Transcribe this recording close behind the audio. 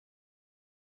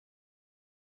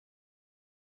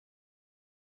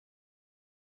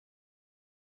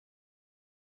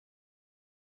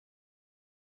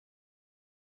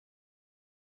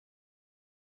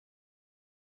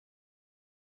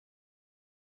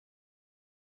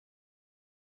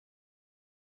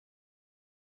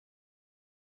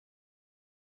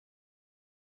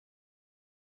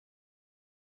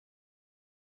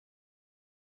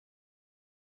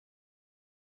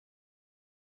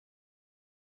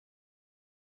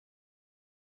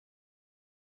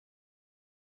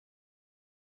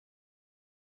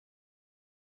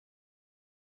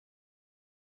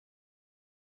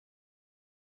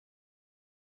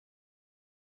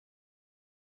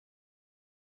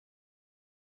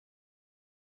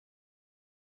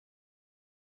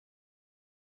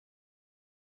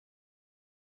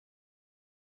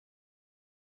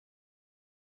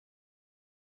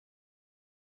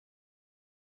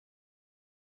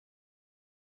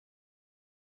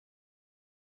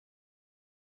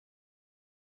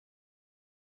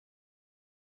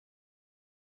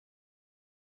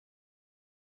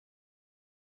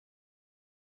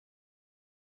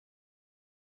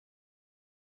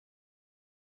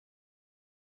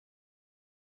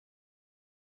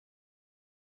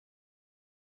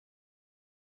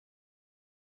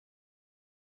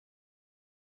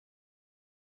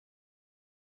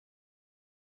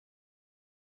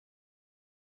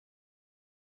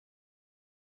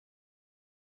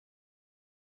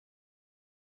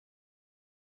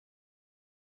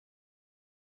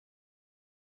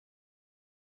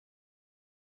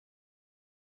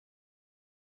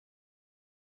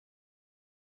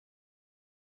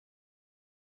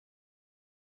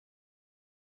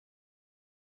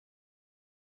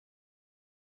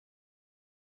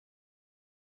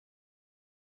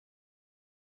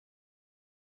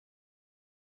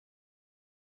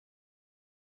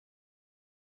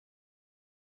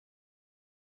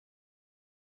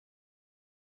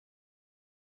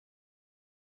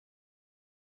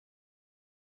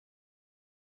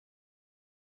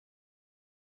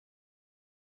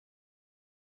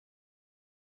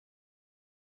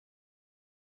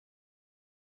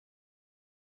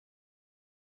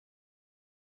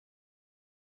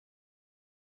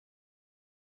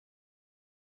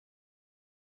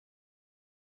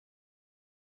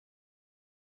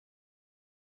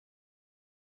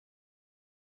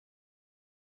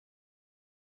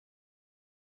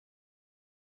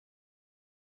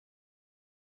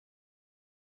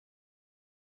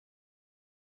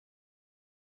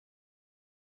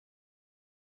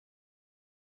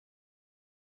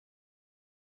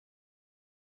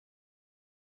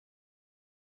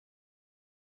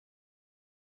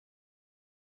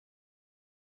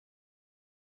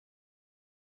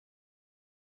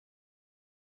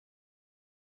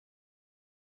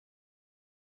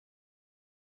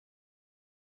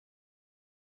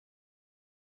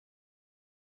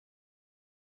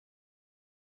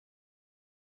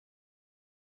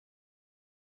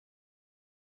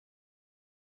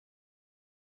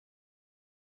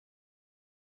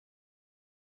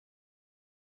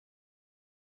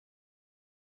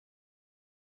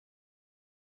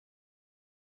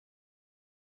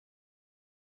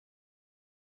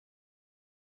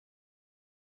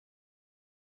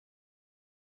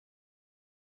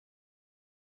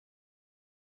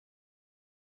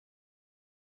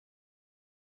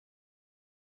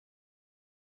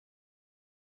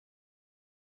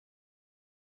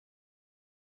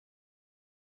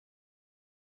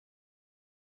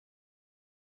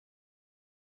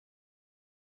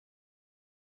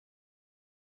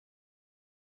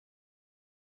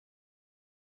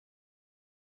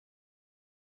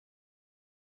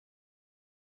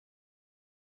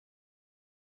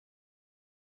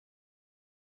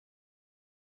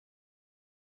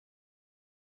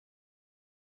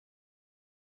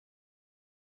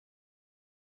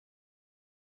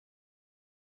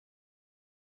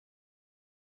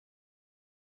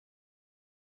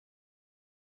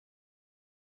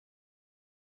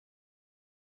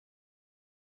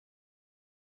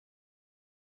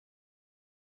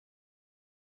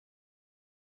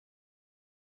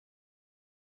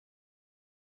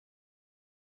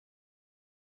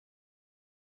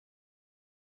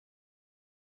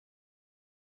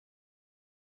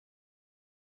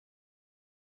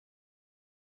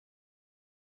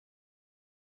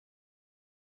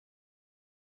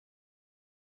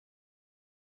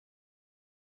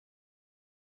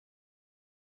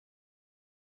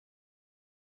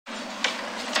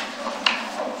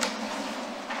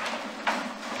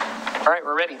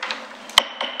ready.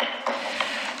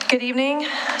 Good evening.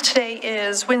 Today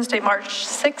is Wednesday, March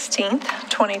 16th,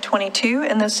 2022,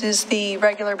 and this is the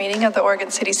regular meeting of the Oregon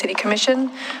City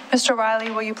Commission. Mr. Riley,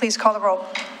 will you please call the roll?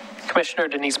 Commissioner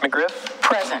Denise McGriff.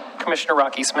 Present. Commissioner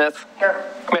Rocky Smith. Here.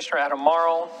 Commissioner Adam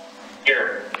Marl.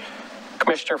 Here.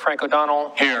 Commissioner Frank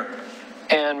O'Donnell. Here.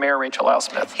 And Mayor Rachel Lau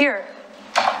Smith. Here.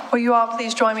 Will you all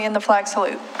please join me in the flag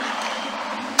salute?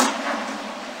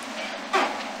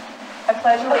 I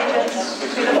pledge allegiance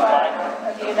to the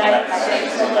flag of the United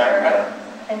States of America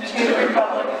and to the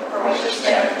republic for which it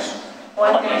stands,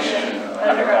 one nation,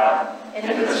 under God,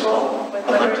 indivisible, with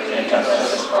liberty and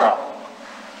justice for all.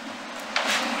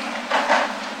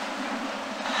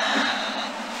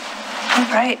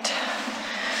 All right.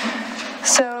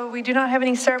 So we do not have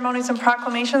any ceremonies and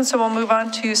proclamations, so we'll move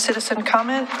on to citizen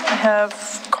comment. I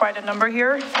have quite a number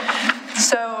here.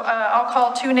 So I'll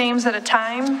call two names at a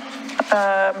time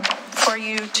for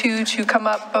you to come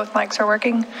up. Both mics are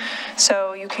working,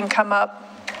 so you can come up,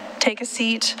 take a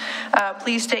seat.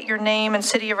 Please state your name and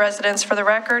city of residence for the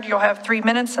record. You'll have 3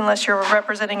 minutes unless you're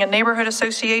representing a neighborhood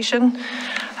association.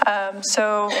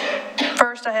 So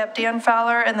first I have Dan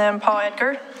Fowler and then Paul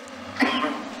Edgar.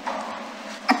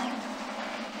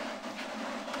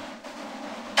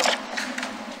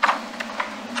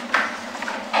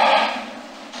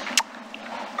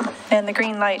 And the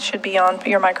green light should be on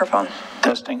your microphone.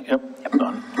 Testing, yep.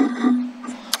 Done.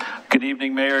 Good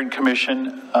evening, Mayor and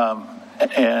Commission.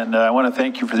 And I want to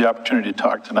thank you for the opportunity to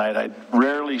talk tonight. I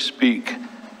rarely speak.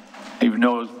 You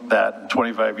know that in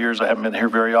 25 years I haven't been here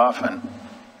very often.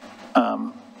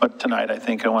 But tonight I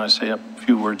think I want to say a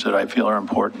few words that I feel are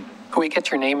important. Can we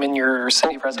get your name and your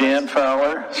city of residence? Dan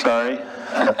Fowler, sorry,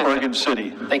 Oregon City.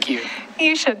 Thank you.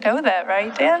 You should know that,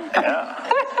 right, Dan? Yeah.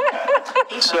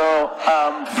 So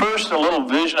first, a little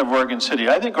vision of Oregon City.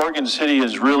 I think Oregon City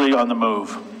is really on the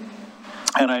move.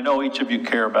 And I know each of you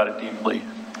care about it deeply.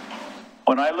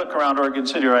 When I look around Oregon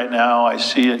City right now, I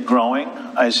see it growing.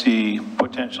 I see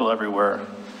potential everywhere.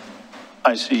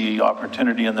 I see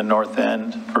opportunity in the north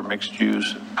end for mixed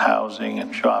use housing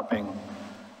and shopping.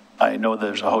 I know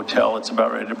there's a hotel that's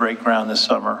about ready to break ground this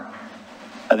summer.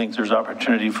 I think there's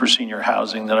opportunity for senior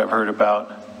housing that I've heard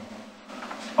about.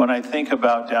 When I think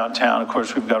about downtown, of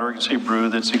course, we've got Oregon City Brew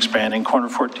that's expanding. Corner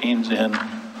 14's in.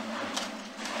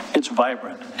 It's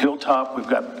vibrant. Hilltop, we've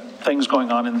got things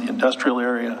going on in the industrial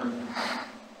area.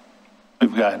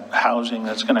 We've got housing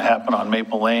that's going to happen on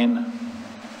Maple Lane.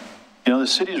 You know, the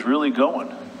city's really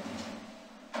going.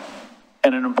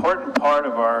 And an important part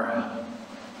of our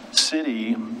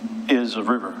city is a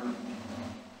river.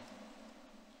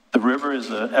 The river is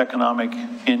the economic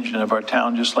engine of our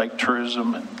town, just like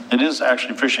tourism. It is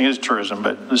actually, fishing is tourism,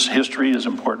 but this history is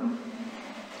important.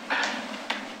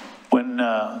 When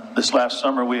this last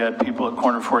summer we had people at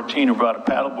Corner 14 who brought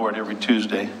a paddleboard every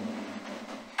Tuesday.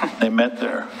 They met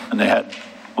there and they had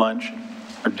lunch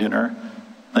or dinner.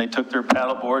 They took their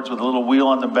paddleboards with a little wheel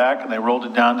on the back and they rolled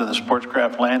it down to the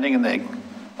Sportscraft Landing and they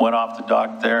went off the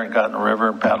dock there and got in the river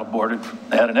and paddleboarded.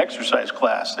 They had an exercise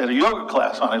class. They had a yoga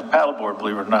class on his paddleboard,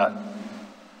 believe it or not.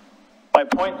 My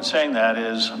point in saying that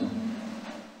is,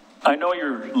 I know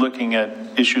you're looking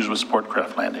at issues with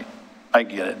Sportscraft Landing. I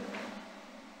get it.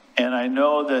 And I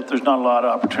know that there's not a lot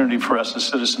of opportunity for us as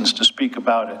citizens to speak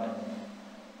about it.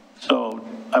 So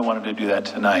I wanted to do that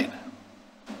tonight.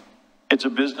 It's a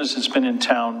business that's been in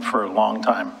town for a long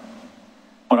time.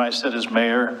 When I said as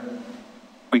mayor,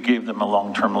 we gave them a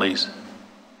long-term lease.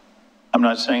 I'm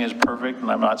not saying it's perfect, and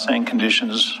I'm not saying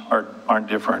conditions aren't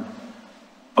different,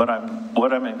 but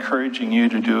what I'm encouraging you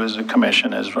to do as a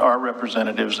commission, as our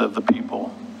representatives of the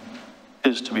people,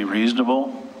 is to be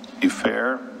reasonable, be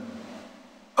fair,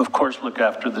 of course look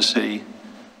after the city,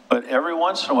 but every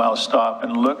once in a while stop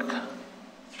and look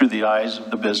through the eyes of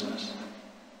the business.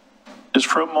 Just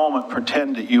for a moment,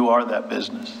 pretend that you are that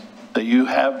business, that you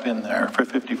have been there for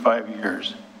 55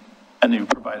 years, and you've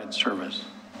provided service.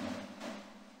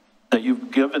 That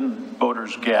you've given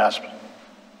voters gas,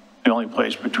 the only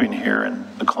place between here and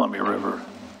the Columbia River.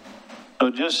 So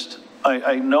just,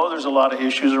 I know there's a lot of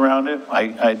issues around it,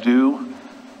 I do,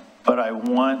 but I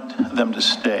want them to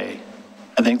stay.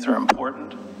 I think they're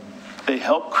important. They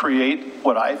help create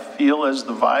what I feel is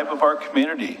the vibe of our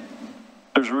community.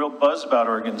 There's a real buzz about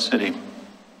Oregon City.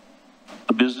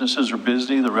 The businesses are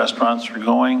busy, the restaurants are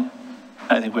going.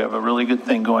 I think we have a really good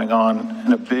thing going on,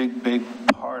 and a big, big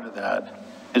part of that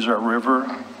is our river,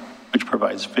 which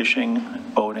provides fishing,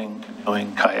 boating,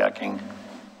 canoeing, kayaking,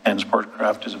 and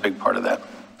sportscraft is a big part of that.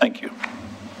 Thank you.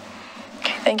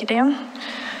 Okay, thank you, Dan.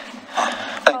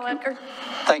 Paul Edgar.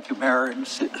 Thank you, Mayor and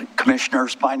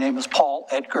Commissioners. My name is Paul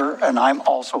Edgar, and I'm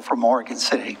also from Oregon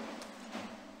City.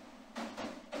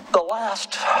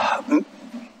 last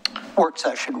work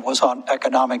session was on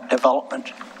economic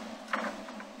development.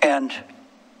 And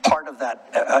part of that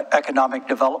economic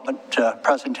development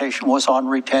presentation was on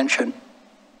retention.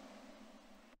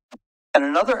 And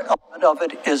another element of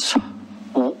it is,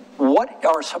 what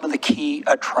are some of the key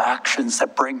attractions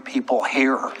that bring people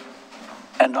here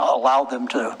and allow them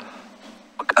to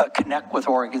connect with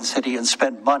Oregon City and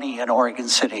spend money in Oregon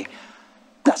City?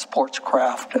 That's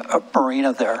Sportscraft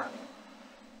Marina there.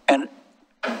 And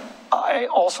I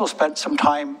also spent some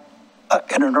time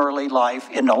in an early life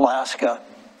in Alaska,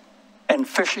 and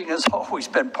fishing has always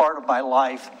been part of my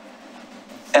life.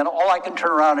 And all I can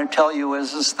turn around and tell you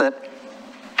is that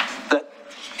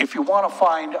if you want to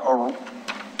find a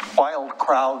wild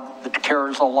crowd that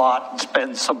cares a lot and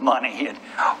spends some money, and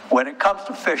when it comes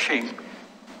to fishing,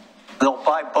 they'll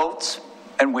buy boats,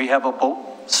 and we have a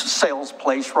boat sales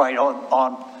place right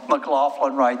on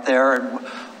McLaughlin right there, and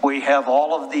we have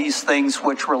all of these things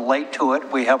which relate to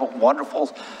it. We have a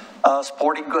wonderful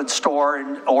sporting goods store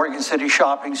in Oregon City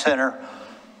Shopping Center.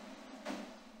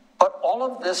 But all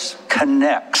of this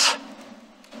connects.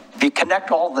 You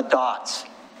connect all the dots.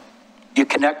 You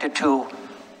connect it to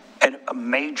a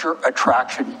major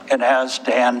attraction, and as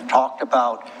Dan talked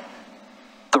about,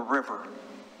 the river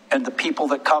and the people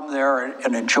that come there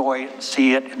and enjoy it,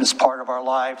 see it, and it's part of our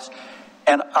lives.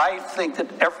 And I think that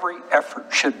every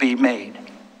effort should be made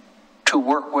to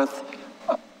work with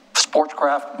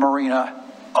Sportscraft Marina,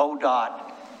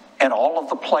 ODOT, and all of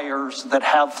the players that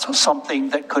have something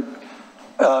that could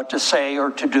to say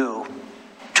or to do,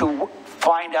 to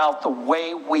find out the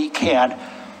way we can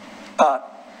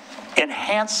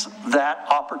enhance that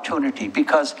opportunity,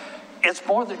 because it's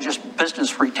more than just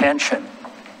business retention.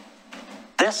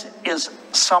 This is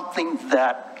something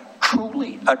that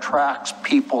truly attracts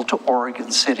people to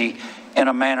Oregon City in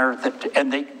a manner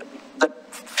that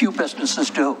few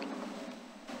businesses do.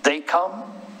 They come,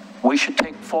 we should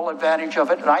take full advantage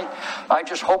of it, and I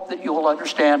just hope that you will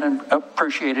understand and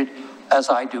appreciate it as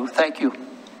I do. Thank you.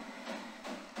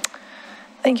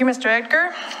 Thank you, Mr.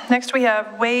 Edgar. Next, we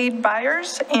have Wade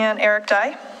Byers and Eric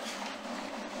Dye.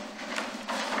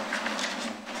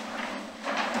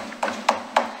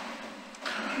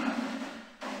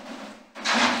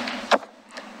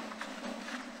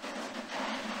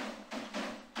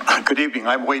 Good evening.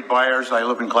 I'm Wade Byers. I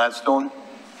live in Gladstone.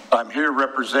 I'm here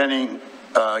representing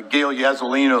Gail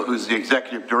Yazzolino, who's the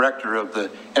executive director of the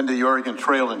End of the Oregon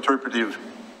Trail Interpretive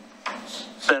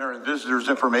Center and Visitors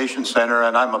Information Center,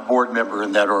 and I'm a board member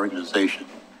in that organization.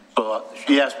 So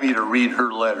she asked me to read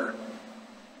her letter.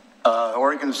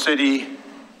 Oregon City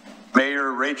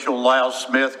Mayor Rachel Lyle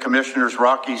Smith, Commissioners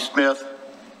Rocky Smith,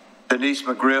 Denise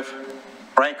McGriff,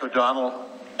 Frank O'Donnell,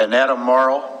 and Adam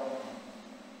Marl.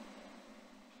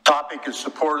 Topic is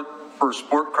support for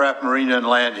Sportcraft Marina and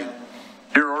Landing.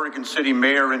 Dear Oregon City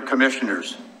Mayor and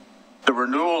Commissioners, the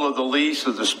renewal of the lease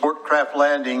of the Sportcraft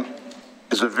Landing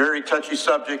is a very touchy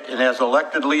subject, and as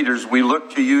elected leaders, we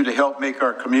look to you to help make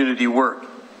our community work.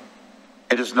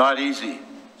 It is not easy.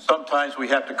 Sometimes we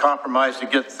have to compromise to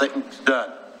get things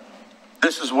done.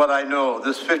 This is what I know.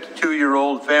 This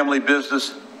 52-year-old family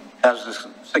business has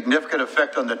a significant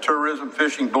effect on the tourism,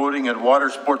 fishing, boating, and water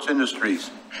sports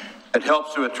industries. It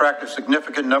helps to attract a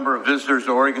significant number of visitors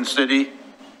to Oregon City,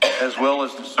 as well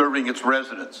as to serving its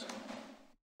residents.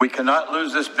 We cannot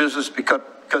lose this business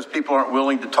because people aren't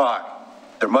willing to talk.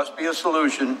 There must be a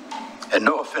solution, and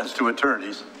no offense to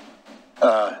attorneys,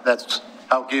 that's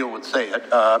how Gail would say it.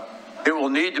 It will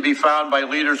need to be found by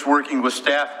leaders working with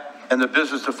staff and the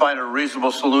business to find a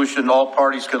reasonable solution all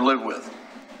parties can live with.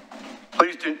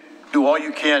 Please do all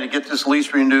you can to get this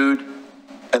lease renewed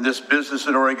and this business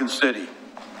in Oregon City.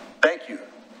 Thank you.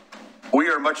 We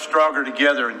are much stronger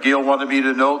together, and Gail wanted me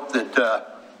to note that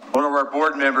one of our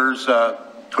board members,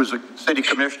 who is a city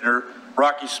commissioner,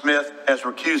 Rocky Smith, has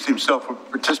recused himself from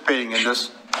participating in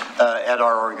this at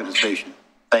our organization.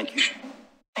 Thank you.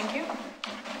 Thank you.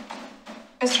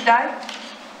 Mr. Dye?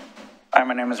 Hi,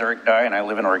 my name is Eric Dye, and I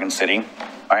live in Oregon City.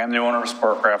 I am the owner of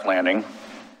Sportcraft Landing.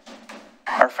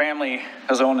 Our family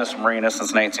has owned this marina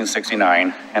since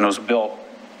 1969 and was built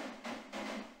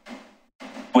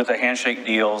with the handshake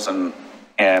deals and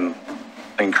the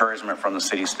encouragement from the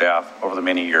city staff over the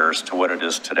many years to what it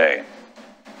is today.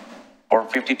 For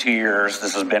 52 years,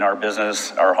 this has been our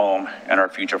business, our home, and our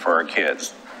future for our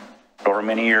kids. Over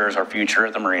many years, our future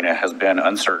at the marina has been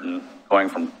uncertain, going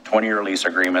from 20-year lease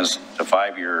agreements to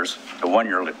 5 years to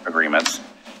 1-year agreements,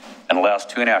 and the last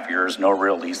 2.5 years, no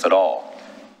real lease at all.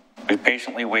 We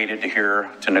patiently waited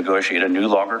to negotiate a new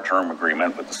longer-term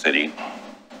agreement with the city,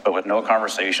 but with no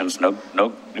conversations, no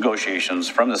negotiations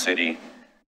from the city,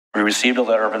 we received a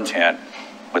letter of intent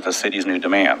with the city's new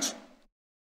demands.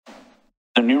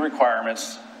 The new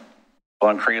requirements will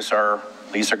increase our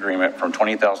lease agreement from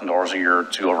 $20,000 a year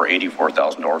to over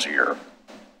 $84,000 a year.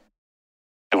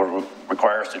 It will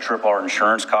require us to triple our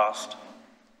insurance cost.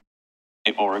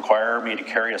 It will require me to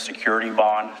carry a security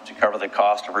bond to cover the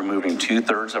cost of removing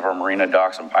 2/3 of our marina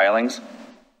docks and pilings,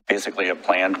 basically a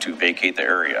plan to vacate the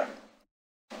area.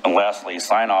 And lastly,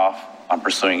 sign off on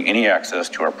pursuing any access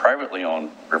to our privately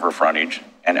owned river frontage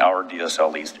and our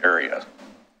DSL leased area.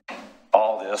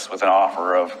 All this with an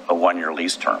offer of a 1-year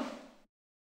lease term,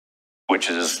 which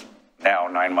is now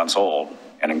 9 months old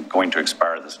and going to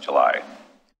expire this July.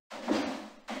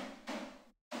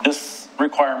 This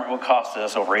requirement will cost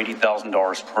us over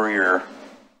 $80,000 per year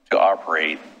to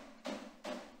operate.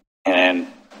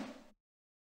 And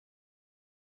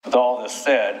with all this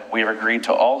said, we have agreed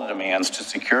to all the demands to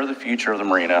secure the future of the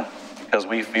marina because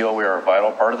we feel we are a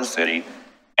vital part of the city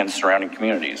and surrounding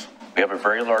communities. We have a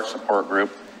very large support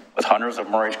group with hundreds of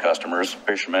moorage customers,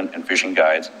 fishermen, and fishing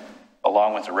guides,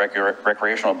 along with the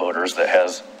recreational boaters that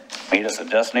has made us a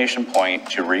destination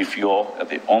point to refuel at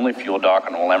the only fuel dock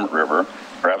on the Willamette River,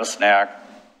 grab a snack,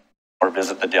 or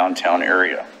visit the downtown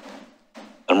area.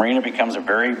 The marina becomes a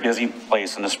very busy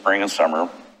place in the spring and summer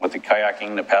with the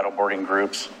kayaking, the paddleboarding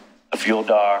groups, the fuel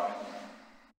dock,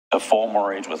 the full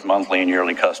moorage with monthly and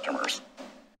yearly customers.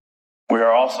 We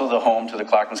are also the home to the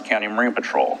Clackamas County Marine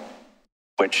Patrol,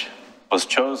 which was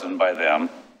chosen by them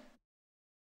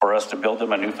for us to build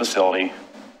them a new facility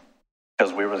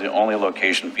because we were the only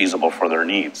location feasible for their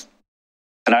needs.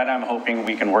 Tonight, I'm hoping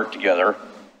we can work together,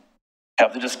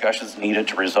 have the discussions needed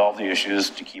to resolve the issues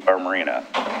to keep our marina.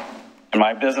 In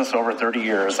my business over 30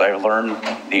 years, I've learned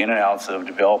the in and outs of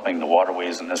developing the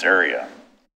waterways in this area.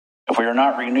 If we are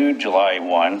not renewed July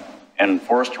 1 and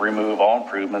forced to remove all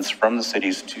improvements from the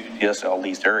city's 2 DSL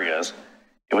leased areas,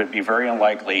 it would be very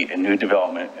unlikely a new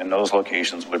development in those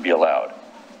locations would be allowed.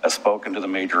 I've spoken to the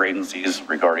major agencies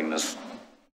regarding this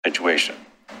situation.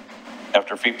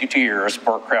 After 52 years,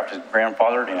 Sportcraft is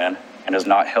grandfathered in and is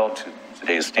not held to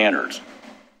today's standards.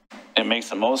 It makes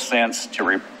the most sense to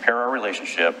repair our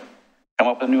relationship, come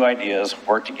up with new ideas,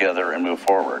 work together, and move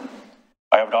forward.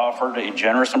 I have offered a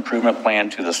generous improvement plan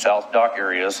to the South Dock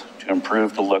areas to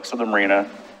improve the looks of the marina,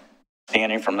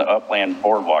 standing from the upland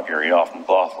boardwalk area off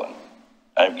McLaughlin.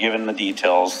 I've given the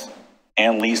details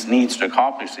and lease needs to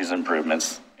accomplish these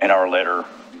improvements in our letter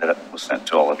that was sent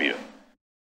to all of you,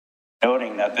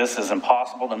 noting that this is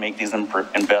impossible to make these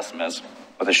investments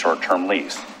with a short-term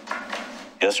lease.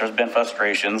 Yes, there's been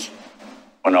frustrations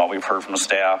when all we've heard from the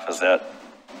staff is that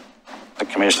the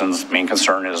commission's main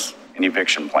concern is an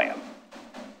eviction plan.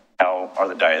 How are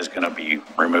the dyes going to be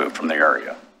removed from the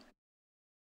area?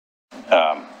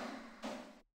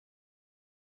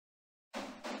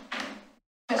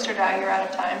 Mr. Dye, you're out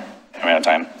of time. I'm out of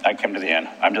time. I came to the end.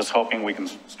 I'm just hoping we can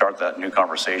start that new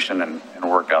conversation and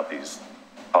work out these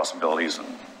possibilities in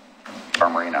our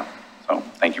marina. So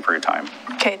thank you for your time.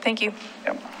 Okay, thank you.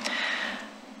 Yep.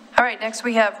 All right, next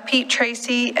we have Pete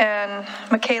Tracy and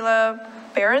Michaela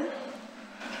Barron.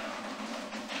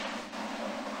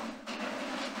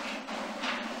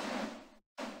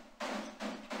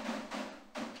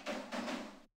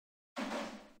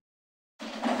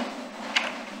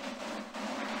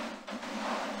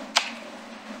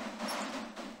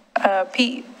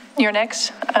 Pete, you're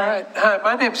next. All right. Hi,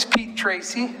 my name's Pete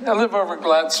Tracy. I live over in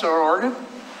Gladstone, Oregon.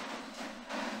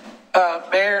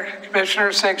 Mayor,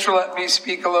 Commissioners, thanks for letting me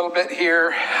speak a little bit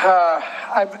here.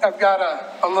 I've got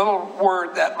a little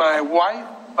word that my wife,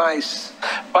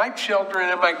 my children,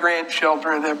 and my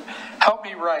grandchildren have helped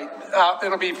me write.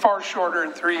 It'll be far shorter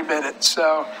in 3 minutes.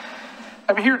 So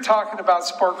I'm here talking about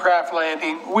Sportcraft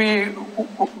Landing.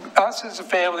 Us as a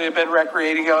family have been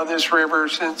recreating on this river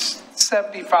since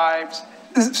 45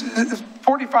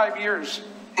 years,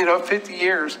 50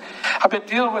 years. I've been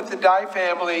dealing with the Dye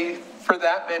family for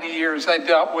that many years. I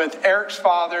dealt with Eric's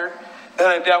father, then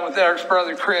I dealt with Eric's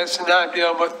brother Chris, and now I'm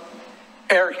dealing with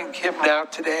Eric and Kim now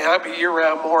today. I'm a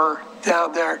year-round moorer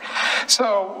down there.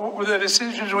 So the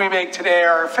decisions we make today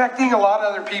are affecting a lot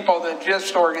of other people than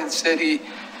just Oregon City.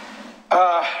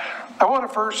 I want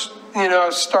to first,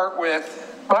 start with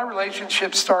my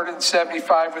relationship started in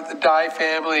 75 with the Dye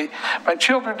family. My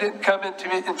children didn't come into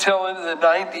me until into the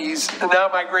 90s, and now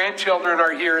my grandchildren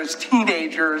are here as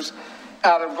teenagers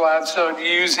out of Gladstone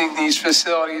using these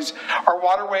facilities. Our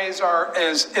waterways are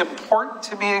as important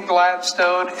to me in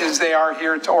Gladstone as they are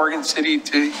here to Oregon City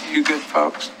to you good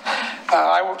folks.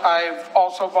 I've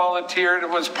also volunteered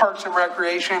and was Parks and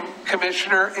Recreation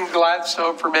Commissioner in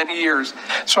Gladstone for many years.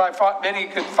 So I fought many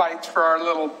good fights for our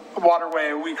little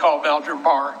waterway we call Meldrum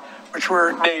Bar. which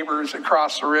we're neighbors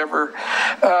across the river.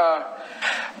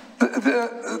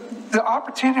 The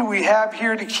opportunity we have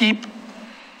here to keep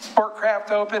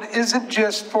Sportcraft open isn't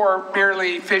just for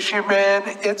merely fishermen,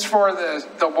 it's for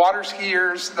the water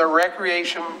skiers, the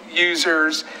recreation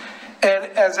users, and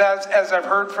as I've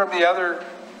heard from the other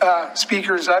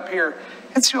speakers up here,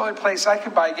 it's the only place I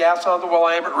can buy gas on the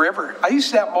Willamette River. I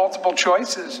used to have multiple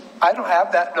choices. I don't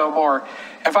have that no more.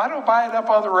 If I don't buy it up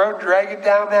on the road, drag it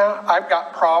down now, I've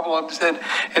got problems, and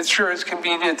it sure is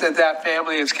convenient that that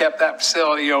family has kept that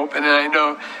facility open, and I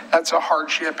know that's a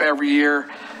hardship every year.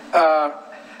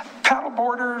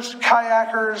 Paddleboarders,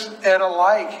 kayakers, and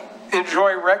alike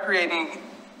enjoy recreating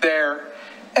there.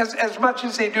 As much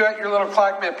as they do at your little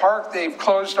Clackamas Park, they've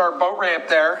closed our boat ramp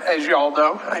there, as you all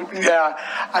know. I've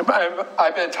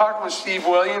been talking with Steve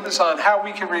Williams on how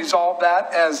we can resolve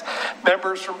that as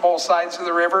members from both sides of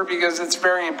the river, because it's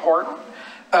very important.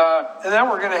 And then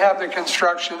we're going to have the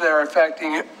construction there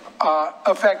affecting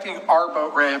our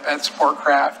boat ramp at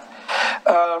Sportcraft.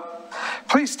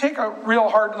 Please take a real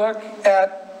hard look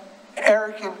at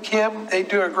Eric and Kim. They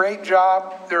do a great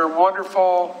job. They're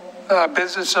wonderful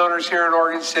business owners here in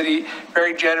Oregon City,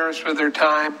 very generous with their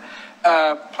time.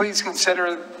 Please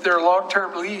consider their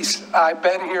long-term lease. I've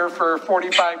been here for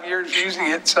 45 years using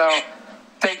it, so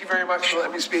thank you very much for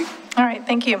letting me speak. All right,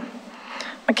 thank you.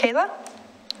 Michaela?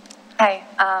 Hi,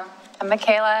 I'm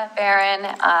Michaela Barron.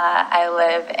 I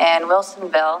live in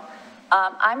Wilsonville.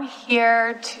 I'm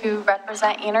here to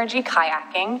represent Energy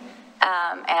Kayaking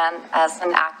and as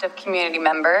an active community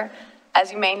member.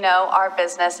 As you may know, our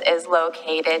business is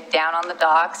located down on the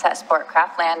docks at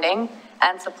Sportcraft Landing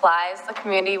and supplies the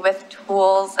community with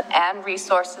tools and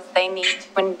resources they need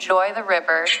to enjoy the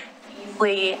river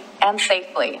easily and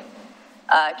safely.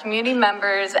 Community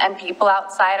members and people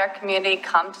outside our community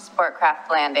come to Sportcraft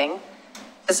Landing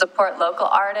to support local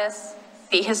artists,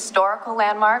 see historical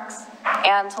landmarks,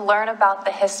 and to learn about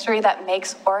the history that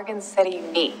makes Oregon City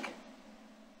unique.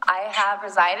 I have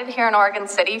resided here in Oregon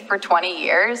City for 20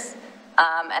 years.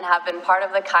 And have been part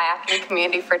of the kayaking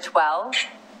community for 12.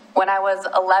 When I was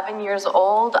 11 years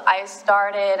old, I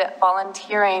started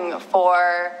volunteering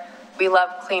for We Love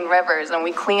Clean Rivers, and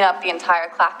we clean up the entire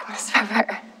Clackamas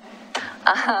River.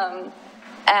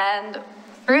 And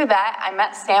through that, I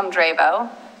met Sam Dravo,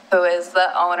 who is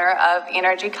the owner of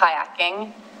Energy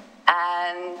Kayaking,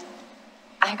 and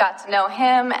I got to know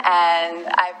him, and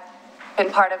I've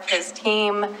been part of his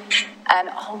team, and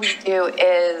all we do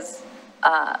is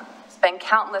spend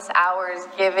countless hours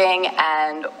giving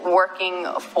and working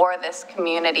for this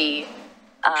community,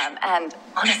 and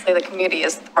honestly, the community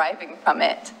is thriving from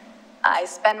it. I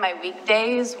spend my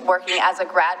weekdays working as a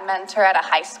grad mentor at a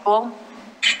high school.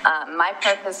 My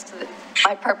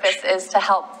purpose is to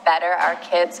help better our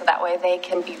kids so that way they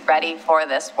can be ready for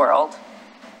this world.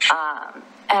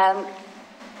 And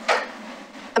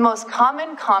the most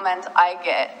common comment I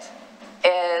get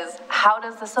is, how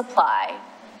does this apply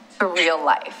to real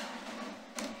life?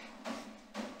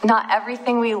 Not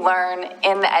everything we learn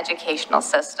in the educational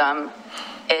system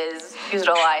is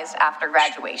utilized after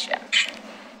graduation.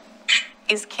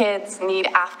 These kids need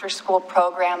after-school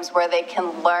programs where they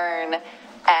can learn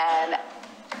and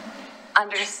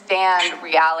understand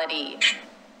reality.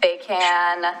 They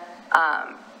can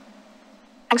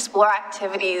explore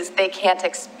activities they can't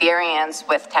experience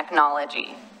with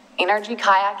technology. Energy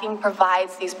Kayaking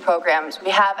provides these programs. We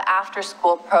have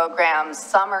after-school programs,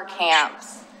 summer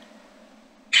camps.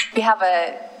 We have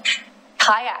a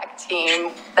kayak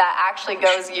team that actually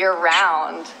goes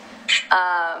year-round.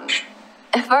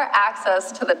 If our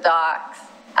access to the docks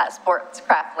at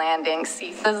Sportcraft Landing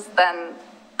ceases, then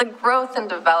the growth and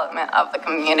development of the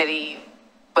community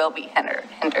will be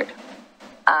hindered.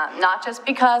 Not just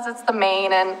because it's the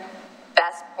main and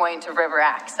best point of river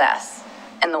access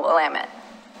in the Willamette,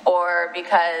 or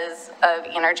because of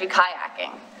Energy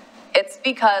Kayaking. It's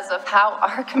because of how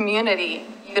our community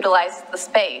utilizes the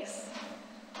space,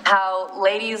 how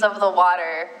ladies of the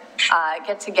water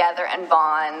get together and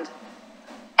bond,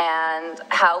 and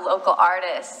how local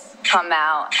artists come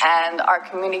out and our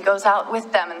community goes out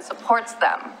with them and supports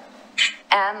them.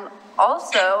 And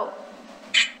also,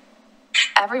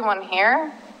 everyone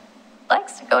here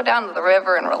likes to go down to the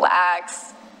river and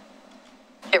relax,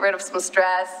 get rid of some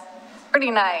stress. It's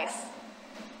pretty nice.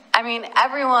 I mean,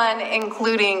 everyone,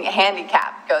 including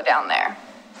handicapped, go down there.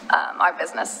 Our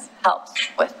business helps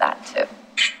with that too.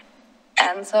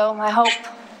 And so I hope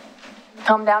you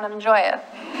come down and enjoy it.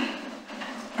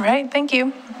 All right, thank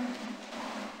you.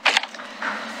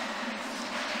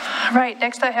 All right,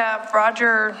 next I have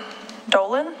Roger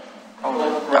Dolan,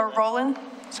 or Rowland.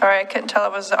 Sorry, I couldn't tell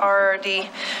it was R or D.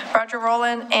 Roger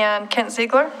Rowland and Kent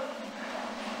Ziegler.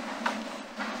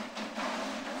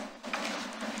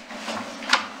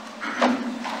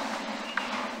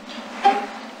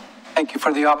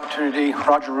 for the opportunity.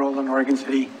 Roger Rowland, Oregon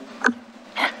City.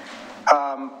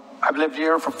 I've lived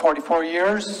here for 44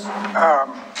 years,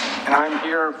 and I'm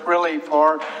here really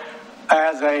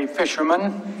as a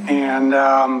fisherman and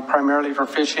primarily for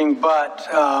fishing, but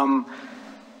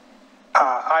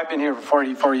I've been here for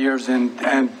 44 years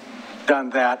and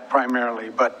done that primarily.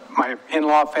 But my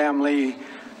in-law family,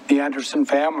 the Anderson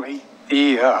family,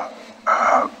 the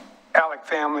Alec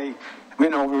family, have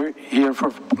been over here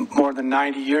for more than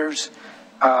 90 years.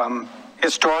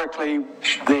 Historically,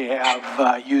 they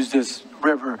have used this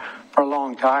river for a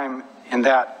long time in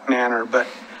that manner, but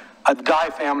the Dye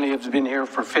family has been here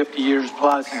for 50 years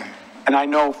plus, and I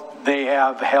know they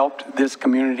have helped this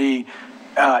community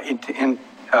for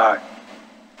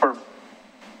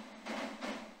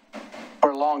a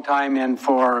long time and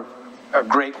for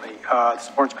greatly.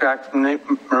 Sportscraft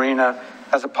Marina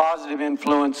has a positive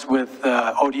influence with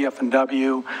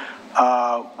ODF&W,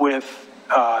 with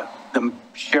the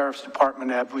Sheriff's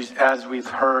Department, as we've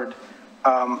heard.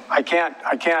 I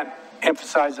can't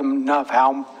emphasize enough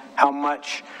how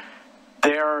much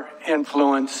their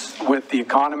influence with the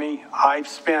economy. I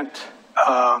spend,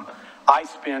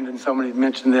 and somebody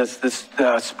mentioned this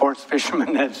sports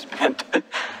fisherman has spent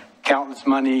countless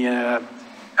money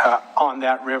on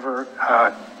that river,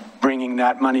 bringing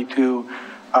that money to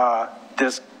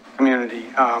this community.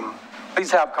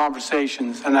 Please have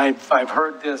conversations, and I've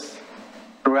heard this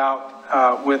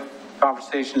throughout with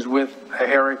conversations with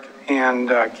Eric and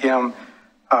Kim.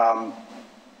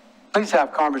 Please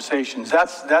have conversations.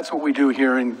 That's what we do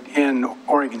here in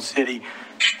Oregon City.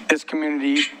 This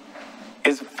community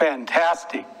is a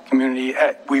fantastic community.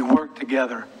 We work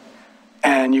together,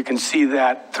 and you can see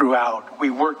that throughout. We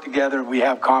work together. We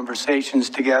have conversations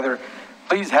together.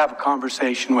 Please have a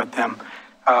conversation with them.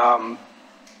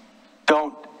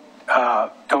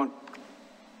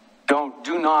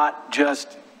 Do not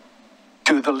just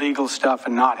do the legal stuff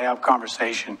and not have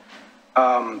conversation.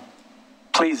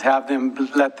 Please have them,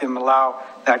 let them allow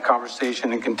that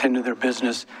conversation and continue their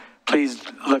business. Please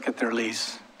look at their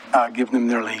lease, give them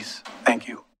their lease. Thank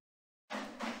you.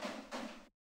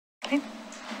 Okay.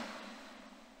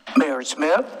 Mayor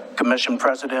Smith, Commission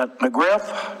President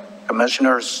McGriff,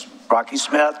 Commissioners Rocky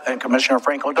Smith and Commissioner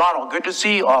Frank O'Donnell. Good to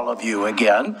see all of you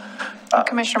again.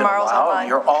 Commissioner Marles online.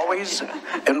 You're always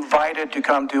invited to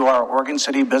come to our Oregon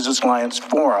City Business Alliance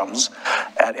forums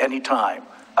at any time.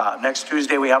 Next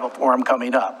Tuesday, we have a forum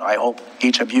coming up. I hope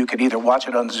each of you can either watch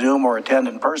it on Zoom or attend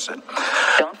in person.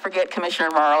 Don't forget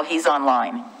Commissioner Marl, he's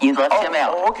online. You left him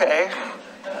out. Oh, okay.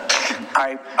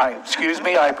 Excuse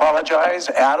me, I apologize.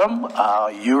 Adam,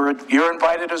 you're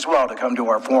invited as well to come to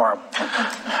our forum.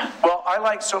 Well, I,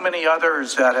 like so many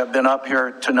others that have been up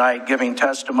here tonight giving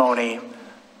testimony,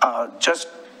 just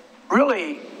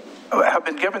really have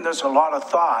been giving this a lot of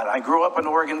thought. I grew up in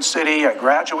Oregon City. I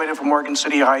graduated from Oregon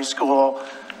City High School.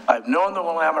 I've known the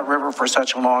Willamette River for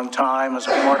such a long time as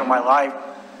a part of my life.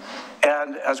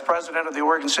 And as president of the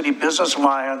Oregon City Business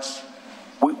Alliance,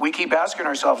 we keep asking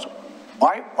ourselves,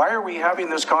 why are we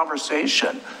having this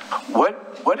conversation?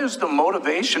 What is the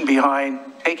motivation behind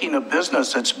taking a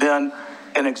business that's been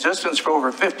in existence for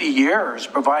over 50 years,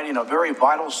 providing a very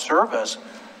vital service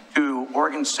to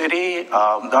Oregon City,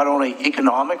 not only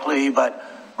economically, but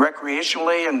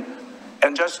recreationally,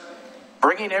 and just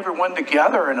bringing everyone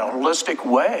together in a holistic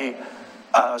way,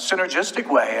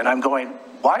 synergistic way. And I'm going,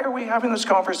 why are we having this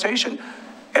conversation?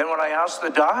 And when I asked the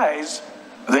Dyes,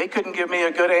 they couldn't give me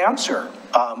a good answer.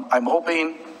 I'm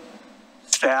hoping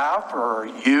staff or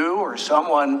you or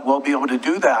someone will be able to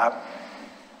do that.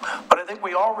 But I think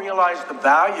we all realize the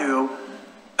value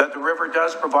that the river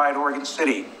does provide Oregon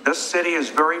City. This city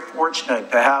is very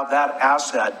fortunate to have that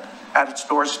asset at its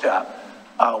doorstep.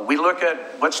 We look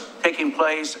at what's taking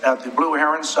place at the Blue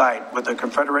Heron site with the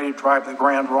Confederated Tribe of the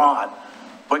Grand Ronde,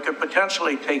 what could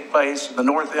potentially take place in the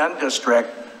North End District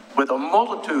with a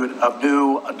multitude of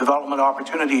new development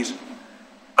opportunities.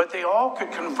 But they all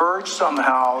could converge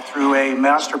somehow through a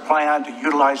master plan to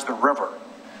utilize the river.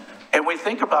 And we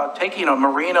think about taking a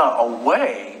marina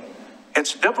away.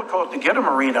 It's difficult to get a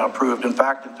marina approved. In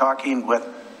fact, in talking with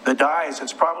the Dyes,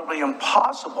 it's probably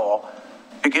impossible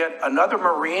to get another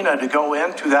marina to go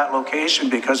into that location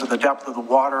because of the depth of the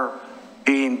water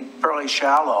being fairly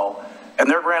shallow. And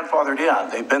they're grandfathered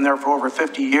in. They've been there for over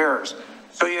 50 years.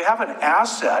 So you have an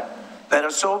asset that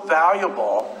is so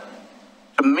valuable.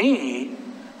 To me,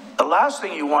 the last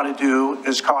thing you want to do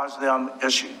is cause them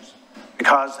issues,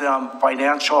 cause them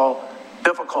financial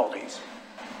difficulties.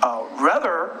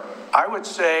 Rather, I would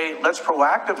say, let's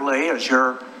proactively, as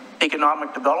your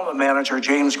economic development manager,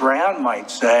 James Grand, might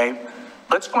say,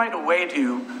 let's find a way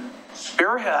to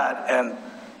spearhead and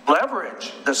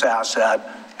leverage this asset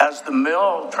as the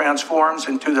mill transforms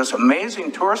into this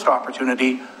amazing tourist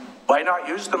opportunity. Why not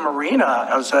use the marina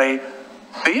as a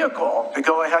vehicle to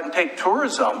go ahead and take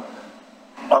tourism,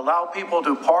 allow people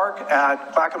to park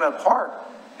at Clackamat Park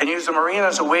and use the marina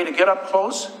as a way to get up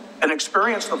close and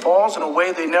experience the falls in a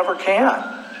way they never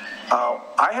can.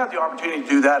 I had the opportunity to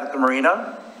do that at the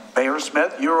marina. Mayor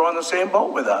Smith, you were on the same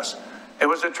boat with us. It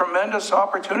was a tremendous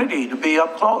opportunity to be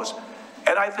up close.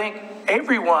 And I think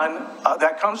everyone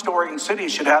that comes to Oregon City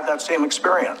should have that same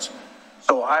experience.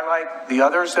 So I, like the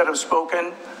others that have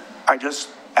spoken, I just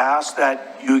ask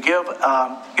that you give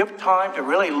time to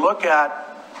really look at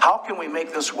how can we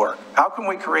make this work? How can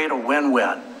we create a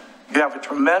win-win? You have a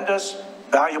tremendous,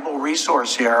 valuable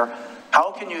resource here.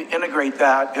 How can you integrate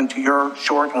that into your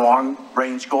short and long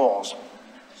range goals?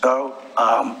 So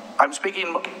I'm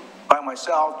speaking by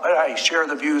myself, but I share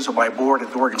the views of my board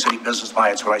at the Oregon City Business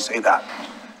Alliance when I say that.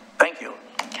 Thank you.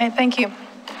 Okay, thank you.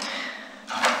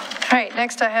 All right,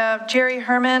 next I have Jerry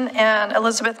Herman and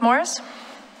Elizabeth Morris.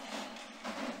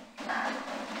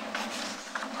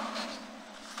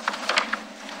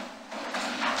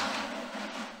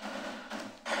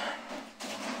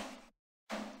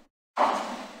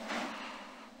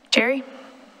 Jerry?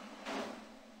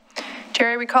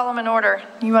 Jerry, we call him in order.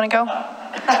 You want to go?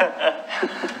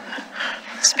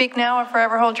 Speak now or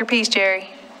forever hold your peace, Jerry.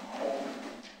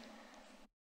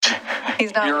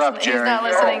 He's not, You're up, Jerry. He's not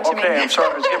listening to me. Okay, I'm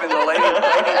sorry. I was giving the lady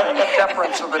the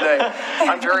deference of the day.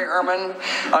 I'm Jerry Herman.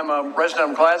 I'm a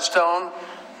resident of Gladstone,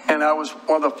 and I was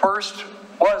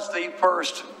the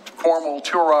first formal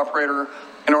tour operator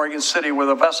in Oregon City with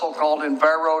a vessel called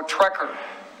Infiltration,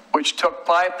 which took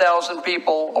 5,000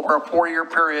 people over a 4-year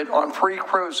period on free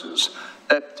cruises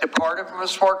that departed from the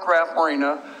Sportcraft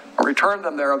Marina and returned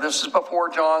them there. This is before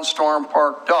John Storm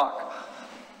Park Dock.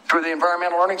 Through the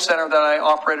Environmental Learning Center that I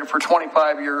operated for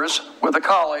 25 years with the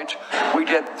college, we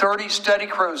did 30 steady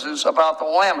cruises about the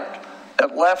Willamette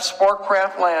that left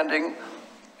Sportcraft Landing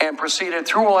and proceeded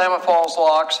through Willamette Falls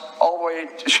Locks all the way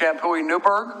to Champoeg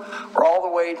Newburgh, or all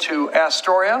the way to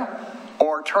Astoria,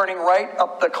 or turning right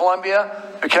up the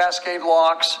Columbia to Cascade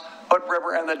Locks, Hood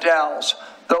River, and the Dalles.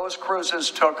 Those cruises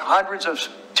took hundreds of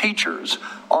teachers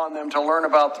on them to learn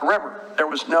about the river. There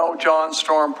was no John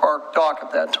Storm Park Dock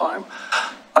at that time.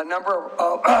 A number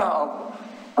of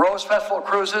Rose Festival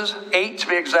cruises, 8 to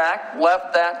be exact,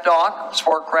 left that dock,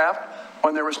 Sportcraft,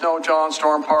 when there was no John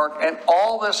Storm Park. And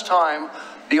all this time,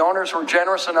 the owners were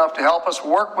generous enough to help us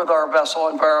work with our vessel,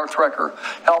 Infiltration,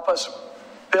 help us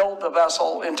build the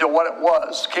vessel into what it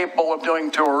was, capable of doing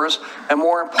tours, and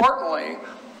more importantly,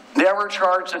 never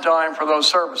charged a dime for those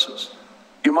services.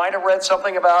 You might have read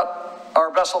something about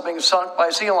our vessel being sunk by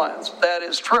sea lions. That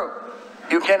is true.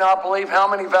 You cannot believe how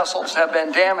many vessels have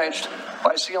been damaged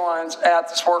by sea lions at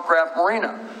the Sportcraft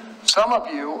Marina. Some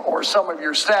of you, or some of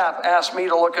your staff, asked me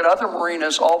to look at other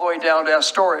marinas all the way down to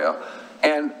Astoria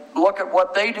and look at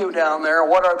what they do down there.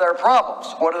 What are their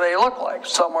problems? What do they look like?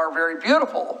 Some are very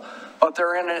beautiful, but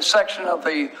they're in a section of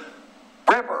the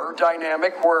river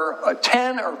dynamic where a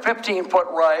 10 or 15-foot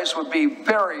rise would be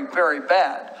very, very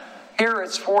bad. Here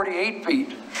it's 48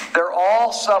 feet. They're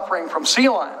all suffering from sea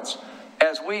lions,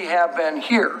 as we have been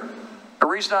here. The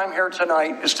reason I'm here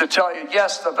tonight is to tell you,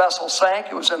 yes, the vessel sank.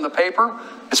 It was in the paper.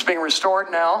 It's being restored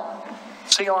now.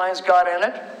 Sea lions got in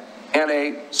it, and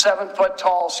a 7-foot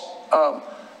tall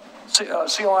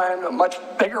sea lion, a much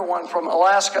bigger one from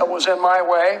Alaska, was in my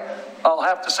way. I'll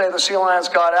have to say the sea lions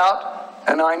got out,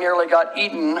 and I nearly got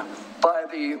eaten by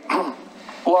the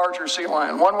larger sea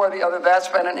lion. One way or the other, that's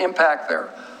been an impact there.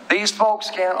 These folks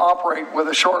can't operate with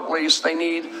a short lease. They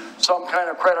need some kind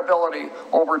of credibility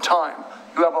over time.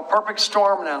 You have a perfect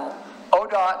storm now.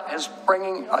 ODOT is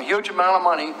bringing a huge amount of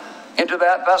money into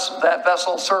that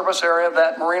vessel service area,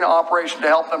 that marina operation, to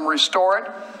help them restore it,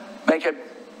 make it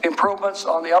improvements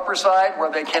on the upper side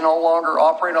where they can no longer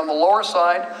operate on the lower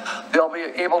side. They'll be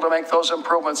able to make those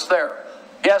improvements there.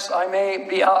 Yes, I may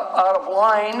be out of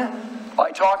line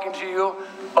by talking to you,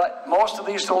 but most of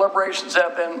these deliberations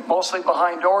have been mostly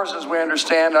behind doors, as we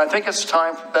understand. And I think it's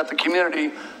time that the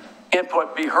community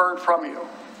input be heard from you.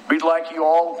 We'd like you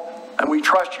all, and we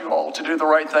trust you all, to do the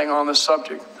right thing on this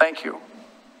subject. Thank you.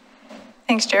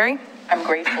 Thanks, Jerry. I'm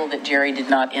grateful that Jerry did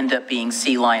not end up being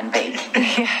sea lion bait.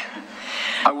 Yeah.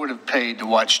 I would have paid to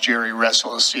watch Jerry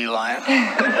wrestle a sea lion.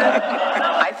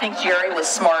 I think Jerry was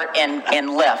smart and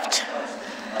left,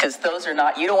 because those are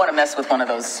not, you don't want to mess with one of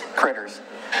those critters.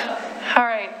 All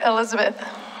right, Elizabeth.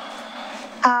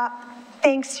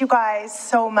 Thanks, you guys,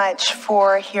 so much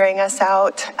for hearing us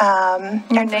out.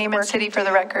 Your name and city for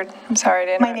the record. I'm sorry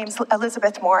to interrupt. My name's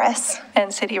Elizabeth Morris.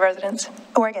 And city residence?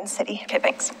 Oregon City. Okay,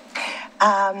 thanks.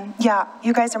 Yeah,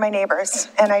 you guys are my neighbors,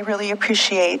 and I really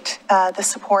appreciate the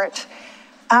support.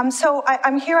 So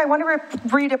I'm here, I want to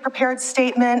read a prepared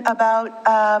statement about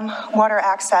water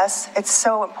access. It's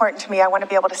so important to me, I want to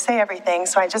be able to say everything,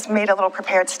 so I just made a little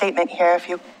prepared statement here, if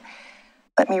you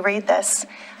let me read this.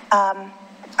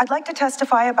 I'd like to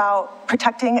testify about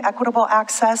protecting equitable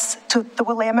access to the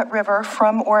Willamette River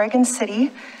from Oregon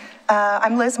City.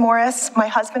 I'm Liz Morris. My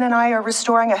husband and I are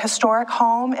restoring a historic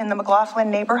home in the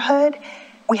McLaughlin neighborhood.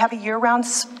 We have a year-round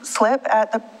slip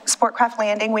at the Sportcraft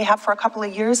Landing. We have for a couple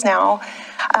of years now.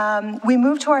 We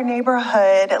moved to our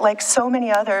neighborhood, like so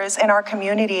many others in our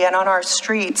community and on our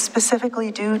streets,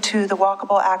 specifically due to the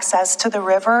walkable access to the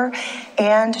river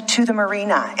and to the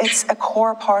marina. It's a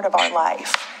core part of our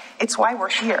life. It's why we're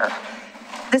here.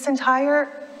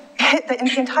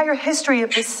 The entire history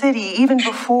of this city, even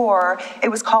before it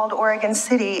was called Oregon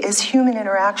City, is human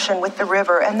interaction with the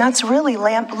river, and that's really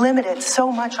limited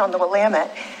so much on the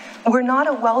Willamette. We're not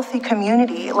a wealthy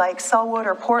community like Sellwood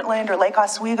or Portland or Lake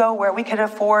Oswego, where we could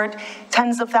afford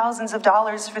tens of thousands of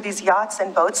dollars for these yachts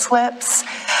and boat slips.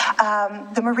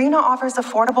 The marina offers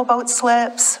affordable boat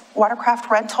slips, watercraft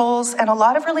rentals, and a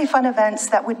lot of really fun events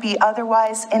that would be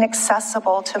otherwise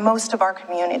inaccessible to most of our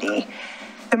community.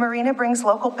 The marina brings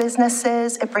local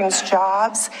businesses, it brings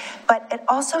jobs, but it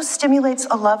also stimulates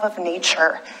a love of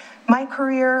nature. My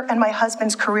career and my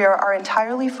husband's career are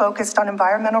entirely focused on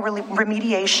environmental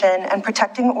remediation and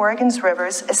protecting Oregon's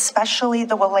rivers, especially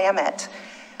the Willamette.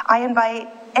 I invite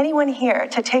anyone here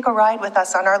to take a ride with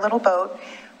us on our little boat,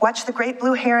 watch the great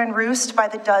blue heron roost by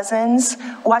the dozens,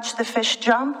 watch the fish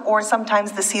jump, or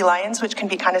sometimes the sea lions, which can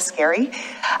be kind of scary,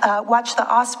 watch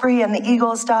the osprey and the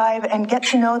eagles dive, and get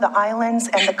to know the islands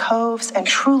and the coves and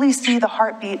truly see the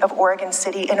heartbeat of Oregon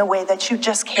City in a way that you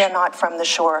just cannot from the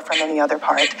shore from any other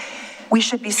part. We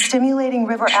should be stimulating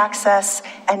river access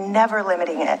and never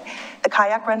limiting it. The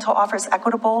kayak rental offers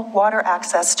equitable water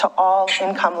access to all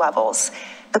income levels.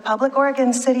 The public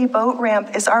Oregon City boat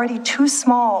ramp is already too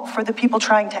small for the people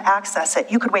trying to access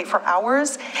it. You could wait for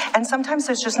hours, and sometimes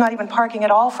there's just not even parking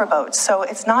at all for boats, so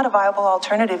it's not a viable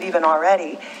alternative even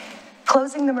already.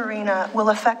 Closing the marina will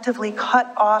effectively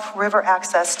cut off river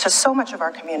access to so much of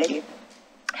our community.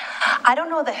 I don't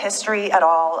know the history at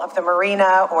all of the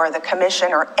marina or the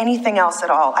commission or anything else at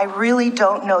all. I really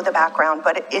don't know the background,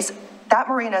 but that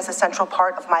marina is a central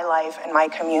part of my life and my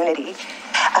community.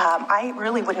 I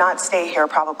really would not stay here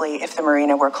probably if the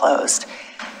marina were closed.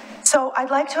 So I'd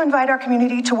like to invite our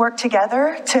community to work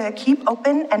together to keep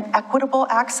open and equitable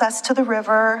access to the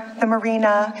river, the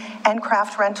marina, and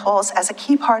craft rentals as a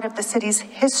key part of the city's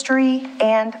history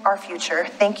and our future.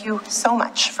 Thank you so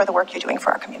much for the work you're doing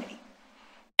for our community.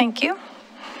 Thank you.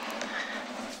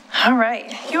 All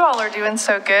right, you all are doing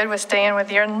so good with staying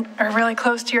with or really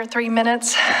close to your 3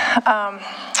 minutes.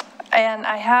 And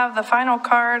I have the final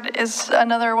card is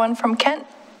another one from Kent.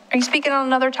 Are you speaking on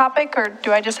another topic, or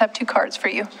do I just have 2 cards for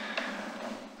you?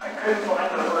 I couldn't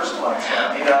find the first one, so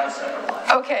I made out a separate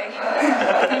one. Okay.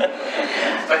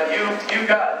 But you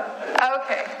got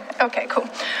it. Okay, cool.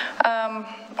 Well,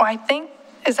 I think,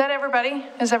 is that everybody?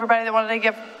 Is everybody that wanted to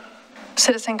give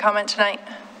citizen comment tonight?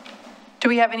 Do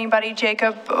we have anybody,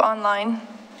 Jacob, online?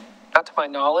 Not to my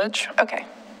knowledge. Okay.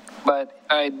 But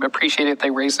I'd appreciate it if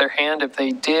they raised their hand. If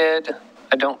they did,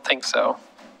 I don't think so.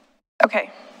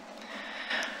 Okay.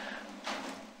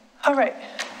 All right.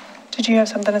 Did you have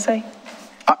something to say?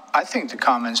 I think the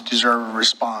comments deserve a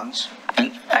response.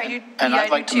 And I'd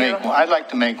like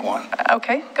to make one.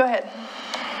 Okay, go ahead.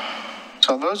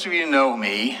 So those of you who know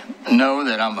me know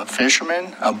that I'm a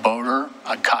fisherman, a boater,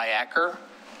 a kayaker.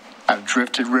 I've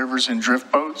drifted rivers in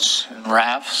drift boats and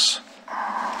rafts.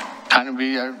 Kind of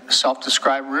be a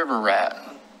self-described river rat.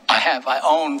 I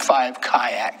own 5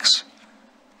 kayaks.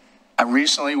 I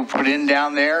recently put in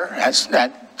down there at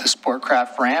the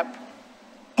Sportcraft ramp,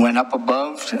 went up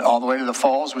above all the way to the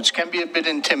falls, which can be a bit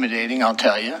intimidating, I'll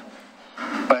tell you.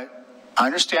 But I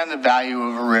understand the value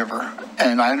of a river,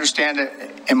 and I understand it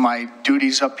in my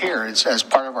duties up here. It's as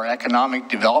part of our economic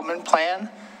development plan.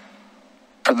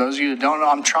 For those of you that don't know,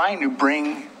 I'm trying to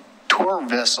bring tour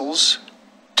vessels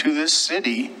to this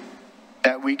city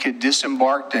that we could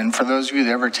disembark in. For those of you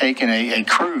that ever taken a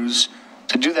cruise,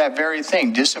 to do that very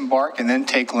thing, disembark and then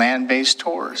take land-based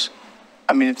tours.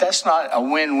 I mean, if that's not a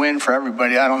win-win for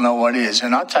everybody, I don't know what is.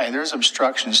 And I'll tell you, there's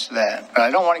obstructions to that, but I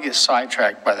don't want to get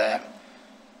sidetracked by that.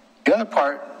 The other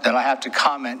part that I have to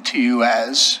comment to you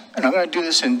as, and I'm going to do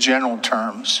this in general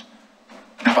terms,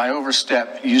 if I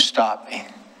overstep, you stop me.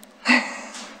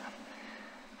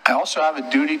 I also have a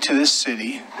duty to this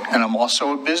city, and I'm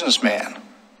also a businessman.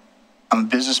 I'm a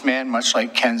businessman much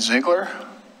like Ken Ziegler,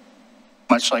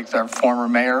 much like our former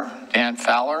mayor, Dan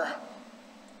Fowler,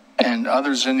 and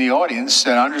others in the audience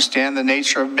that understand the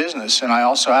nature of business. And I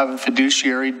also have a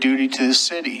fiduciary duty to the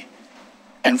city.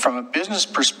 And from a business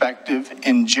perspective,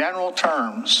 in general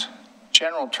terms,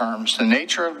 the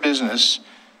nature of business,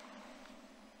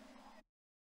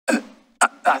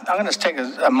 I'm going to take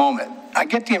a moment. I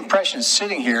get the impression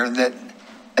sitting here that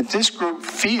this group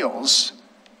feels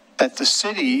that the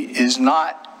city is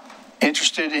not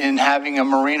interested in having a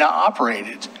marina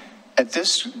operated, that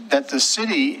the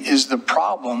city is the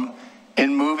problem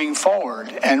in moving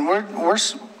forward. And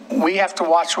we have to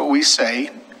watch what we say,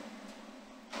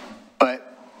 but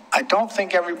I don't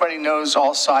think everybody knows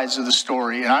all sides of the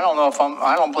story. And I don't know if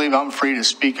I don't believe I'm free to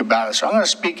speak about it. So I'm going to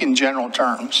speak in general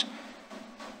terms.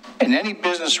 In any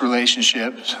business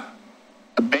relationship,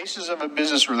 the basis of a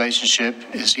business relationship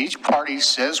is each party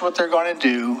says what they're going to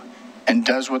do and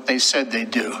does what they said they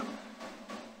do.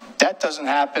 That doesn't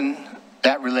happen,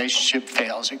 that relationship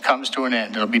fails. It comes to an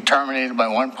end. It'll be terminated by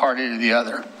one party or the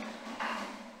other.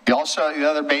 The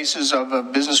other basis of a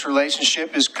business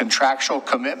relationship is contractual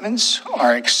commitments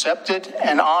are accepted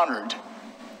and honored.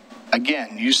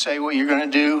 Again, you say what you're going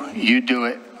to do, you do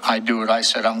it, I do what I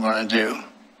said I'm going to do.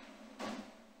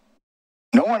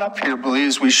 No one up here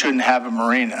believes we shouldn't have a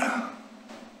marina.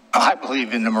 I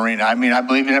believe in the marina. I mean, I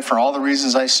believe in it for all the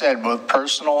reasons I said, both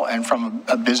personal and from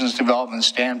a business development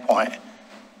standpoint.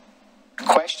 The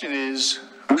question is,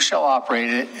 who shall operate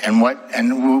it and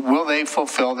will they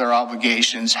fulfill their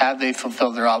obligations? Have they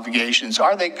fulfilled their obligations?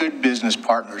 Are they good business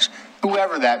partners?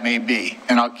 Whoever that may be.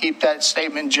 And I'll keep that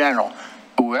statement general.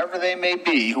 Whoever they may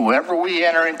be, whoever we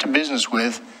enter into business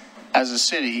with as a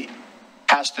city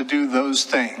has to do those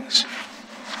things.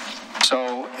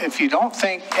 So if you don't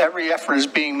think every effort is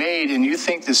being made and you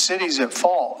think the city's at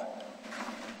fault,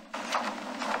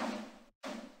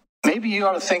 maybe you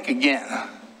ought to think again,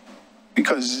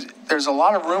 because there's a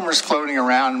lot of rumors floating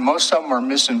around. Most of them are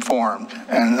misinformed,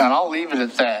 and I'll leave it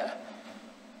at that.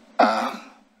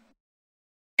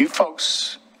 You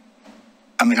folks,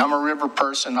 I mean, I'm a river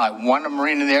person. I want a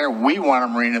marina there. We want a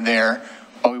marina there,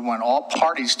 but we want all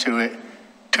parties to it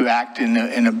to act in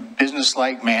a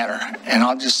business-like manner. And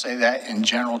I'll just say that in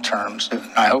general terms.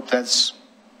 I hope that's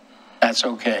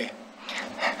okay.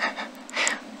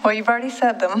 Well, you've already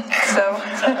said them, so.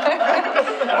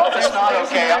 Well, if it's not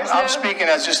okay, I'm speaking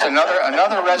as just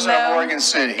another resident of Oregon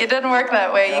City. It doesn't work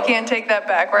that way. You can't take that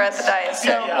back. We're at the dais. So,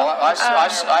 well,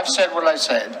 I've said what I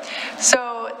said.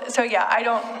 So yeah, I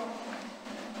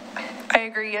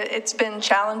agree. It's been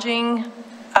challenging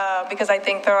because I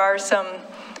think there are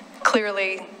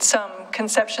clearly some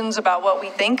conceptions about what we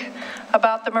think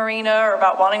about the marina or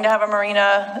about wanting to have a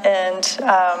marina, and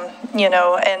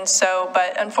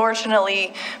but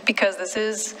unfortunately, because this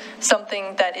is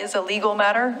something that is a legal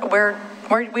matter,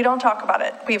 we don't talk about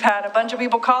it. We've had a bunch of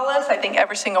people call us. I think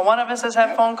every single one of us has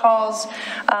had phone calls.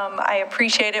 I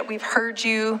appreciate it. We've heard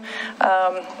you,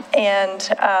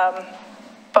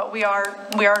 but we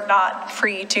are not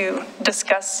free to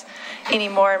discuss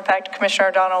anymore. In fact, Commissioner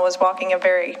O'Donnell was walking a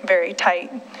very, very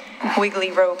tight,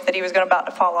 wiggly rope that he was about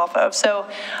to fall off of. So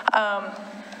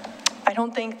I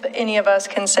don't think that any of us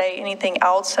can say anything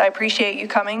else. I appreciate you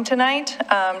coming tonight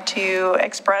to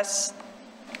express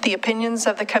the opinions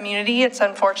of the community. It's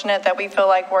unfortunate that we feel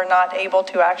like we're not able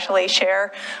to actually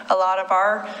share a lot of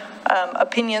our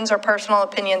opinions or personal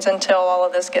opinions until all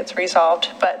of this gets resolved.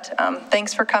 But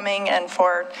thanks for coming and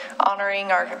for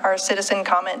honoring our citizen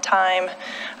comment time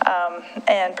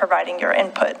and providing your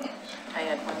input. I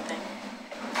had one thing.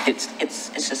 It's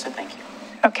just a thank you.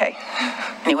 Okay.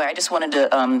 Anyway, I just wanted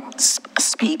to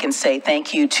speak and say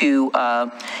thank you to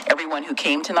everyone who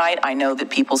came tonight. I know that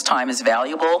people's time is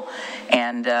valuable,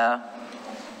 and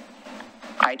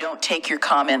I don't take your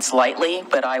comments lightly,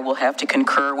 but I will have to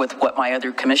concur with what my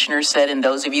other commissioners said, and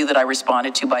those of you that I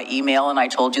responded to by email and I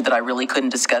told you that I really couldn't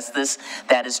discuss this,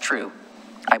 that is true.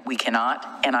 We cannot,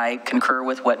 and I concur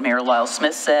with what Mayor Lyle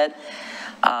Smith said.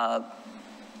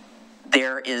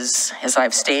 There is, as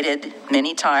I've stated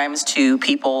many times to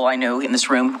people I know in this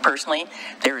room personally,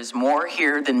 there is more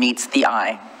here than meets the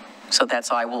eye. So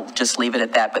I will just leave it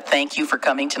at that. But thank you for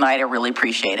coming tonight. I really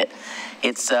appreciate it.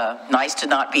 It's nice to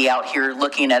not be out here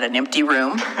looking at an empty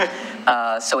room.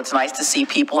 So it's nice to see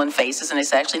people and faces, and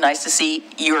it's actually nice to see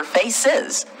your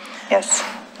faces. Yes.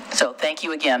 So thank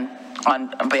you again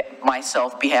on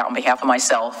behalf of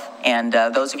myself, and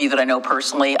those of you that I know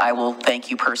personally, I will thank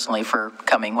you personally for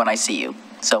coming when I see you.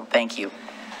 So thank you.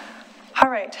 All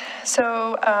right.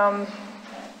 So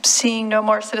seeing no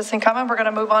more citizen comment, we're going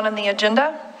to move on in the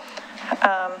agenda.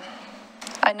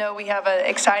 I know we have an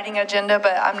exciting agenda,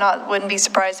 but wouldn't be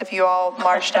surprised if you all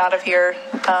marched out of here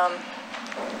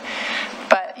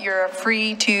you're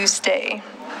free to stay.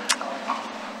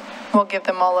 We'll give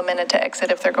them all a minute to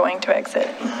exit if they're going to exit.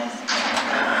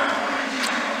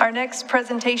 Our next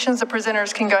presentations, the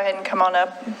presenters can go ahead and come on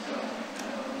up.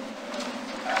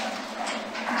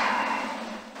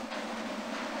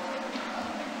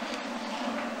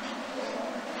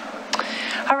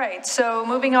 All right, so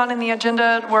moving on in the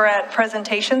agenda, we're at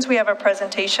presentations. We have a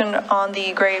presentation on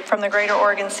from the Greater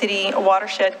Oregon City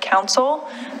Watershed Council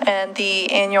and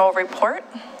the annual report.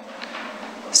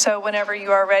 So whenever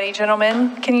you are ready,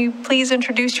 gentlemen, can you please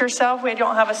introduce yourself? We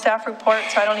don't have a staff report,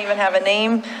 so I don't even have a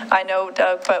name. I know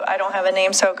Doug, but I don't have a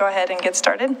name, so go ahead and get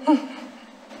started.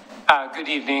 Good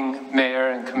evening,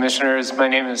 Mayor and Commissioners. My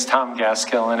name is Tom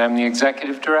Gaskill, and I'm the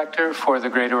Executive Director for the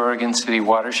Greater Oregon City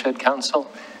Watershed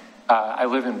Council. I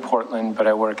live in Portland, but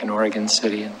I work in Oregon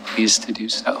City, and pleased to do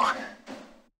so.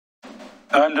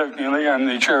 I'm Doug Neely. I'm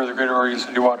the Chair of the Greater Oregon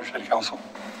City Watershed Council.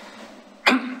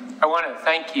 I want to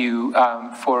thank you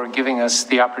for giving us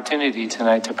the opportunity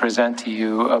tonight to present to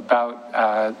you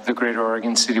about the Greater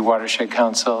Oregon City Watershed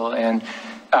Council and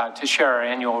to share our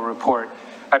annual report.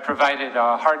 I provided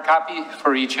a hard copy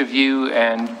for each of you,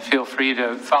 and feel free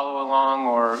to follow along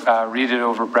or read it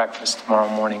over breakfast tomorrow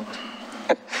morning.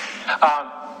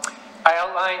 I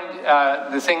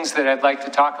outlined the things that I'd like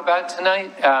to talk about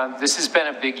tonight. This has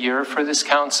been a big year for this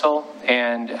council,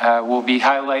 and we'll be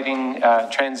highlighting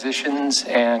transitions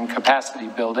and capacity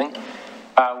building.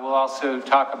 We'll also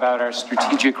talk about our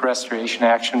strategic restoration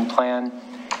action plan,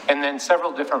 and then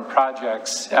several different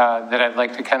projects that I'd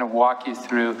like to kind of walk you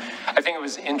through. I think it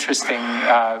was interesting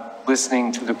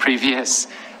listening to the previous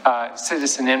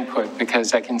citizen input,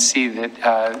 because I can see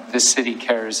that this city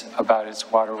cares about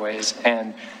its waterways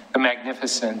and the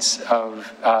magnificence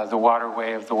of the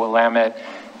waterway of the Willamette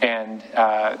and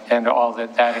all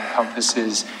that that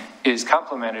encompasses is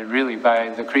complemented really by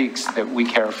the creeks that we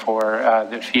care for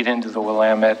that feed into the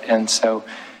Willamette. And so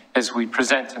as we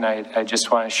present tonight, I just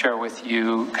want to share with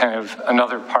you kind of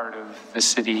another part of the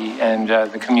city and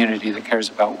the community that cares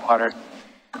about water.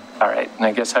 All right, and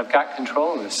I guess I've got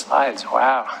control of the slides.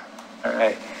 Wow. All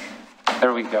right,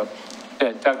 there we go.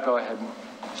 Doug, go ahead.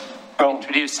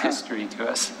 Introduce history to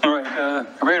us. All right, the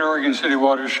Greater Oregon City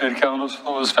Watershed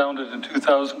Council was founded in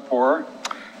 2004.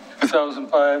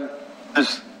 2005,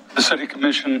 the City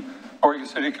Commission, Oregon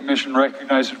City Commission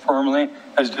recognized it formally,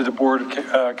 as did the Board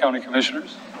of County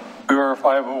Commissioners. We are a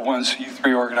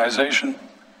 501c3 organization.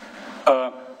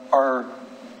 Our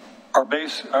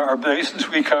basins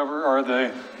we cover are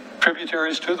the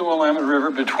tributaries to the Willamette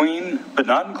River between, but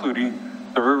not including,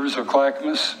 the rivers of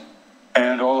Clackamas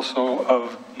and also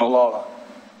of Molalla.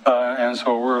 And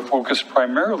so we're focused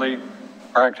primarily,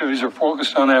 our activities are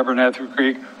focused on Abernathy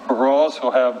Creek, but we also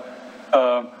have,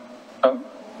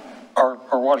 our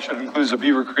watershed includes the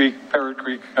Beaver Creek, Parrot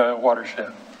Creek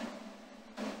watershed.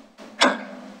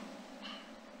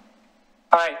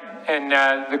 All right, and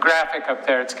the graphic up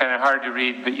there, it's kind of hard to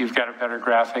read, but you've got a better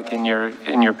graphic in your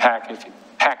packet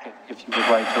if you would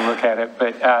like to look at it.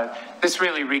 But this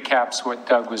really recaps what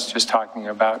Doug was just talking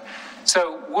about.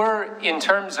 So we're, in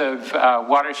terms of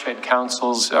watershed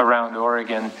councils around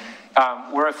Oregon,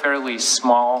 we're a fairly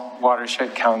small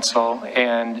watershed council,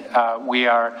 and we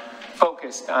are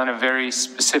focused on a very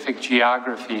specific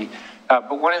geography.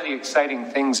 But one of the exciting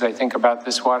things I think about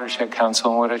this watershed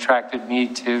council and what attracted me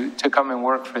to come and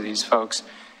work for these folks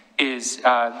is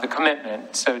the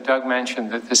commitment. So Doug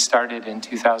mentioned that this started in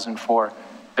 2004.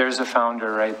 There's a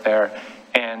founder right there.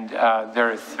 And there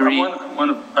are three. Right.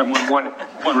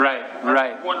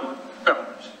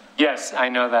 Yes, I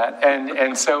know that.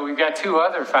 And so we've got two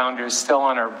other founders still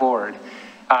on our board.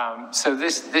 So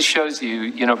this shows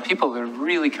you know, people that are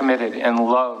really committed and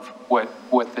love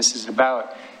what this is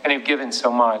about and have given so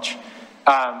much.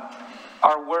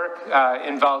 Our work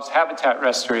involves habitat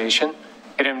restoration.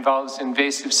 It involves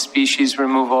invasive species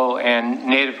removal and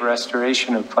native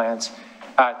restoration of plants.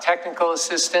 Technical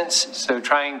assistance, so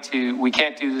we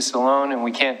can't do this alone, and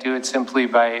we can't do it simply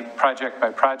by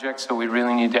project, so we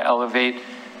really need to elevate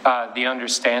the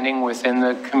understanding within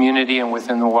the community and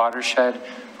within the watershed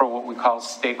for what we call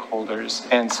stakeholders.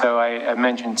 And so I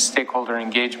mentioned stakeholder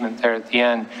engagement there at the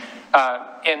end.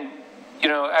 And, you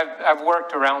know, I've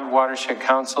worked around watershed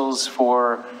councils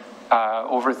for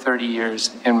over 30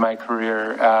 years in my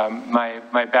career.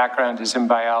 My background is in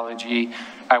biology.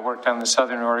 I worked on the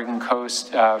Southern Oregon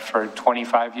coast for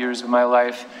 25 years of my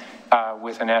life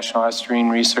with a National Estuarine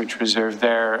Research Reserve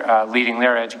there, leading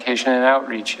their education and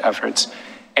outreach efforts.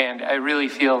 And I really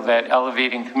feel that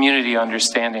elevating community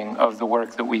understanding of the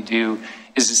work that we do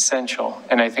is essential.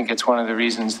 And I think it's one of the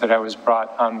reasons that I was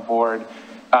brought on board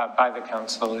by the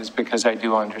council, is because I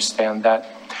do understand that.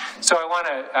 So I want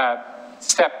to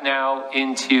step now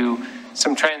into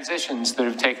some transitions that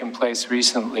have taken place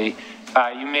recently.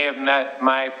 You may have met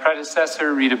my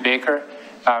predecessor, Rita Baker.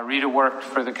 Rita worked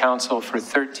for the council for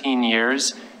 13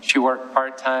 years. She worked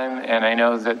part-time, and I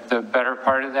know that the better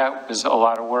part of that was a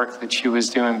lot of work that she was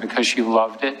doing because she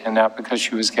loved it and not because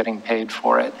she was getting paid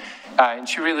for it. And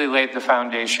she really laid the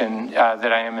foundation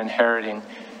that I am inheriting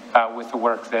with the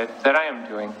work that I am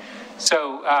doing.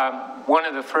 So one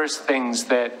of the first things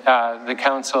that the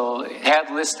council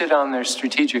had listed on their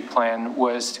strategic plan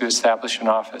was to establish an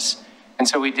office. And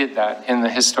so we did that in the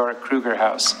historic Kruger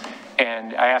House.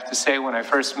 And I have to say, when I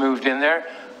first moved in there,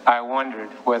 I wondered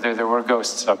whether there were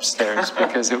ghosts upstairs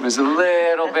because it was a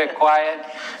little bit quiet,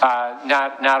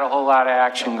 not a whole lot of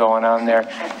action going on there.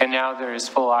 And now there is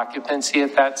full occupancy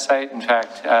at that site. In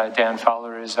fact, Dan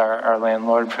Fowler is our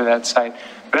landlord for that site.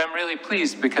 But I'm really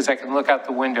pleased because I can look out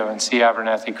the window and see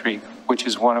Abernathy Creek, which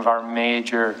is one of our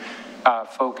major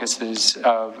focuses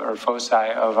or foci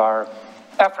of our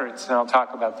efforts. And I'll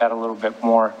talk about that a little bit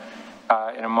more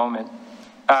in a moment.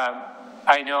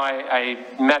 I know I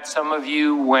met some of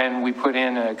you when we put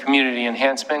in a community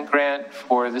enhancement grant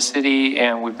for the city,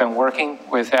 and we've been working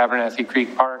with Abernathy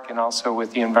Creek Park and also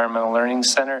with the Environmental Learning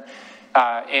Center.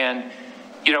 And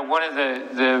you know, one of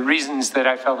the reasons that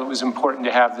I felt it was important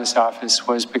to have this office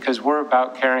was because we're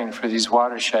about caring for these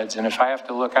watersheds. And if I have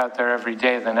to look out there every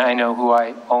day, then I know who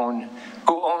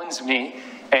owns me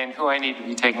and who I need to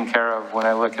be taken care of when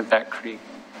I look at that creek.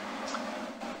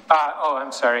 Oh,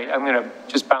 I'm sorry. I'm going to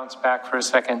just bounce back for a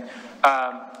second.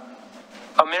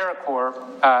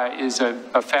 AmeriCorps is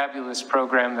a fabulous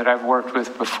program that I've worked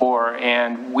with before,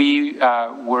 and we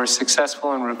were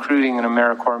successful in recruiting an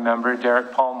AmeriCorps member,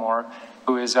 Derek Paulmore,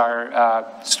 who is our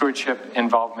stewardship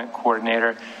involvement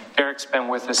coordinator. Derek's been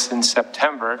with us since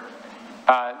September.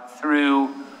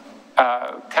 Through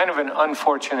kind of an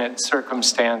unfortunate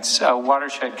circumstance,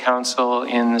 Watershed Council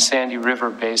in the Sandy River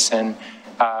Basin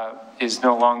is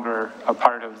no longer a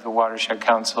part of the Watershed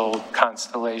Council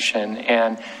constellation.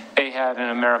 And they had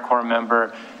an AmeriCorps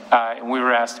member, and we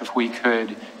were asked if we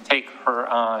could take her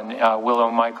on.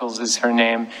 Willow Michaels is her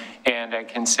name. And I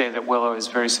can say that Willow has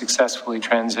very successfully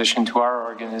transitioned to our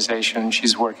organization.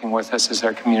 She's working with us as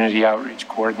our community outreach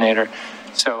coordinator.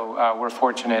 So we're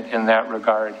fortunate in that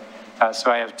regard.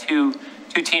 So I have two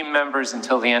team members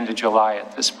until the end of July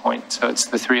at this point. So it's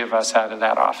the three of us out of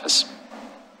that office.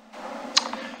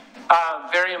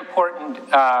 Very important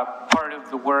part of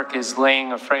the work is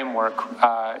laying a framework.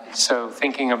 So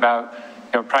thinking about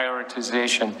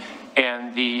prioritization.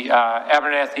 And the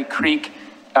Abernathy Creek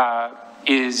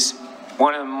is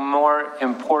one of the more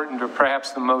important, or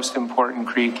perhaps the most important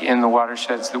creek in the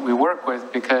watersheds that we work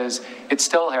with, because it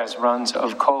still has runs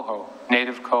of coho,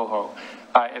 native coho.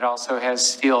 It also has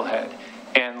steelhead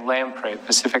and lamprey,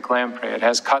 Pacific lamprey. It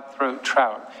has cutthroat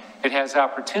trout. It has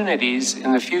opportunities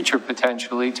in the future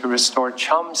potentially to restore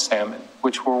chum salmon,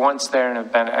 which were once there and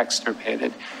have been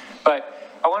extirpated.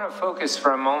 But I want to focus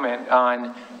for a moment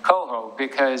on coho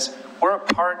because we're a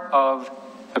part of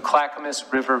the Clackamas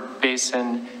River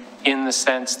Basin in the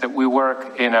sense that we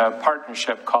work in a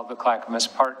partnership called the Clackamas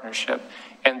Partnership.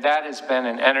 And that has been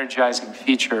an energizing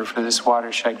feature for this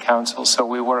Watershed Council. So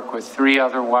we work with 3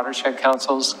 other watershed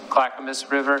councils, Clackamas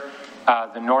River,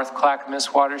 the North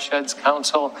Clackamas Watersheds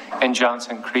Council, and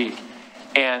Johnson Creek.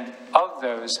 And of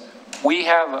those, we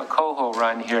have a coho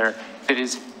run here that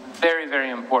is very, very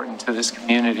important to this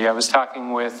community. I was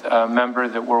talking with a member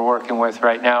that we're working with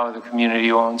right now, the community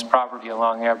who owns property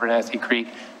along Abernathy Creek,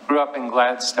 grew up in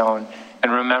Gladstone,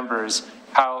 and remembers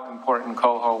how important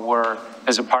coho were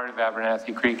as a part of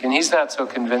Abernathy Creek. And he's not so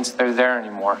convinced they're there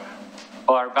anymore.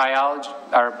 Well, our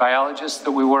biologists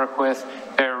that we work with,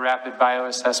 their rapid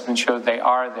bioassessment showed they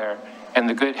are there, and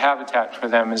the good habitat for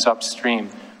them is upstream,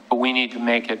 but we need to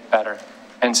make it better.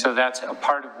 And so that's a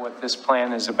part of what this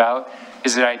plan is about,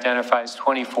 is it identifies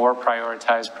 24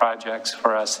 prioritized projects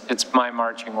for us. It's my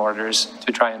marching orders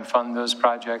to try and fund those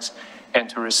projects and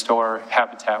to restore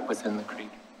habitat within the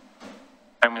creek.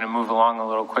 I'm going to move along a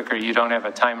little quicker. You don't have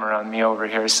a timer on me over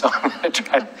here, so I'm going to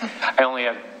try. I only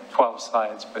have 12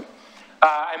 slides, but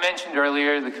I mentioned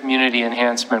earlier the community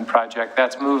enhancement project.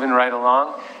 That's moving right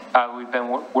along. We've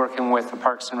been working with the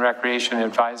Parks and Recreation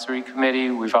Advisory Committee.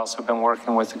 We've also been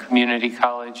working with the community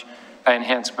college.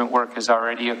 Enhancement work has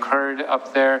already occurred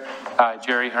up there.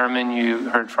 Jerry Herman, you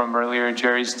heard from earlier,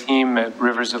 Jerry's team at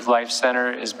Rivers of Life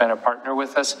Center has been a partner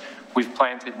with us. We've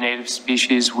planted native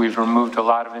species. We've removed a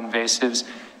lot of invasives.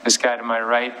 This guy to my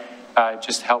right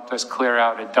just helped us clear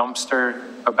out a dumpster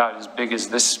about as big as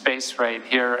this space right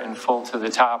here and full to the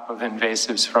top of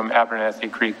invasives from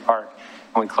Abernathy Creek Park.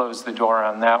 And we closed the door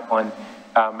on that one.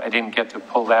 I didn't get to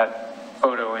pull that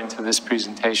photo into this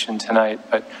presentation tonight,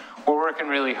 but we're working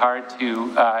really hard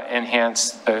to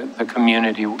enhance the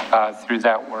community through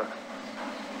that work.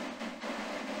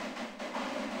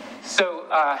 So,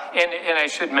 and I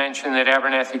should mention that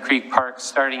Abernathy Creek Park,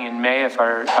 starting in May, if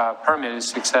our permit is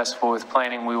successful with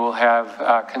planning, we will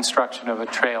have construction of a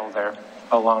trail there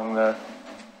along the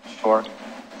shore.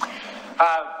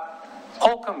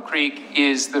 Holcomb Creek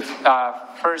is the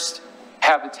first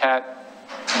habitat.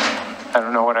 I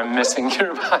don't know what I'm missing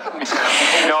here behind me.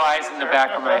 No eyes in the back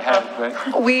of my head,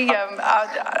 but. We,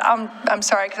 I'm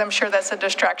sorry, because I'm sure that's a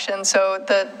distraction. So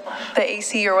the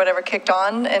AC or whatever kicked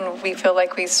on, and we feel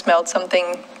like we smelled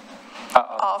something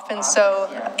off. And so,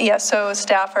 yeah, so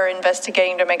staff are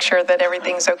investigating to make sure that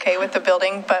everything's okay with the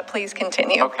building, but please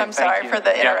continue. Okay, I'm sorry for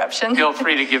the interruption. Feel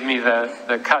free to give me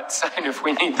the cut sign if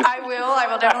we need to. I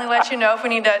will definitely let you know if we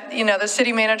need to. You know, the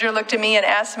city manager looked at me and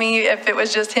asked me if it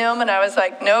was just him, and I was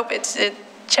like, nope,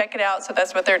 check it out. So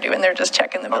that's what they're doing. They're just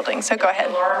checking the building. So go ahead.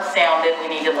 The alarm sounded. We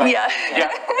need to let Yeah,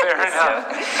 fair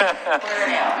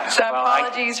enough. So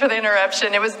apologies for the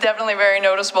interruption. It was definitely very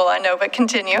noticeable, I know, but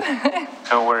continue.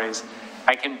 No worries.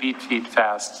 I can beat feet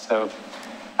fast, so.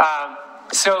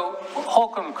 So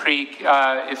Holcomb Creek,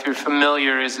 if you're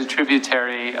familiar, is a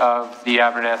tributary of the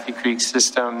Abernathy Creek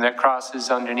system that crosses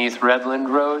underneath Redland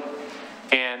Road.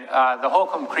 And the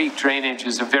Holcomb Creek drainage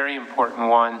is a very important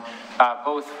one,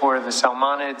 both for the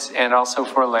salmonids and also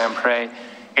for lamprey.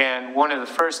 And one of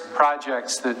the first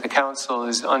projects that the council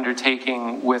is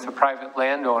undertaking with a private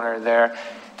landowner there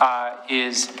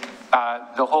is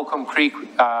the Holcomb Creek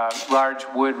large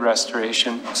wood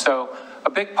restoration. So a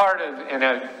big part of, and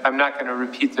I'm not going to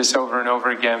repeat this over and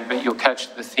over again, but you'll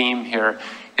catch the theme here,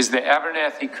 is that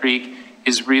Abernathy Creek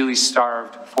is really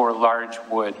starved for large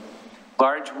wood.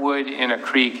 Large wood in a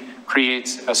creek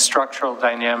creates a structural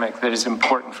dynamic that is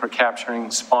important for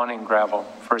capturing spawning gravel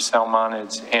for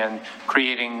salmonids and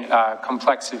creating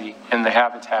complexity in the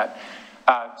habitat.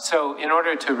 So in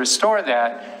order to restore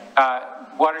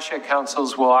that, watershed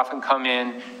councils will often come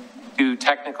in, do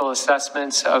technical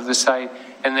assessments of the site,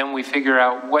 and then we figure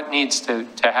out what needs to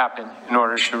happen in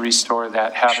order to restore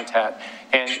that habitat.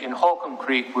 And in Holcomb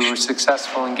Creek, we were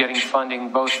successful in getting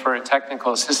funding both for a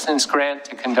technical assistance grant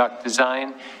to conduct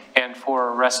design and for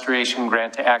a restoration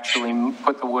grant to actually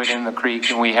put the wood in the creek,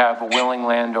 and we have a willing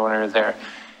landowner there.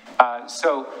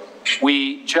 So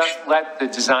we just let the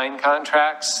design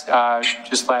contracts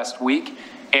just last week,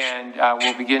 and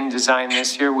we'll begin design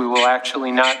this year. We will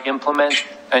actually not implement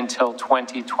until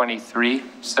 2023,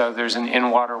 so there's an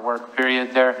in-water work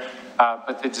period there.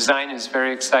 But the design is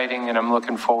very exciting, and I'm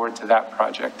looking forward to that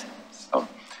project. So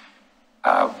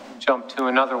jump to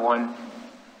another one.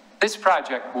 This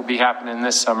project will be happening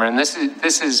this summer, and this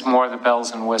is more the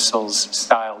bells and whistles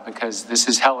style, because this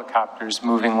is helicopters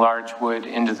moving large wood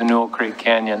into the Newell Creek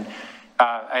Canyon.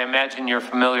 I imagine you're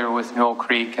familiar with Newell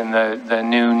Creek and the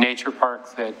new nature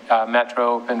park that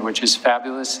Metro opened, which is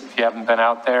fabulous if you haven't been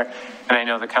out there. And I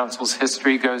know the council's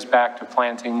history goes back to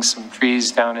planting some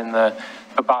trees down in the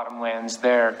bottomlands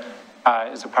there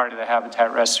as a part of the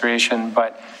habitat restoration.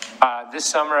 But this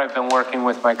summer I've been working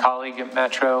with my colleague at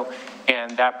Metro,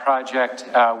 and that project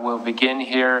will begin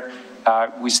here.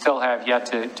 We still have yet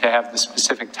to have the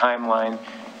specific timeline.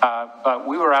 But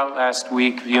we were out last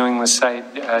week viewing the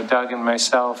site, Doug and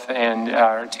myself and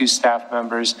our two staff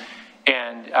members,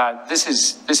 and this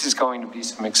is going to be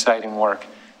some exciting work.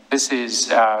 This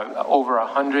is over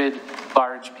 100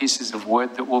 large pieces of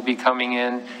wood that will be coming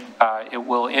in. It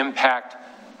will impact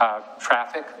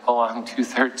traffic along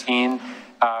 213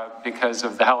 because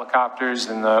of the helicopters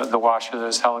and the wash of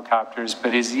those helicopters.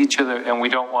 But is each of the, and we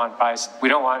don't want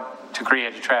to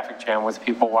create a traffic jam with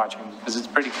people watching, because it's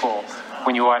pretty cool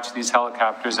when you watch these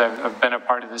helicopters. I've been a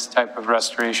part of this type of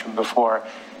restoration before,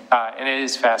 and it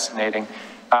is fascinating.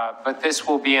 But this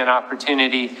will be an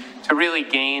opportunity to really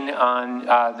gain on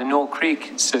the Newell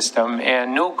Creek system.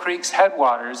 And Newell Creek's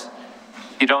headwaters,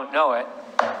 if you don't know it,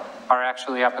 are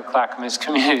actually up at Clackamas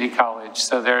Community College.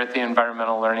 So they're at the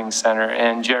Environmental Learning Center.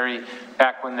 And Jerry,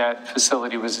 back when that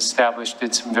facility was established,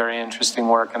 did some very interesting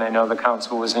work. And I know the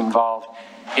council was involved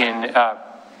in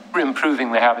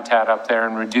improving the habitat up there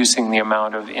and reducing the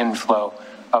amount of inflow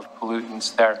of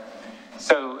pollutants there.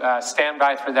 So stand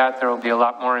by for that. There will be a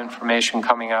lot more information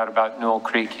coming out about Newell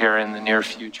Creek here in the near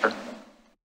future.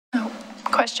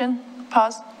 Question?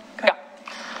 Pause.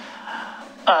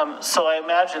 So I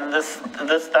imagine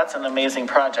that's an amazing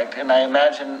project, and I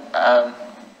imagine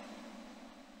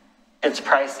it's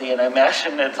pricey, and I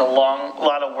imagine it's a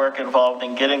lot of work involved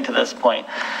in getting to this point.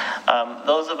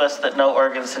 Those of us that know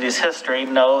Oregon City's history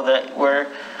know that we're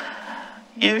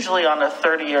usually on a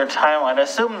 30-year timeline. I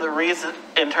assume the reason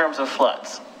in terms of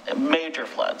floods, major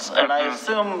floods, and I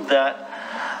assume that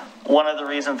one of the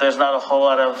reasons there's not a whole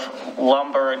lot of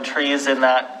lumber and trees in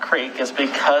that creek is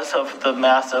because of the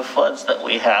massive floods that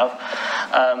we have.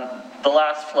 The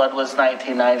last flood was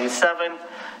 1997.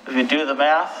 If you do the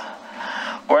math,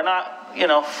 we're not,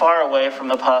 far away from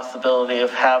the possibility of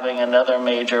having another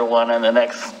major one in the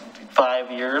next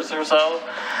 5 years or so.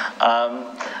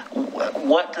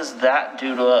 What does that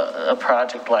do to a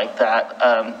project like that?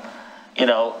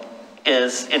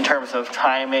 Is in terms of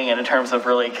timing and in terms of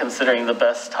really considering the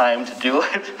best time to do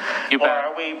it? Or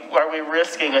are we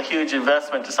risking a huge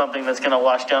investment to something that's going to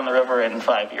wash down the river in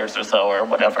 5 years or so, or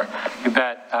whatever? You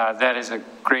bet. That is a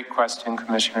great question,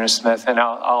 Commissioner Smith, and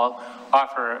I'll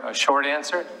offer a short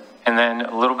answer and then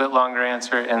a little bit longer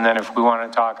answer, and then if we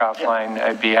want to talk offline,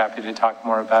 I'd be happy to talk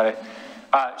more about it.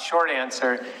 Short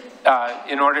answer,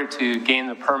 in order to gain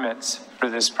the permits for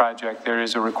this project, there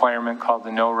is a requirement called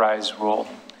the no-rise rule.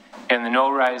 And the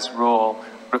no-rise rule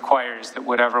requires that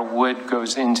whatever wood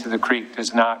goes into the creek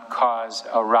does not cause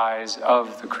a rise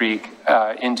of the creek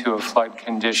into a flood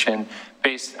condition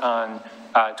based on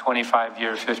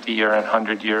 25-year, 50-year, and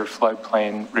 100-year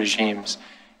floodplain regimes.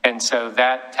 And so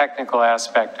that technical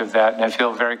aspect of that, and I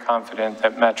feel very confident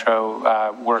that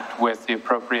Metro worked with the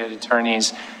appropriate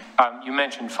attorneys. You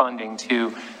mentioned funding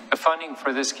too. The funding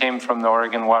for this came from the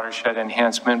Oregon Watershed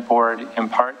Enhancement Board, in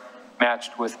part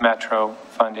matched with Metro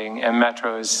funding, and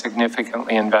Metro is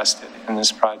significantly invested in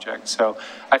this project. So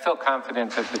I feel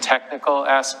confident that the technical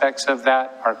aspects of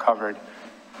that are covered.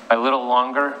 A little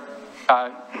longer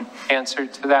answer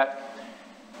to that.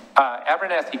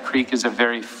 Abernathy Creek is a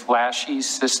very flashy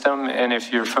system, and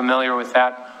if you're familiar with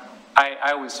that,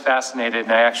 I was fascinated,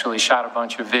 and I actually shot a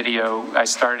bunch of video. I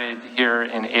started here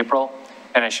in April,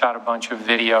 and I shot a bunch of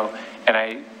video,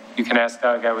 and you can ask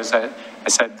Doug, I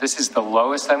said, this is the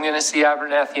lowest I'm going to see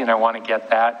Abernathy, and I want to get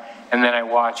that. And then I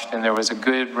watched, and there was a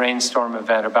good rainstorm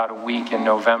event about a week in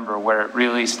November where it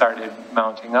really started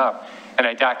mounting up. And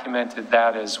I documented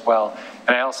that as well.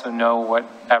 And I also know what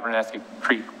Abernathy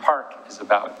Creek Park is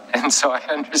about. And so I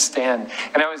understand,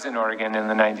 and I was in Oregon in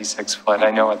the '96 flood.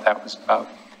 I know what that was about.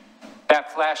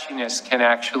 That flashiness can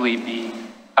actually be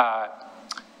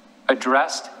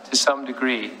addressed to some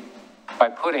degree by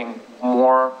putting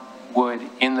more wood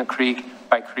in the creek,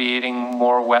 by creating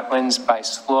more wetlands, by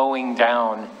slowing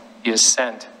down the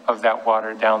ascent of that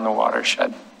water down the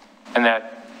watershed. And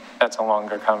that's a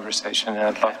longer conversation, and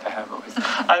I'd love to have it with you.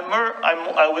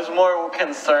 I was more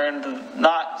concerned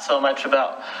not so much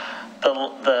about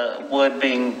the wood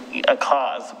being a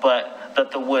cause, but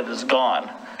that the wood is gone.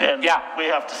 And we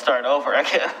have to start over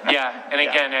again. Yeah, and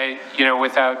again,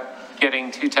 without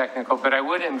getting too technical, but I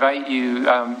would invite you,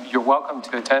 you're welcome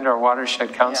to attend our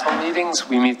Watershed Council meetings.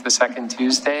 We meet the second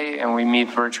Tuesday, and we meet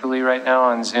virtually right now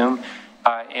on Zoom.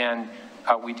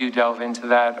 We do delve into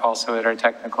that also at our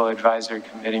Technical Advisory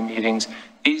Committee meetings.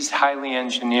 These highly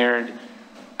engineered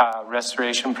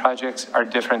restoration projects are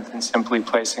different than simply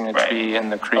placing a tree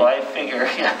in the creek. Oh, I figure,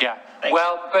 Yeah.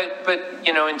 Well, but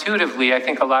intuitively, I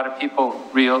think a lot of people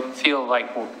feel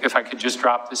like, well, if I could just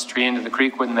drop this tree into the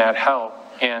creek, wouldn't that help?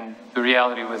 And the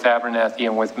reality with Abernathy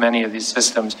and with many of these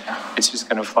systems, it's just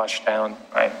going to flush down.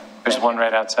 Right. There's one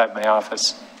right outside my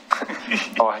office.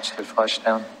 I'll watch it flush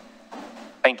down.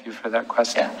 Thank you for that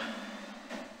question.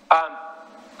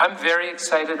 I'm very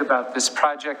excited about this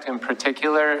project in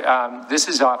particular. This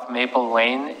is off Maple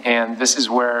Lane, and this is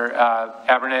where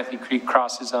Abernathy Creek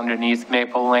crosses underneath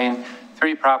Maple Lane.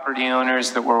 3 property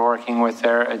owners that we're working with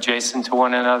there adjacent to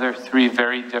one another, 3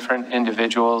 very different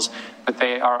individuals, but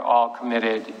they are all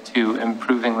committed to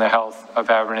improving the health of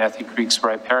Abernathy Creek's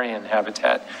riparian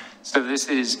habitat. So this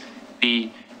is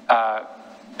the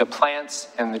plants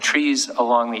and the trees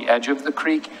along the edge of the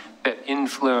creek that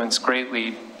influence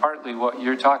greatly partly what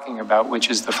you're talking about,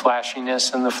 which is the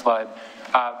flashiness and the flood,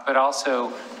 but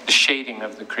also the shading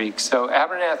of the creek. So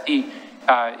Abernathy,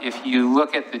 if you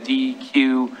look at the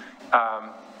DEQ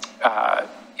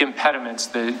impediments,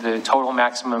 the total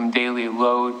maximum daily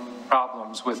load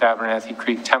problems with Abernathy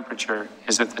Creek, temperature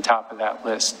is at the top of that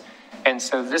list. And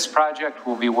so this project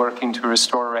will be working to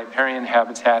restore riparian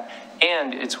habitat,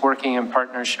 and it's working in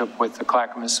partnership with the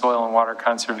Clackamas Soil and Water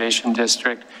Conservation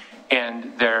District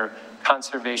and their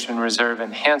Conservation Reserve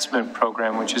Enhancement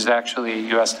Program, which is actually a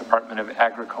U.S. Department of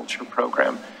Agriculture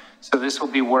program. So this will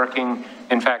be working,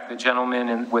 in fact, the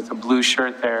gentleman with the blue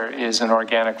shirt there is an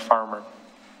organic farmer.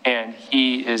 and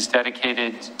he is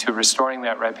dedicated to restoring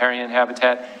that riparian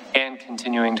habitat and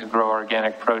continuing to grow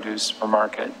organic produce for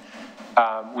market.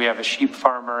 We have a sheep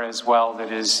farmer as well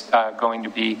that is going to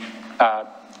be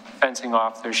fencing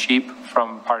off their sheep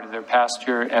from part of their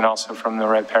pasture and also from the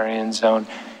riparian zone.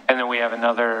 And then we have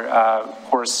another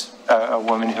horse, a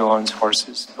woman who owns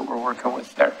horses that we're working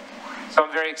with there. So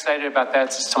I'm very excited about that.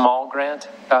 It's a small grant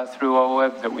through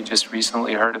OWEB that we just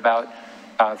recently heard about,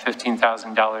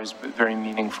 $15,000, but very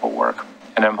meaningful work.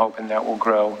 And I'm hoping that will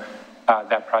grow,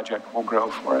 that project will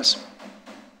grow for us.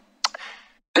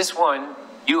 This one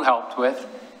you helped with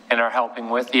and are helping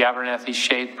with, the Abernathy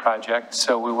Shade Project.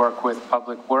 So we work with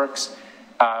Public Works.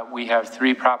 We have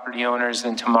 3 property owners,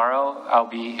 and tomorrow I'll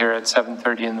be here at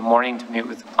 7:30 in the morning to meet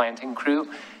with the planting crew,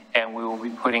 and we will be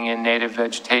putting in native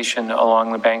vegetation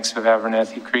along the banks of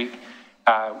Abernathy Creek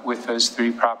with those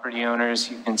 3 property owners.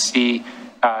 You can see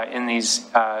in these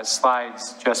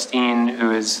slides, Justine,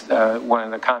 who is one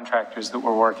of the contractors that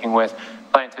we're working with,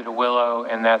 planted a willow,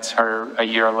 and that's her a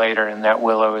year later, and that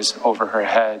willow is over her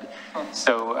head.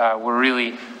 So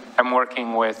I'm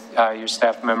working with your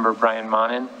staff member, Brian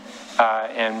Monin,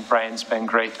 and Brian's been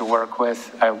great to work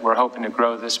with. We're hoping to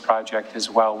grow this project as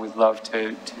well. We'd love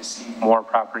to see more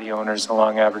property owners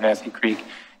along Abernathy Creek.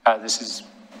 This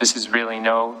is really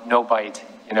no bite.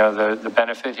 You know, the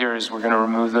benefit here is we're going to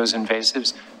remove those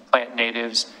invasives, plant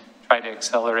natives, try to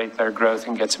accelerate their growth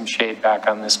and get some shade back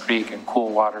on this creek and cool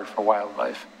water for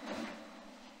wildlife.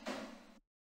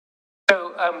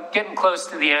 So I'm getting close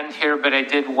to the end here, but I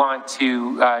did want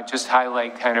to just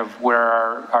highlight kind of where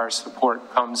our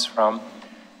support comes from.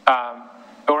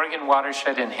 The Oregon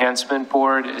Watershed Enhancement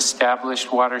Board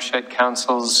established watershed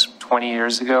councils 20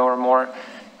 years ago or more.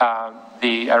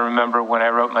 I remember when I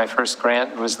wrote my first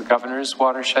grant, it was the Governor's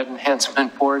Watershed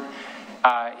Enhancement Board.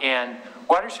 And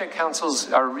watershed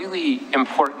councils are really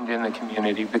important in the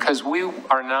community because we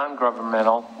are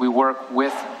non-governmental. We work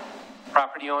with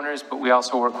property owners, but we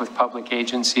also work with public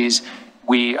agencies.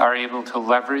 We are able to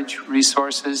leverage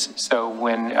resources. So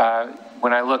when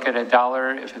I look at a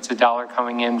dollar, if it's a dollar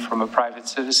coming in from a private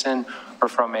citizen or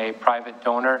from a private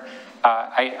donor,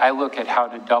 I look at how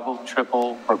to double,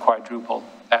 triple, or quadruple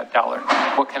that dollar.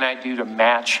 What can I do to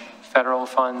match federal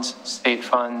funds, state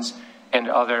funds, and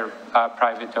other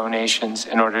private donations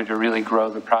in order to really grow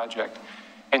the project?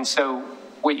 And so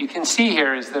what you can see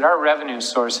here is that our revenue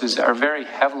sources are very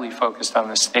heavily focused on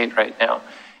the state right now.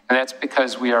 And that's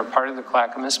because we are part of the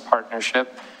Clackamas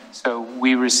Partnership. So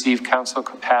we receive council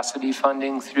capacity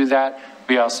funding through that.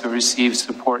 We also receive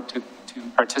support to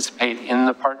participate in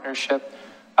the partnership.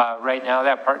 Right now,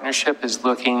 that partnership is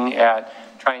looking at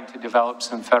trying to develop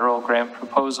some federal grant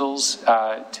proposals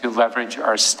to leverage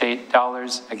our state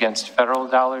dollars against federal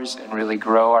dollars and really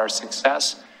grow our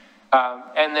success.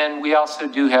 And then we also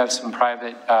do have some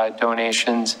private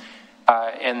donations.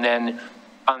 And then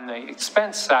on the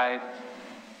expense side,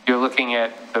 you're looking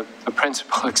at the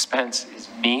principal expense is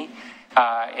me.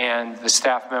 And the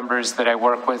staff members that I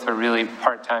work with are really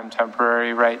part-time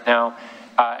temporary right now.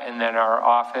 And then our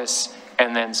office,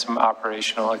 and then some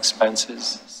operational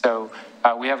expenses. So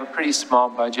we have a pretty small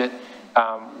budget.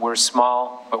 We're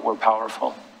small, but we're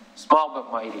powerful. Small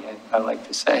but mighty, I like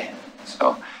to say.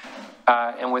 So,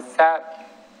 and with that,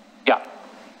 yeah,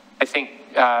 I think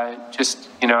just,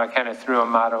 you know, I kind of threw a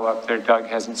motto up there Doug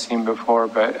hasn't seen before,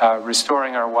 but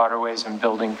restoring our waterways and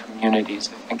building communities,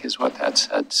 I think is what that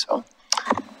said. So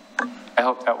I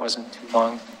hope that wasn't too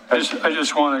long. I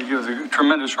just want to give the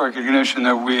tremendous recognition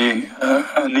that we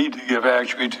need to give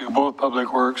actually to both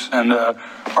Public Works and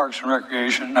Parks and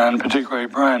Recreation, and particularly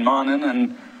Brian Monin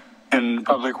and in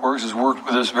Public Works has worked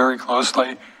with us very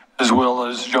closely, as well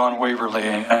as John Waverly,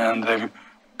 and they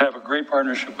have a great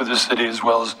partnership with the city as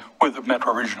well as with the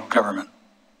Metro Regional Government.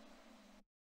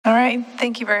 All right,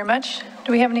 thank you very much.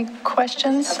 Do we have any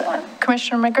questions?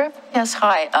 Commissioner McGriff? Yes,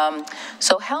 hi.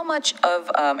 So how much of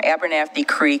Abernathy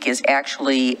Creek is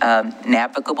actually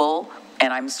navigable?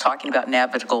 And I'm talking about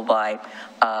navigable by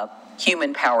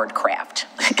human-powered craft.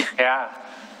 Yeah,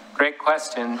 great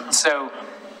question. So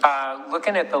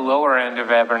looking at the lower end of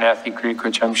Abernathy Creek,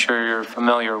 which I'm sure you're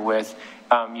familiar with,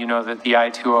 you know that the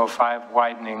I-205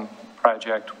 widening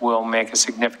project will make a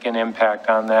significant impact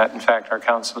on that. In fact, our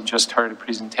council just heard a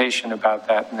presentation about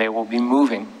that, and they will be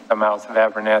moving the mouth of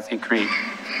Abernathy Creek.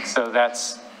 So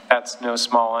that's no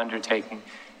small undertaking.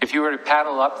 If you were to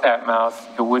paddle up that mouth,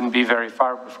 it wouldn't be very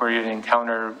far before you'd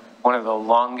encounter one of the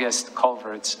longest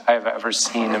culverts I've ever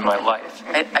seen in my life.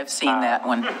 I've seen that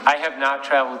one. I have not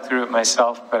traveled through it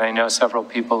myself, but I know several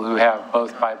people who have,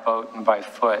 both by boat and by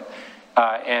foot.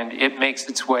 And it makes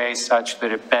its way such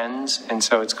that it bends, and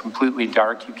so it's completely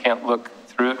dark. You can't look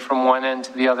through through it from one end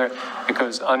to the other. It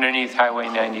goes underneath Highway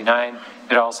 99.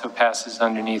 It also passes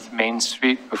underneath Main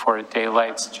Street before it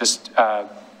daylights just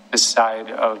this side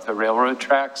of the railroad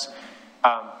tracks.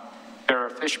 There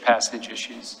are fish passage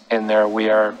issues in there,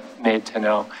 we are made to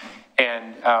know.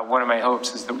 And one of my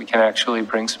hopes is that we can actually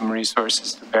bring some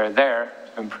resources to bear there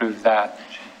to improve that.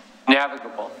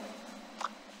 Navigable.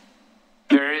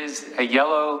 There is a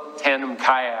yellow tandem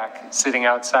kayak sitting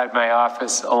outside my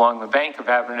office along the bank of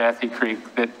Abernathy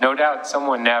Creek that no doubt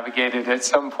someone navigated at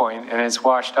some point and it's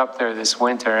washed up there this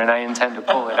winter, and I intend to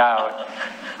pull it out.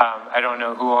 I don't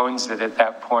know who owns it at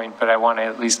that point, but I want to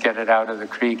at least get it out of the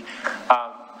creek.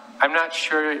 I'm not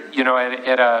sure, you know,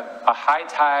 at a high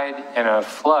tide and a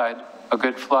flood, a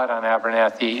good flood on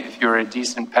Abernathy, if you're a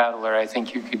decent paddler, I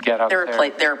think you could get up there.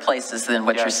 There are places than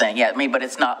what you're saying, yeah, I mean, but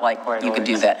it's not like you could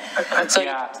do that. So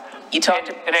yeah. You talked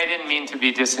and I didn't mean to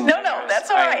be disingenuous. No,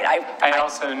 that's all right. I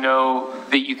also know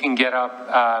that you can get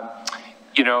up,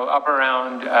 you know, up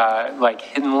around like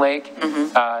Hidden Lake,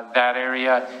 that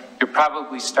area. You're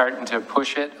probably starting to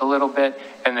push it a little bit,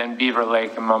 and then Beaver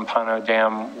Lake and Mompano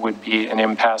Dam would be an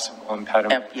impassable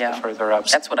impediment further up.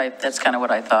 That's kind of what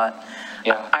I thought.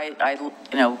 Yeah. I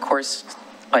you know, of course,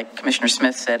 like Commissioner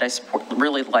Smith said, I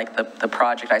really like the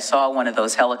project. I saw one of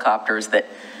those helicopters that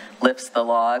lifts the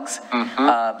logs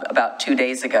about 2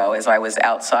 days ago as I was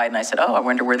outside, and I said, oh, I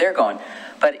wonder where they're going.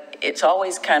 But it's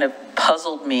always kind of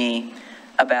puzzled me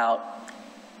about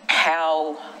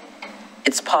how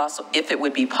it's possible, if it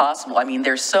would be possible. I mean,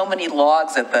 there's so many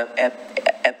logs at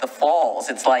the falls.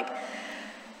 It's like,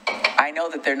 I know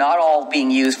that they're not all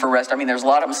being used for rest. I mean, there's a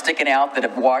lot of them sticking out that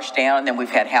have washed down, and then we've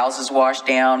had houses washed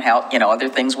down, you know, other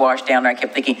things washed down. And I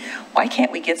kept thinking, why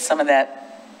can't we get some of that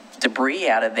debris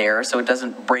out of there so it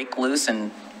doesn't break loose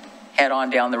and head on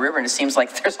down the river? And it seems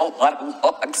like there's a lot of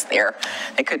logs there.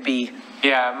 It could be.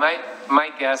 Yeah,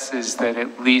 my guess is that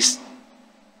at least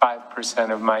 5%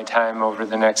 of my time over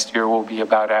the next year will be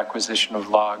about acquisition of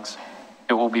logs.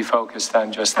 It will be focused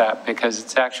on just that, because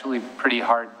it's actually pretty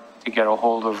hard to get a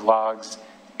hold of logs,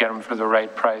 get them for the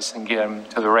right price and get them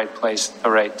to the right place at the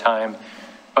right time.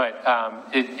 But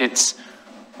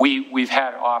we've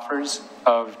had offers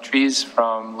of trees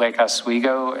from Lake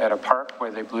Oswego at a park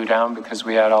where they blew down because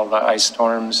we had all the ice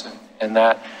storms and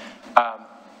that.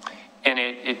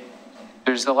 And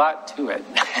there's a lot to it.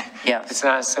 Yeah. It's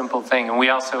not a simple thing. And we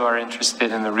also are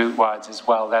interested in the root wads as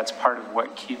well. That's part of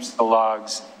what keeps the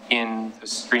logs in the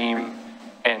stream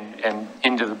and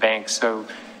into the bank. So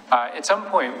at some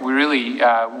point, we really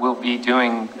will be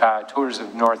doing tours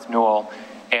of North Newell,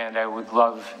 and I would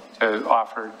love to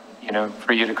offer, you know,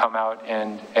 for you to come out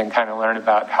and kind of learn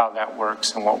about how that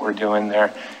works and what we're doing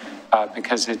there.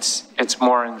 Because it's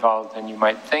more involved than you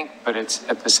might think, but it's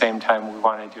at the same time we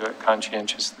want to do it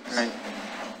conscientiously. Right.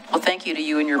 Well, thank you to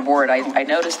you and your board. I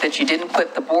noticed that you didn't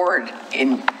put the board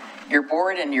in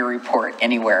your report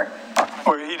anywhere.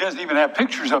 Well, he doesn't even have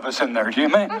pictures of us in there, do you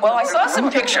mean? Well, I saw some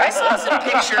pictures.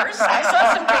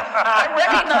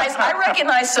 I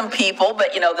recognize some people,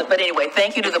 but you know, but anyway,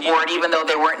 thank you to the board, even though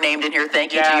they weren't named in here.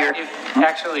 Thank you to your.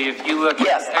 Actually, if you look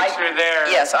at the picture there.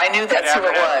 Yes, I knew that's who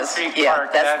it was. Yeah,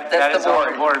 that's the board. All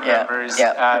the board members.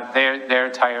 They're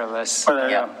tireless.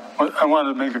 I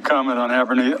wanted to make a comment on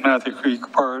Abernathy Creek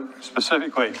Park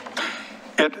specifically.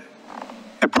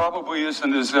 It probably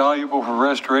isn't as valuable for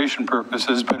restoration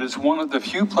purposes, but it's one of the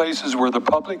few places where the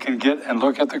public can get and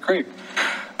look at the creek.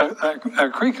 A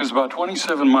creek is about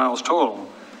 27 miles total,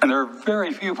 and there are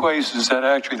very few places that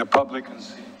actually the public can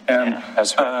see. And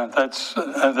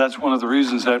that's one of the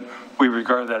reasons that we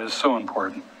regard that as so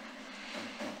important.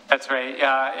 That's right.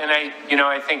 And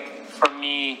I think for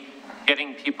me,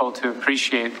 getting people to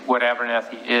appreciate what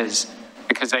Abernathy is,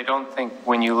 because I don't think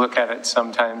when you look at it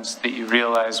sometimes that you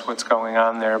realize what's going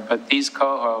on there. But these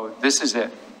coho, this is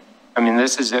it. I mean,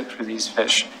 this is it for these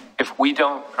fish. If we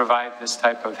don't provide this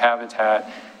type of habitat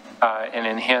and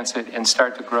enhance it and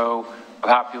start to grow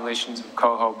populations of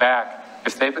coho back,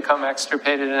 if they become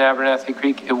extirpated in Abernathy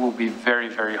Creek, it will be very,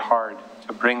 very hard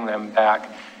to bring them back.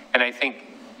 And I think,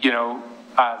 you know,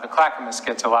 the Clackamas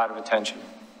gets a lot of attention.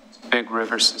 It's a big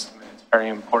river system and it's very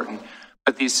important.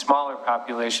 But these smaller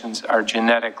populations are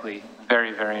genetically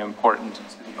very, very important to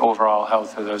the overall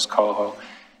health of those coho.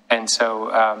 And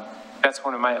so that's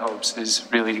one of my hopes, is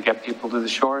really to get people to the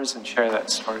shores and share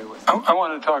that story with them. I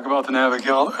want to talk about the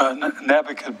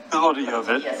navigability of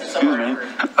it. Yes, excuse me.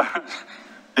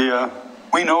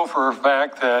 We know for a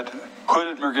fact that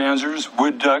hooded mergansers,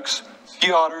 wood ducks,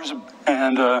 sea otters,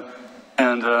 and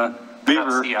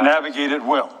beaver navigate it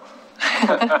well.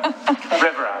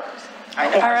 River otters. I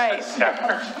know. All right.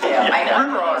 Yeah, I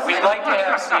know. We'd like to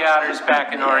have sea otters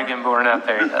back in Oregon, but we're not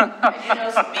there yet. I do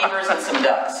know some beavers and some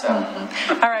ducks, so.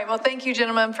 All right, well, thank you,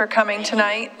 gentlemen, for coming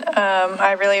tonight.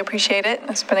 I really appreciate it.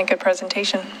 It's been a good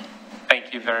presentation.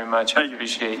 Thank you very much. I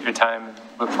appreciate your time.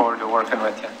 Look forward to working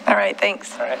with you. All right,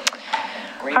 thanks. All right.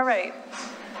 All right,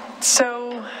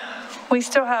 so we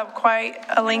still have quite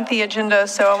a lengthy agenda,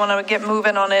 so I want to get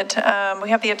moving on it. We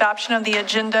have the adoption of the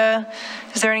agenda.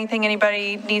 Is there anything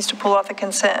anybody needs to pull off the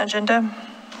consent agenda?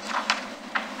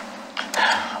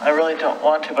 I really don't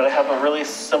want to, but I have a really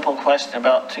simple question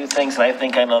about two things, and I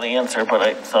think I know the answer,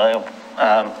 but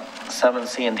 7,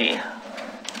 C, and D.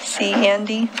 C and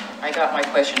D? I got my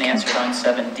question answered on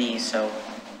 7D, so.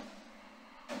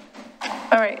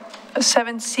 All right,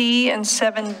 7C and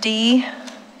 7D.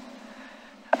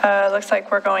 Looks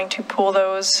like we're going to pull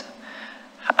those.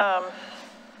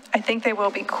 I think they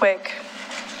will be quick.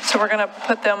 So we're going to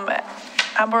put them,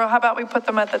 how about we put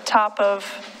them at the top of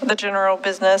the general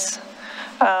business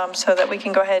so that we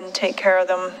can go ahead and take care of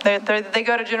them. They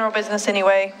go to general business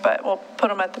anyway, but we'll put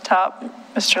them at the top.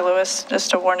 Mr. Lewis,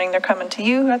 just a warning, they're coming to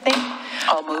you, I think.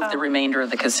 I'll move the remainder of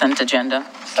the consent agenda.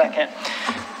 Second.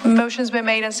 Motion's been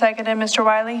made and seconded. Mr.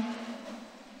 Wiley?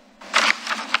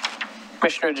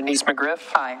 Commissioner Denise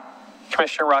McGriff. Aye.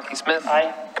 Commissioner Rocky Smith.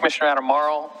 Aye. Commissioner Adam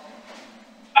Marl.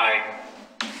 Aye.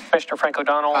 Commissioner Frank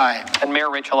O'Donnell. Aye. And Mayor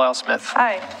Rachel L. Smith.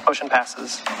 Aye. Motion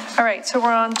passes. All right, so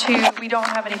we're on to, we don't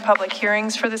have any public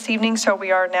hearings for this evening, so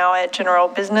we are now at general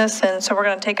business, and so we're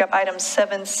going to take up item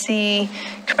 7C.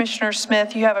 Commissioner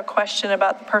Smith, you have a question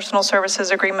about the personal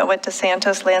services agreement with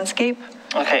DeSantis Landscape?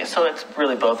 Okay, so it's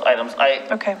really both items.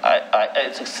 Okay.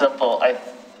 It's a simple,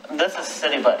 this is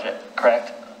city budget,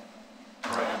 correct?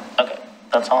 Correct. Okay,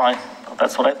 that's what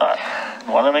I thought.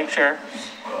 Want to make sure.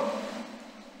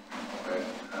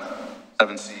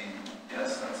 7C,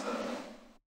 yes, that's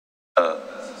a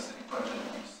city budget.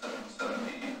 7B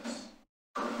is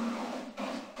urban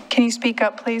renewal. Can you speak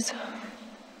up, please?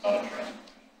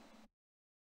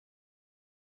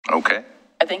 Okay.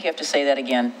 I think you have to say that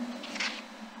again.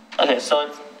 Okay, so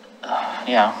it's,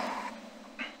 yeah.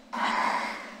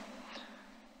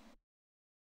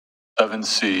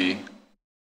 7C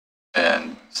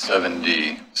and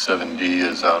 7D. 7D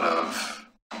is out of,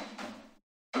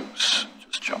 oops,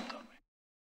 just jumped on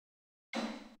me.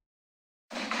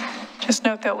 Just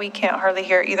note that we can't hardly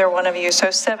hear either one of you. So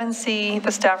 7C,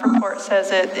 the staff report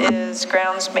says it is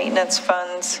grounds maintenance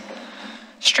funds,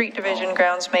 street division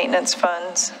grounds maintenance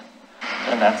funds.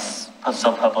 And that's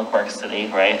still Public Works City,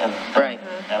 right? Right.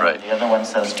 And Right. the other one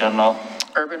says general.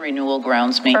 Urban Renewal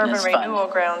Grounds Maintenance Fund. Urban Renewal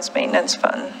Grounds Maintenance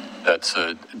Fund. That's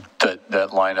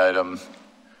that line item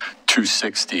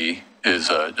 260 is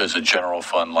a general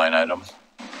fund line item.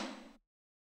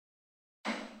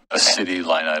 A city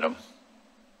line item.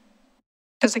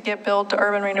 Does it get billed to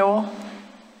Urban Renewal?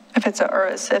 If it's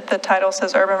if the title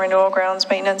says Urban Renewal Grounds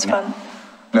Maintenance Fund?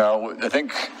 No, I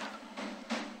think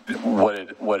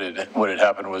what had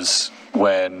happened was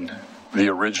when the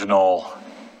original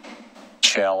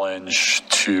challenge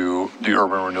to the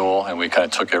urban renewal, and we kind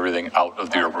of took everything out of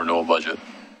the urban renewal budget,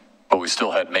 but we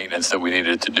still had maintenance that we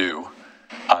needed to do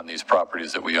on these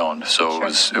properties that we owned. So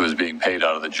it was being paid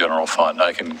out of the general fund.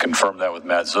 I can confirm that with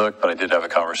Matt Zook, but I did have a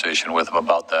conversation with him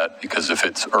about that, because if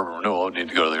it's urban renewal, it would need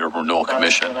to go to the Urban Renewal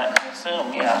Commission. I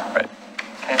assume, yeah. Right.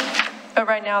 Okay. But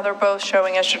right now, they're both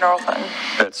showing as general fund.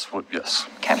 That's what, yes.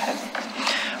 Okay.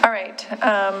 All right.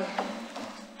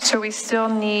 So we still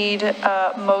need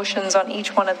motions on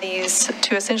each one of these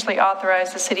to essentially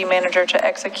authorize the city manager to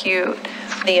execute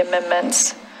the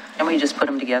amendments. Can we just put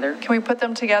them together? Can we put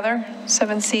them together?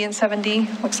 7C and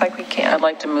 7D? Looks like we can. I'd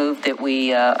like to move that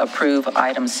we approve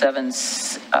item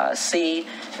 7C,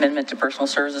 amendment to personal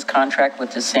services contract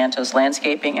with DeSantis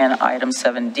Landscaping, and item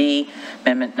 7D,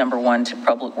 amendment number 1 to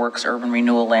Public Works Urban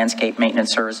Renewal Landscape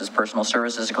Maintenance Services Personal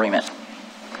Services Agreement.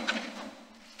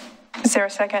 Is there a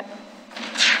second?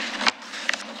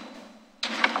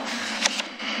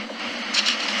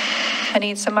 I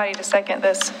need somebody to second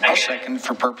this. I'll second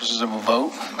for purposes of a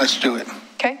vote. Let's do it.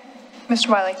 Okay. Mr.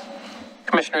 Wiley?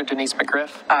 Commissioner Denise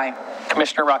McGriff. Aye.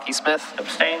 Commissioner Rocky Smith.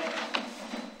 Abstain.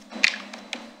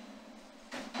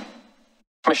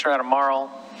 Commissioner Adam Marl.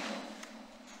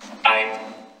 Aye.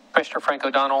 Commissioner Frank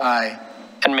O'Donnell. Aye.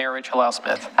 And Mayor Rachel L.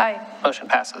 Smith. Aye. Motion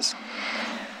passes.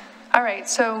 All right,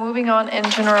 so moving on in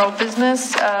general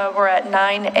business, we're at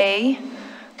 9A.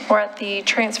 We're at the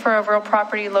transfer of real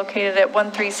property located at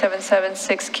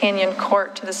 13776 Canyon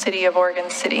Court to the city of Oregon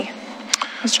City.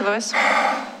 Mr. Lewis?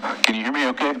 Can you hear me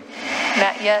okay?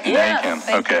 Not yet. Now you can.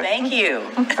 Okay. Thank you.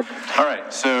 All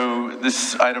right, so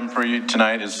this item for you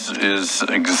tonight is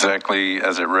exactly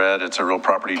as it read. It's a real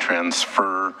property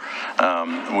transfer.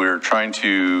 We're trying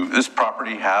to, this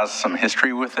property has some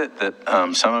history with it that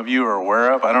some of you are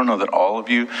aware of. I don't know that all of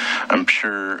you. I'm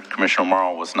sure Commissioner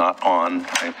Marl was not on.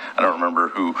 I don't remember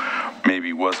who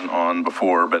maybe wasn't on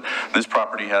before, but this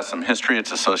property has some history.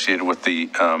 It's associated with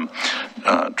the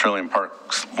Trillium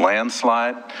Park's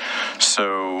landslide.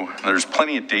 So there's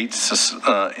plenty of dates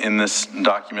in this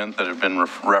document that have been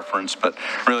referenced, but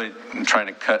really I'm trying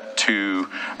to cut to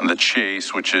the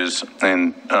chase, which is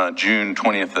in June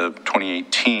 20th of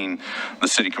 2018, the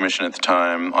city commission at the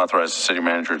time authorized the city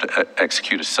manager to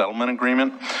execute a settlement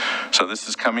agreement. So this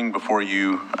is coming before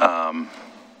you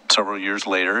several years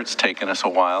later. It's taken us a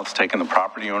while. It's taken the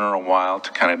property owner a while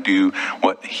to kind of do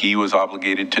what he was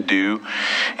obligated to do.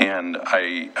 And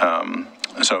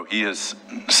so he has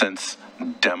since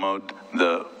demoed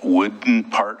the wooden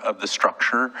part of the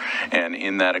structure, and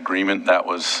in that agreement that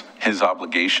was his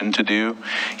obligation to do.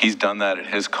 He's done that at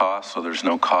his cost, so there's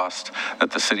no cost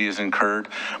that the city has incurred.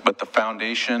 But the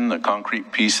foundation, the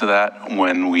concrete piece of that,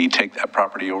 when we take that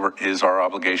property over, is our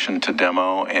obligation to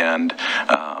demo and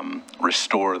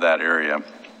restore that area.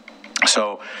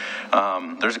 So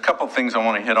there's a couple of things I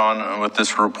want to hit on with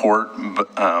this report,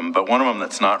 but one of them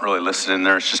that's not really listed in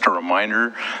there is just a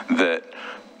reminder that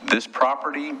this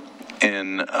property,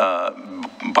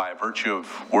 by virtue of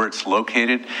where it's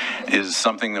located, is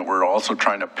something that we're also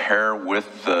trying to pair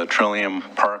with the Trillium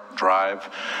Park Drive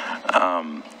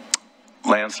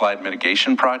landslide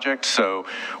mitigation project. So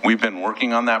we've been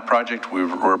working on that project.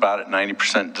 We're about at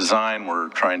 90% design. We're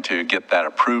trying to get that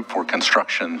approved for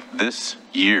construction this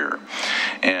year.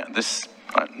 And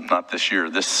not this year,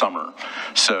 this summer.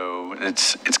 So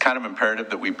it's kind of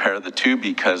imperative that we pair the two,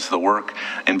 because the work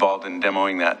involved in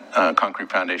demoing that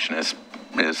concrete foundation is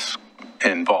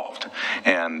involved,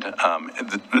 and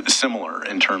similar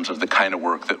in terms of the kind of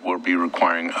work that we'll be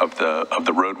requiring of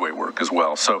the roadway work as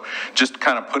well. So just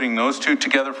kind of putting those two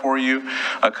together for you.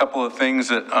 A couple of things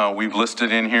that we've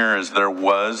listed in here is there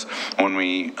was, when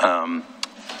we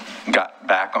got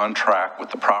back on track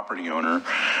with the property owner,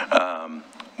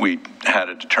 we had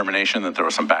a determination that there were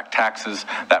some back taxes.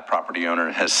 That property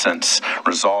owner has since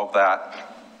resolved that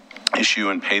issue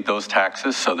and paid those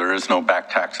taxes, so there is no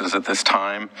back taxes at this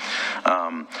time.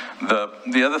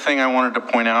 The other thing I wanted to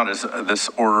point out is this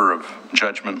order of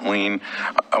judgment lien.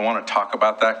 I want to talk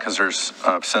about that because there's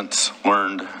since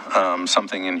learned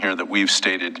something in here that we've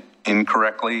stated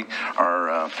incorrectly.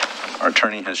 Our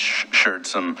attorney has shared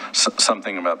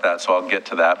something about that, so I'll get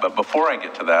to that. But before I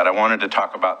get to that, I wanted to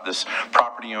talk about this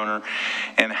property owner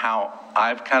and how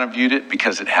I've kind of viewed it,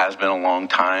 because it has been a long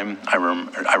time. I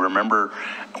remember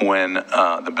when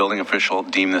the building official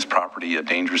deemed this property a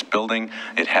dangerous building.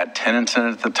 It had tenants in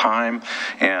it at the time,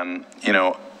 and you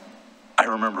know, I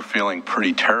remember feeling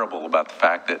pretty terrible about the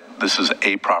fact that this is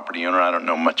a property owner. I don't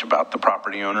know much about the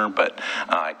property owner, but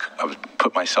I would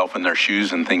put myself in their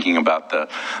shoes and thinking about the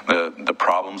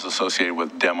problems associated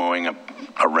with demoing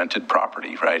a rented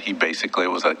property, right? He basically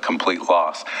was a complete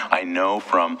loss. I know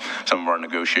from some of our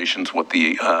negotiations what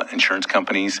the insurance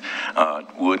companies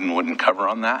would and wouldn't cover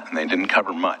on that, and they didn't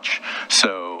cover much.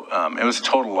 So it was a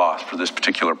total loss for this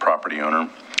particular property owner.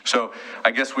 So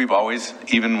I guess we've always,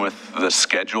 even with the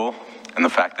schedule and the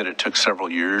fact that it took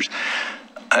several years,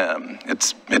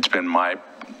 it's been my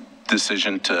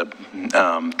decision to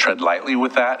tread lightly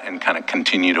with that and kind of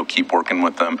continue to keep working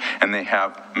with them, and they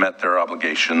have met their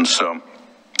obligations. So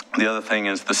the other thing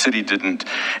is the city didn't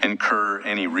incur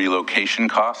any relocation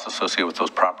costs associated with those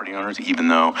property owners, even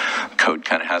though code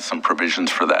kind of has some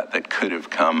provisions for that could have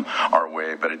come our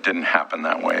way, but it didn't happen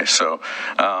that way. So,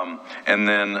 and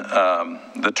then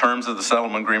the terms of the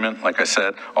settlement agreement, like I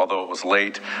said, although it was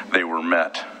late, they were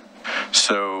met.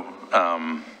 So,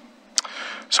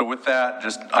 so with that,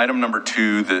 just item number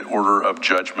 2, the order of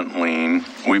judgment lien,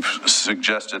 we've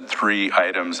suggested 3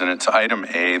 items, and it's item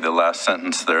A, the last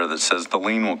sentence there, that says the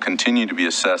lien will continue to be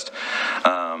assessed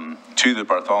to the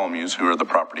Bartholomews, who are the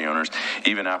property owners,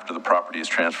 even after the property is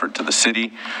transferred to the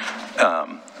city.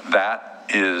 That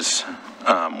is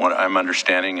what I'm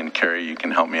understanding, and Carrie, you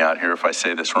can help me out here if I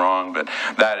say this wrong, but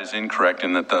that is incorrect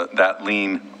in that that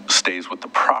lien stays with the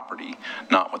property,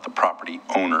 not with the property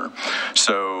owner.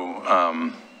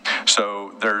 So,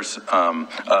 so there's a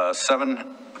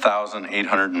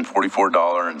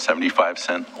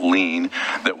 $7,844.75 lien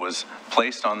that was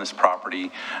placed on this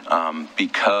property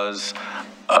because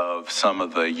of some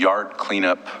of the yard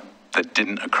cleanup that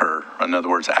didn't occur. In other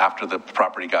words, after the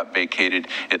property got vacated,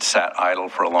 it sat idle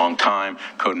for a long time.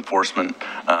 Code enforcement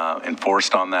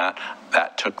enforced on that.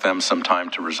 That took them some time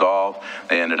to resolve.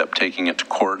 They ended up taking it to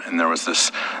court, and there was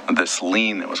this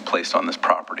lien that was placed on this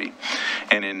property.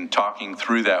 And in talking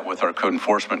through that with our code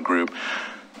enforcement group,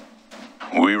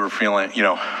 we were feeling, you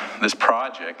know, this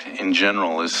project in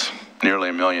general is nearly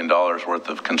 $1 million worth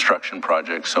of construction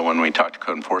projects. So when we talked to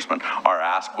code enforcement, our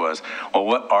ask was, well,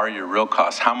 what are your real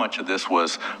costs? How much of this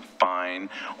was fine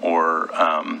or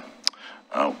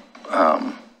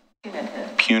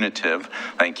punitive,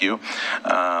 thank you,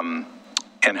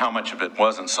 and how much of it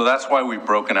wasn't. So that's why we've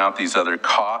broken out these other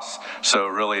costs. So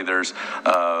really there's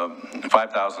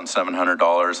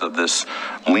 $5,700 of this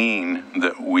lien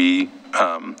that we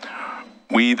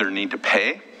either need to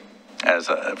pay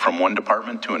from one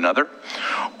department to another,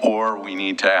 or we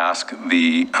need to ask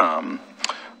the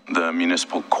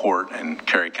municipal court, and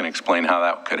Carrie can explain how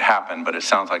that could happen, but it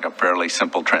sounds like a fairly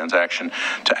simple transaction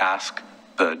to ask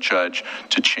the judge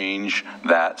to change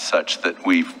that such that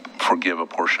we forgive a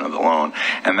portion of the loan.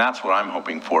 And that's what I'm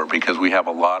hoping for, because we have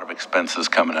a lot of expenses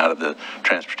coming out of the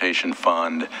transportation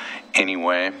fund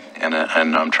anyway, and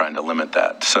I'm trying to limit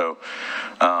that. So,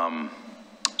 so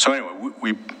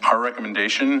anyway, our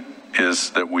recommendation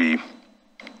is that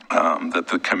that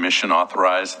the commission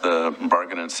authorize the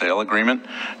bargain and sale agreement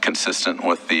consistent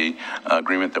with the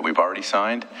agreement that we've already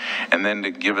signed, and then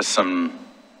to give us some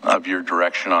of your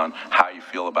direction on how you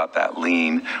feel about that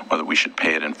lien, whether we should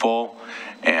pay it in full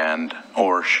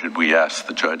or should we ask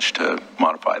the judge to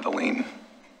modify the lien.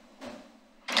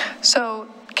 So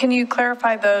can you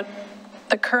clarify the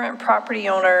current property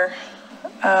owner,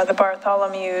 the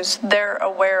Bartholomew's, they're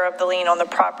aware of the lien on the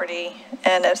property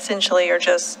and essentially are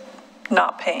just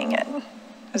not paying it.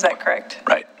 Is that correct?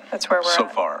 Right. That's where we're at. So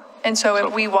far. And so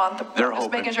if we want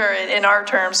just making sure in our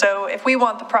terms, so if we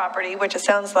want the property, which it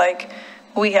sounds like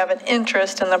we have an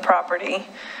interest in the property,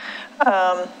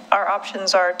 our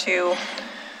options are to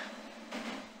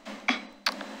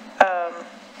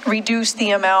reduce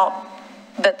the amount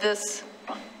that this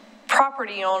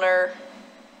property owner,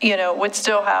 you know, would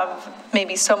still have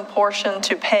maybe some portion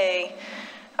to pay,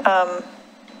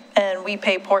 and we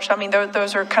pay portion. I mean,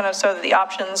 those are kind of sort of the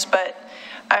options, but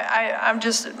I'm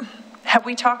just, have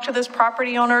we talked to this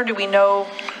property owner? Do we know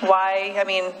why? I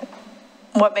mean,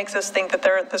 what makes us think that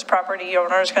this property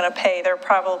owner is going to pay? They're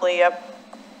probably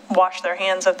wash their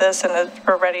hands of this and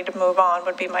are ready to move on,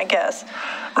 would be my guess.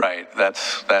 Right,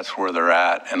 that's where they're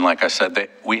at. And like I said,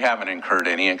 we haven't incurred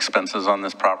any expenses on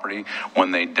this property.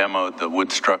 When they demoed the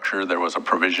wood structure, there was a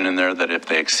provision in there that if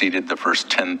they exceeded the first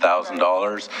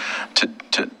 $10,000 to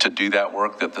do that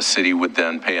work, that the city would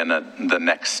then pay the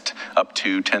next up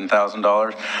to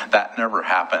 $10,000. That never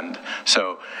happened.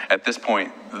 So at this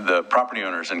point, the property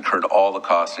owners incurred all the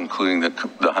costs, including the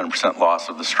 100% loss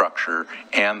of the structure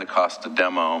and the cost of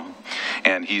demo.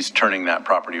 And he's turning that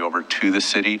property over to the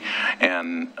city.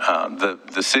 And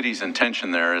the city's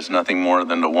intention there is nothing more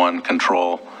than to, one,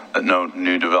 control that no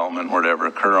new development would ever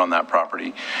occur on that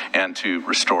property, and to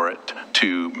restore it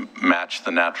to match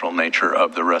the natural nature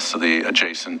of the rest of the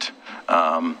adjacent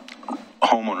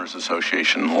homeowners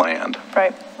association land.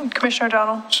 Right. Commissioner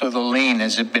O'Donnell? So the lien,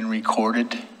 has it been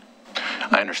recorded?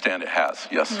 I understand it has,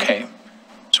 yes. Okay.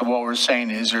 So what we're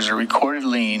saying is there's a recorded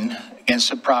lien against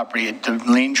the property. The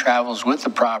lien travels with the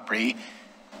property.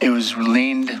 It was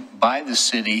liened by the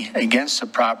city against the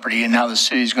property, and now the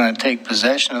city's going to take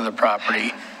possession of the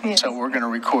property. Yes. So we're going to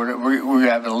record it. We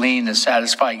have a lien to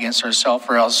satisfy against ourselves,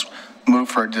 or else move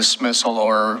for a dismissal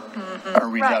or a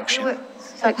reduction. Right.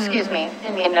 So excuse me,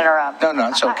 didn't mean to interrupt. No,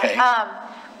 it's okay.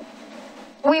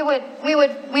 We would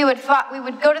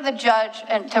go to the judge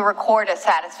and to record a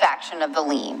satisfaction of the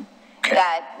lien. Okay.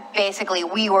 That basically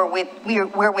we're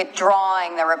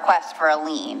withdrawing the request for a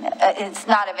lien. It's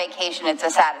not a vacation, it's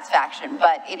a satisfaction,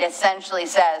 but it essentially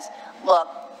says, look,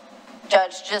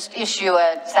 judge, just issue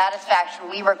a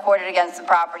satisfaction. We record it against the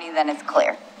property, then it's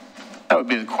clear. That would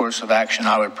be the course of action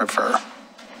I would prefer.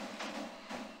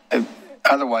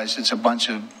 Otherwise, it's a bunch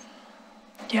of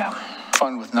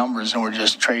fun with numbers and we're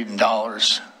just trading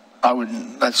dollars. I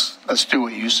wouldn't, let's do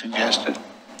what you suggested.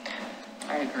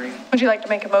 I agree. Would you like to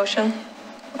make a motion?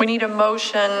 We need a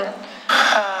motion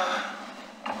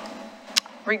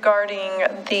regarding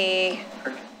the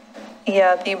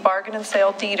bargain and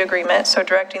sale deed agreement. So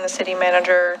directing the city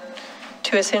manager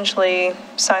to essentially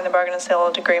sign the bargain and sale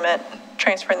agreement,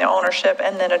 transferring the ownership,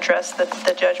 and then address the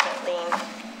judgment lien.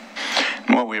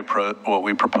 What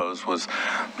we proposed was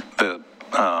the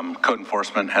code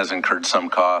enforcement has incurred some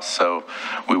costs, so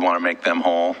we want to make them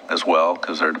whole as well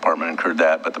because their department incurred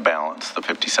that, but the balance, the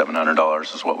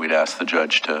 $5,700, is what we'd ask the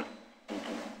judge to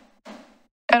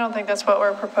I don't think that's what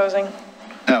we're proposing.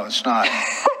 No, it's not.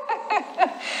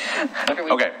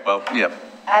 Okay, well, yeah.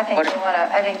 I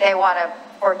think they want to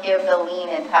forgive the lien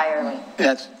entirely.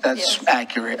 That's Yes.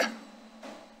 accurate.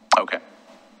 Okay.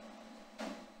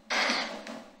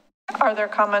 Are there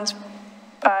comments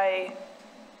by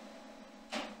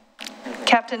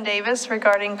Captain Davis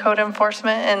regarding code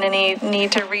enforcement and any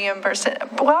need to reimburse it?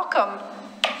 Welcome,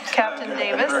 Captain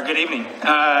Davis. Good evening.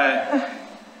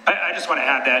 I just want to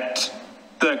add that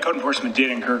the code enforcement did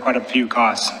incur quite a few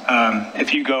costs.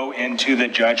 If you go into the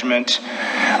judgment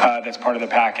that's part of the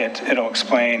packet, it'll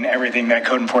explain everything that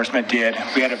code enforcement did.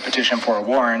 We had a petition for a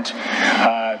warrant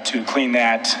to clean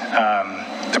that.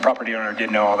 The property owner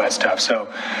didn't know all that stuff. So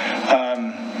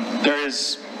there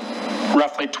is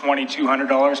roughly $2,200,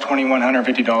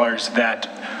 $2,150 that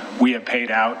we have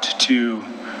paid out to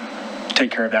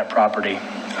take care of that property.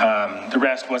 The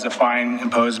rest was a fine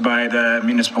imposed by the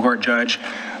municipal court judge.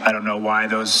 I don't know why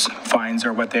those fines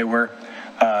are what they were.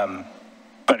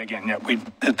 But again, yeah,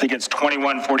 I think it's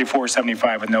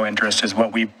 $21,4475 with no interest is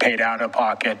what we paid out of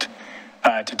pocket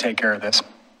to take care of this.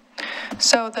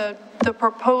 So the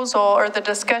proposal or the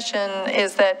discussion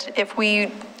is that if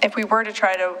we were to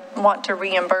try to want to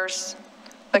reimburse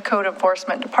the code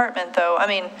enforcement department, though, I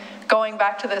mean, going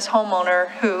back to this homeowner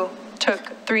who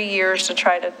took 3 years to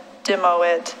try to demo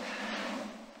it,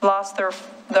 lost their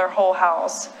whole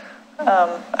house.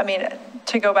 I mean,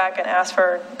 to go back and ask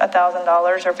for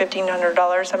 $1,000 or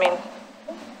 $1,500, I mean,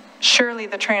 surely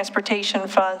the transportation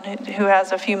fund, who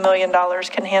has a few $1 million,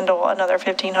 can handle another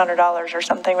 $1,500 or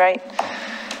something, right?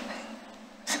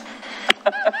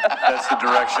 That's the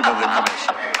direction of the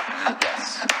commission.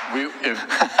 Yes.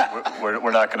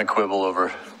 We're not going to quibble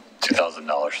over $2,000.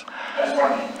 I just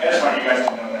want you guys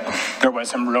to know that there was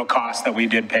some real cost that we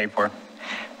did pay for.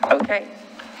 Okay.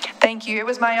 Thank you. It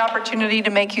was my opportunity to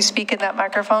make you speak in that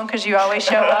microphone because you always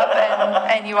show up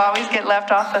and you always get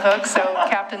left off the hook. So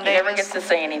Captain Davis. You never get to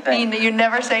say anything. You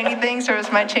never say anything, so it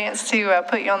was my chance to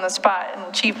put you on the spot,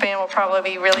 and Chief Van will probably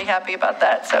be really happy about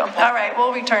that. So, all right,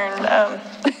 we'll return.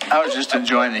 I was just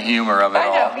enjoying the humor of it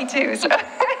all. I know, me too. So.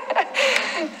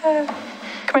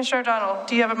 Commissioner O'Donnell,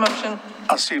 do you have a motion?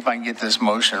 I'll see if I can get this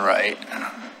motion right.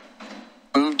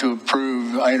 Move to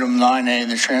approve item 9A,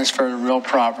 the transfer of real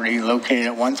property located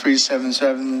at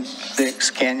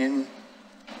 13776 Canyon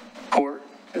Court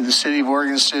to the city of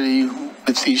Oregon City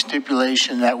with the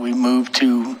stipulation that we move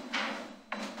to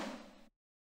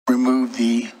remove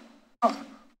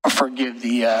or forgive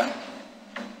the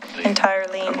entire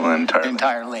lien.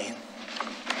 Entire lien.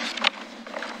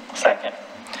 Second.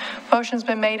 Motion's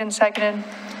been made and seconded.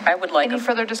 I would like any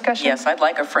further discussion? Yes, I'd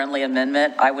like a friendly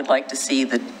amendment. I would like to see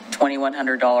the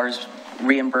 $2,100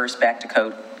 reimbursed back to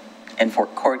code and for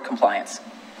court compliance.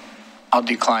 I'll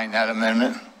decline that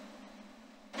amendment.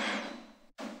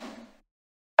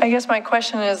 I guess my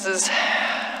question is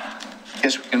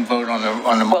Guess we can vote on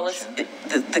the motion. Well,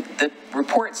 the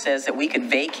report says that we could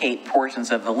vacate portions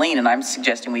of the lien, and I'm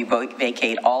suggesting we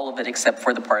vacate all of it except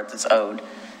for the part that's owed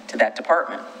to that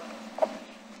department.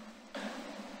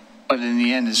 But in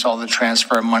the end, it's all the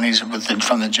transfer of monies from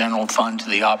the general fund to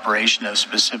the operation of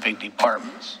specific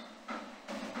departments.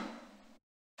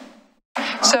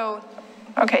 so,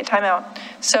 okay, time out.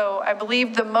 So I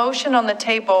believe the motion on the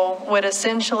table would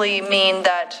essentially mean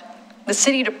that the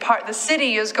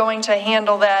city is going to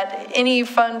handle that, any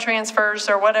fund transfers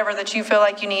or whatever that you feel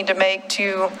like you need to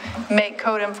make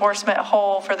code enforcement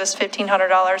whole for this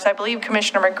 $1,500. I believe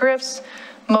Commissioner McGriff's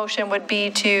motion would be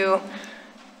to,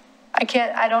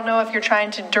 I don't know if you're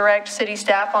trying to direct city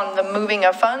staff on the moving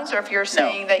of funds, or if you're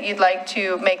saying that you'd like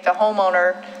to make the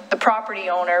homeowner, the property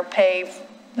owner, pay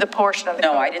the portion of the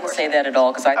No, I didn't say that at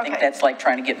all, because I think that's like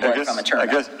trying to get blood from a turnip.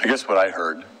 I guess what I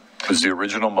heard was the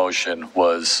original motion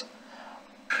was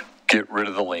get rid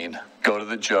of the lien, go to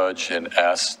the judge and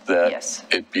ask that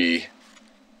it be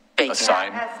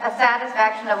assigned. A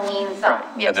satisfaction of lien sum.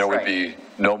 And there would be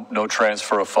no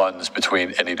transfer of funds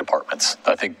between any departments.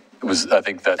 I think that's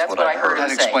what I heard.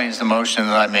 That explains the motion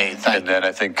that I made. And then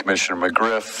I think Commissioner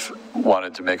McGriff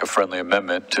wanted to make a friendly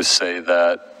amendment to say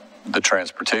that the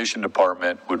transportation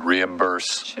department would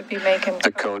reimburse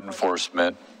the code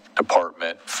enforcement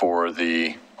department for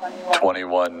the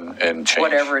 21 and change.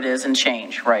 Whatever it is and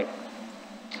change, right.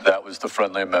 That was the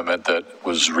friendly amendment that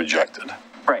was rejected.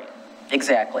 Right,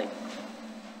 exactly.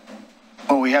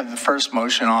 Well, we have the first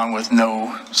motion on with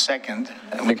no second,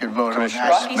 and we could vote on that.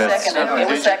 Rocky seconded. It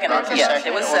was seconded, yes,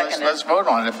 it was seconded. Let's vote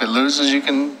on it. If it loses, you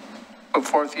can put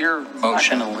forth your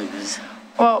motion. Not gonna lose.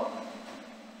 Well,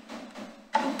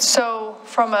 so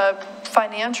from a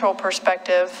financial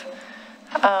perspective,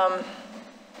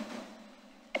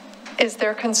 is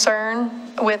there concern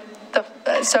with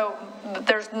the, so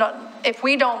there's not, if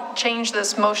we don't change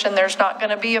this motion, there's not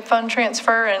going to be a fund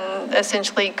transfer, and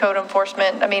essentially code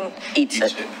enforcement, I mean. Eats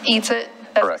it. Eats it.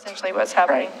 That's Correct. essentially what's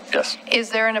happening. Yes. Is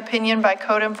there an opinion by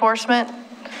code enforcement,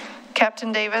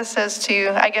 Captain Davis, as to,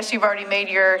 I guess you've already made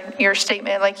your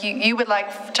statement, like you would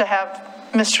like to have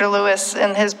Mr. Lewis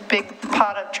and his big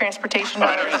pot of transportation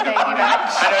dollars pay you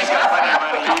back?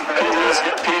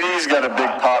 PD's got a big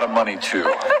pot of money too.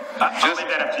 I'll leave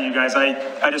that up to you guys.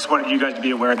 I just wanted you guys to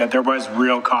be aware that there was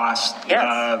real cost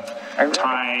of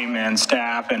time and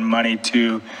staff and money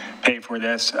to pay for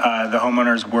this. The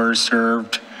homeowners were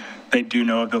served. They do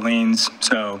know of the liens,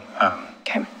 so.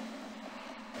 Okay.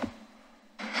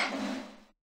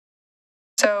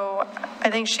 So I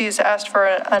think she's asked for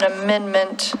an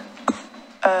amendment.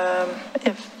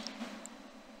 If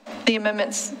the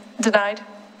amendment's denied?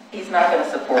 He's not going to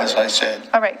support it. As I said.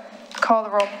 All right, call the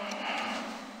roll.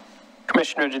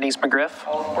 Commissioner Denise McGriff.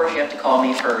 Oh, of course, you have to call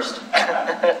me first.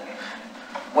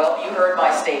 Well, you heard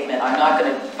my statement. I'm not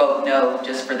going to vote no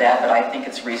just for that, but I think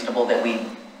it's reasonable that we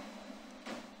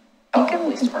help the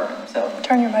police department. So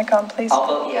turn your mic on, please. I'll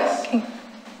vote yes. Okay.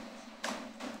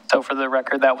 So for the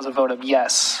record, that was a vote of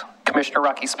yes. Commissioner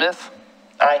Rocky Smith.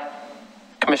 Aye.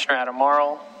 Commissioner Adam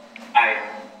Marl. Aye.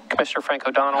 Commissioner Frank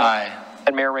O'Donnell. Aye.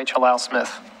 And Mayor Rachel Lau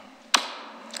Smith.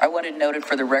 I wanted noted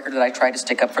for the record that I tried to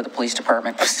stick up for the police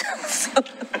department.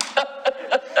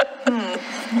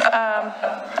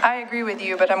 I agree with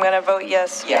you, but I'm going to vote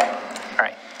yes. Yeah. All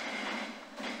right.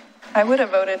 I would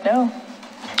have voted no.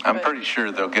 I'm pretty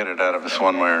sure they'll get it out of us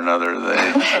one way or another. They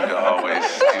always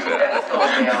do that.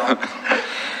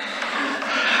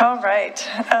 All right.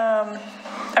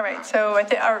 All right, so I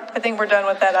think we're done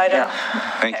with that item.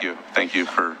 Yeah. Thank you. Thank you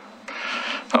for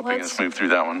helping us move through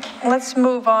that one. Let's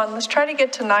move on. Let's try to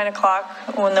get to 9 o'clock,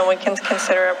 and then we can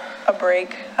consider a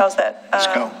break. How's that? Let's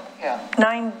go. Yeah.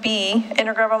 9B,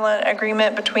 intergovernmental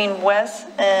agreement between WES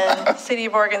and City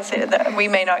of Oregon City. That we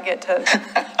may not get to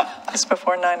this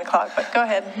before 9 o'clock, but go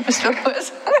ahead, Mr.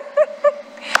 Lewis.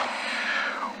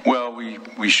 Well,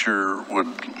 we sure would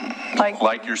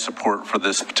like your support for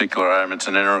this particular item. It's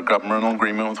an intergovernmental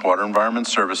agreement with Water Environment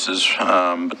Services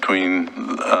between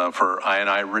for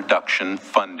I&I reduction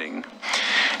funding.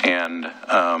 And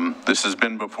this has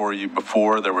been before you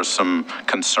before. There was some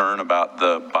concern about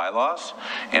the bylaws.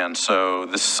 And so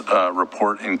this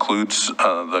report includes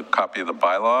the copy of the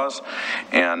bylaws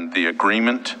and the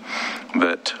agreement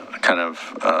that kind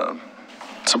of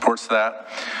supports that.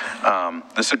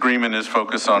 This agreement is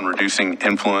focused on reducing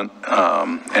influent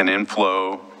and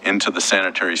inflow into the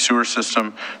sanitary sewer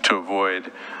system to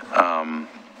avoid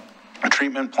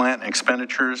treatment plant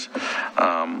expenditures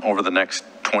over the next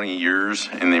 20 years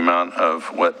in the amount of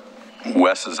what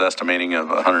WES is estimating of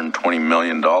 $120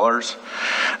 million.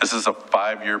 This is a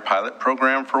 5-year pilot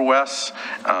program for WES,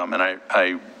 and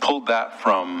I pulled that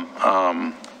from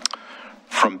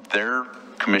their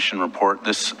commission report.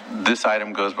 This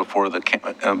item goes before the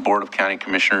Board of County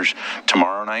Commissioners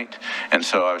tomorrow night, and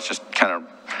so I was just kind of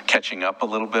catching up a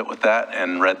little bit with that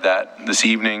and read that this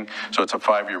evening. So it's a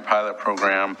 5-year pilot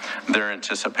program. They're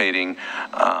anticipating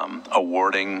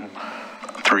awarding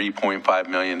 $3.5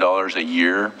 million a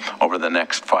year over the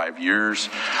next 5 years.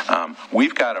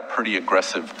 We've got a pretty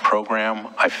aggressive program.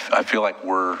 I feel like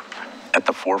we're at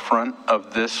the forefront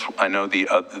of this. I know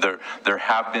there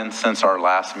have been, since our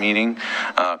last meeting,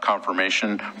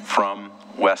 confirmation from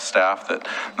WES staff that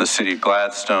the city of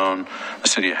Gladstone, the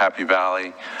city of Happy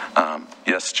Valley,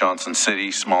 yes, Johnson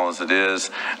City, small as it is,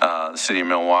 the city of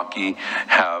Milwaukee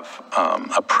have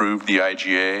approved the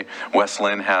IGA.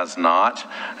 Westland has not.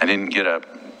 I didn't get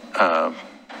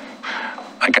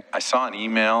I saw an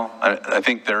email. I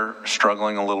think they're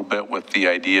struggling a little bit with the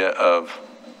idea of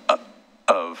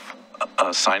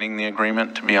signing the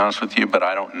agreement, to be honest with you, but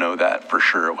I don't know that for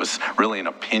sure. It was really an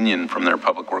opinion from their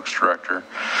public works director.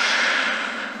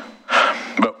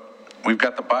 But we've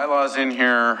got the bylaws in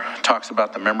here, talks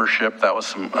about the membership. That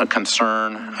was a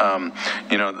concern.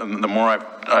 You know, the more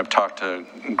I've talked to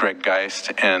Greg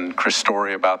Geist and Chris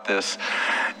Story about this,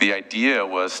 the idea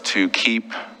was to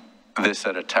keep this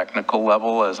at a technical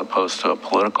level as opposed to a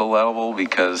political level,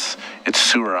 because it's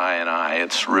sewer I&I.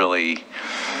 It's really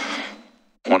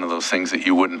one of those things that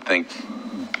you wouldn't think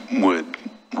would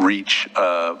reach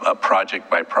a project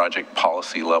by project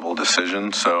policy level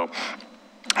decision. So,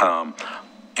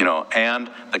 you know,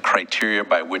 and the criteria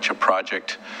by which a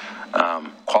project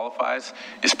qualifies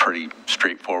is pretty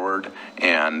straightforward.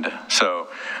 And so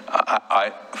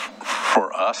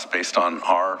for us, based on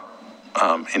our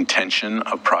intention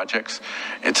of projects,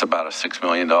 it's about a $6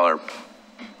 million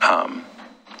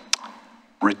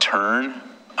return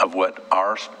of what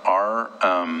our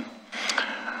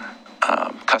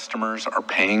customers are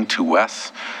paying to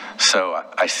Wes. So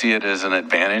I see it as an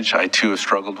advantage. I too have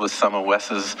struggled with some of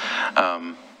Wes's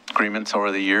agreements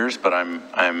over the years, but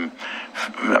I'm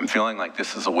feeling like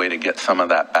this is a way to get some of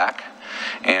that back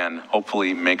and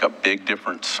hopefully make a big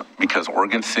difference, because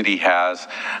Oregon City has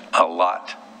a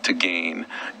lot to gain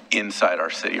inside our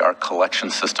city, our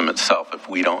collection system itself. If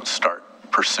we don't start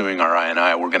pursuing our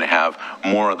I&I, we're going to have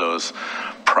more of those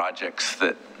projects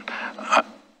that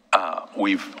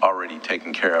we've already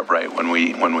taken care of, right? When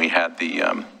we had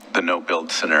the no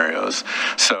build scenarios.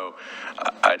 So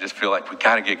I just feel like we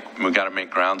got to make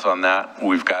grounds on that.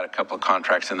 We've got a couple of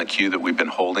contracts in the queue that we've been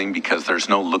holding because there's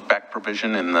no look back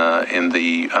provision in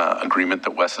the agreement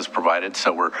that Wes has provided.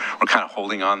 So we're kind of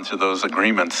holding on to those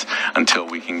agreements until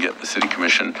we can get the City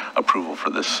Commission approval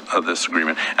for this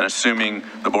agreement. And assuming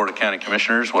the Board of County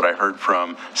Commissioners, what I heard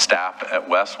from staff at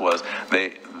Wes was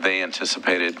they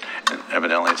anticipated, and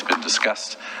evidently it's been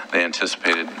discussed, they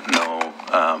anticipated no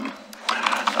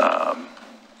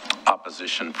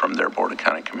opposition from their Board of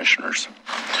County Commissioners.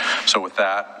 So with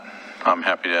that, I'm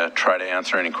happy to try to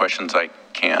answer any questions I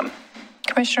can.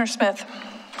 Commissioner Smith.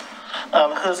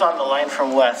 Who's on the line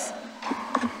from Wes?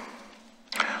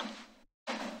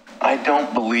 I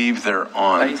don't believe they're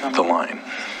on the line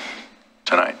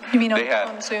tonight. You mean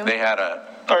on Zoom? They had a...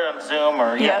 Or on Zoom,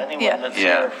 or anyone that's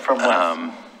here from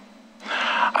Wes.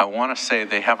 I want to say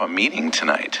they have a meeting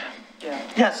tonight. Yeah.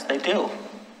 Yes, they do.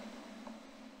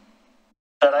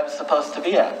 That I'm supposed to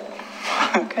be at.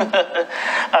 Okay.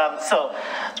 So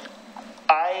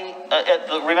I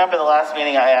remember the last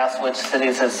meeting I asked which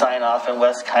cities had signed off, and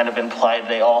Wes kind of implied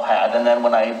they all had. And then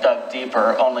when I dug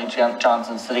deeper, only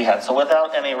Johnson City had. So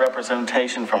without any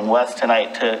representation from Wes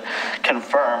tonight to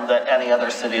confirm that any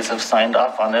other cities have signed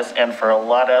off on this, and for a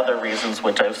lot of other reasons,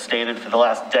 which I've stated for the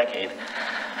last decade,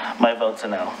 my vote's a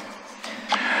no.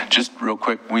 Just real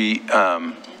quick, we,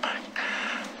 because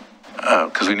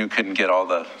we couldn't get all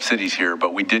the cities here,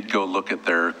 but we did go look at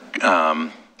their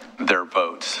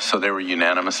votes. So they were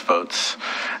unanimous votes,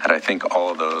 and I think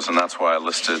all of those, and that's why I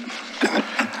listed.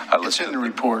 It's in the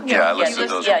report. Yeah, I listed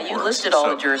those. Yeah, you listed all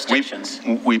the jurisdictions.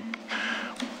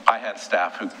 I had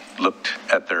staff who looked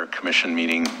at their commission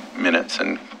meeting minutes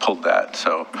and pulled that.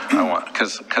 So I want,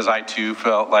 because I too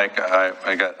felt like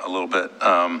I got a little bit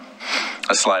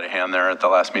a sleight of hand there at the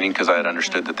last meeting, because I had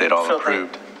understood that they'd all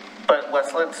approved. But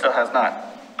West Linn still has not.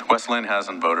 West Linn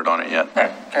hasn't voted on it yet.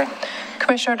 Okay.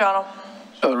 Commissioner O'Donnell.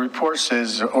 So the report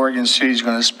says Oregon City is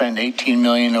going to spend $18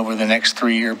 million over the next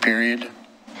 3-year period.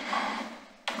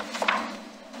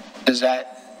 Is that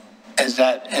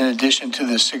in addition to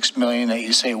the $6 million that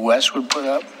you say West would put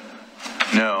up?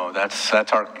 No, that's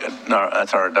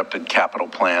our adopted capital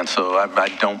plan. So I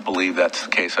don't believe that's the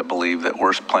case. I believe that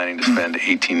we're planning to spend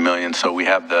 $18 million. So we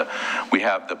have the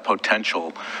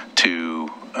potential to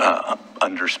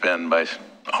underspend by.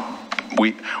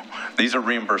 These are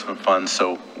reimbursement funds,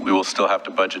 so we will still have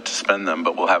to budget to spend them,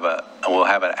 but we'll have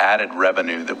an added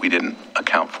revenue that we didn't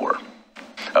account for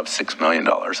of $6 million,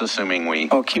 assuming we.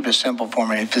 Oh, keep it simple for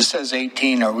me. If it says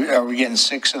 18, are we getting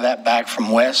 6 of that back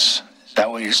from Wes? Is that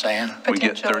what you're saying? We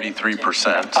get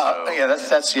 33%. So. Yeah,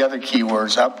 that's the other key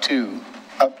words, up to.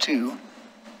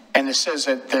 And it says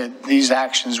that these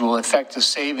actions will affect the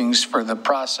savings for the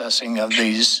processing of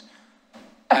these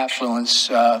affluents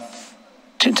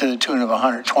to the tune of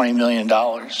 $120 million.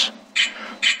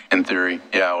 In theory,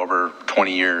 yeah, over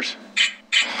 20 years.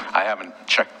 I haven't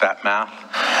checked that math.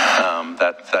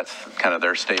 That's kind of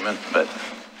their statement, but.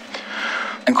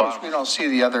 And of course, we don't see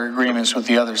the other agreements with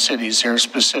the other cities. They're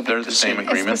specific. They're the same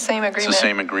agreement. It's the same agreement. It's the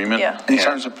same agreement. Yeah. In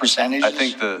terms of percentages? I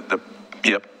think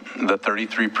the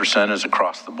 33% is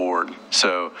across the board.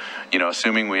 So,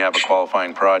 assuming we have a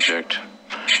qualifying project,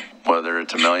 whether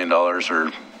it's $1 million or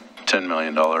 $10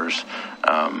 million,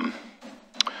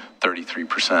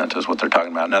 33% is what they're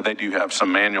talking about. Now, they do have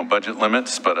some annual budget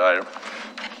limits, but it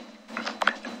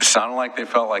sounded like they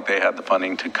felt like they had the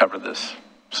funding to cover this.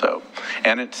 So,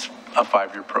 and it's a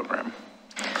 5-year program.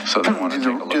 So they want to take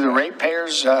a look. Do the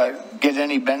ratepayers get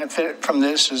any benefit from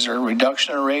this? Is there a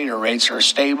reduction in rate, or rates are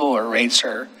stable, or rates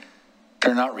they're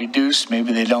not reduced?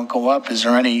 Maybe they don't go up. Is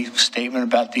there any statement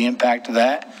about the impact of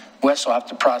that? West will have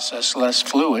to process less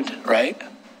fluid, right?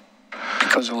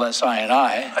 Because of less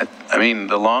I&I. I mean,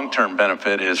 the long-term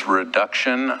benefit is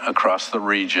reduction across the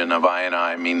region of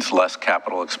I&I means less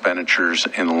capital expenditures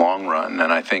in the long run.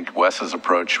 And I think Wes's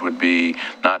approach would be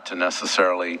not to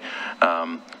necessarily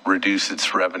reduce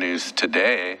its revenues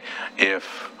today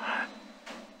if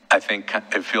I think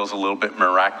it feels a little bit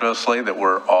miraculously that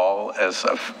we're all as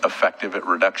effective at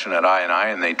reduction at I&I,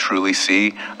 and they truly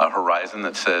see a horizon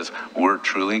that says we're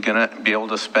truly going to be able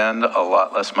to spend a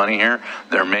lot less money here.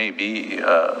 There may be,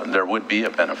 there would be a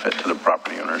benefit to the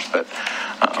property owners, but,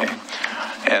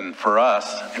 and for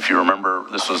us, if you remember,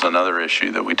 this was another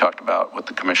issue that we talked about with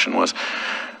the commission, was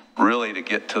really to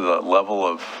get to the level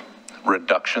of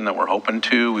reduction that we're hoping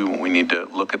to, we need to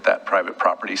look at that private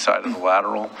property side of the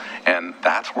lateral, and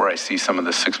that's where I see some of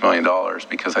the $6 million,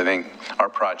 because I think our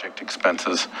project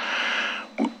expenses,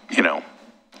 you know,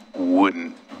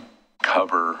 wouldn't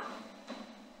cover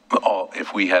all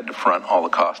if we had to front all the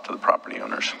cost to the property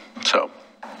owners. So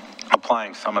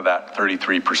applying some of that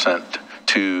 33%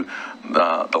 to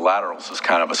the laterals is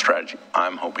kind of a strategy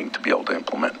I'm hoping to be able to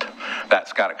implement.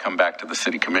 That's got to come back to the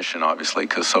city commission, obviously,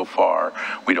 because so far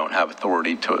we don't have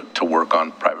authority to work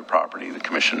on private property. The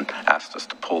commission asked us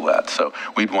to pull that. So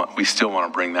we still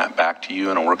want to bring that back to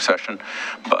you in a work session,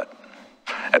 but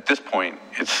at this point,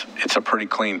 it's a pretty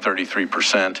clean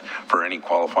 33% for any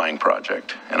qualifying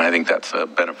project, and I think that's a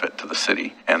benefit to the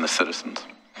city and the citizens.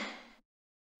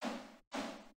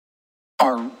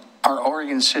 Are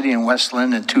Oregon City and West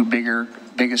Linn the two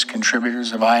biggest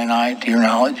contributors of I&I, to your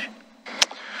knowledge?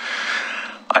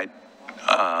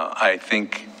 I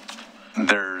think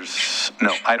there's,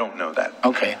 no, I don't know that.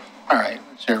 Okay, all right.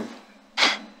 Sure.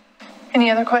 Any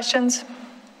other questions?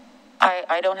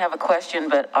 I don't have a question,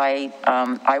 but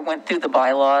I went through the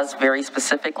bylaws very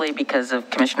specifically because of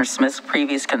Commissioner Smith's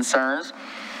previous concerns,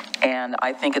 and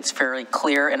I think it's fairly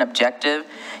clear and objective.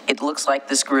 It looks like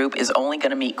this group is only going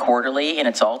to meet quarterly, and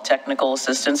it's all technical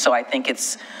assistance, so I think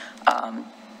it's,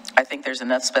 I think there's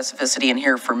enough specificity in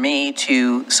here for me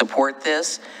to support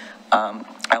this.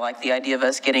 I like the idea of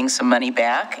us getting some money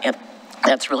back, and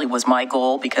that's really was my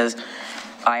goal, because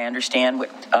I understand what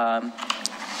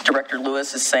Director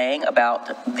Lewis is saying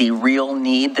about the real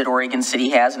need that Oregon City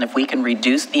has, and if we can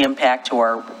reduce the impact to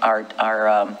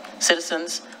our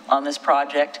citizens on this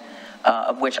project,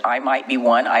 of which I might be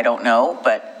one, I don't know,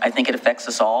 but I think it affects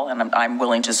us all, and I'm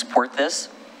willing to support this.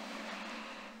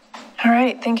 All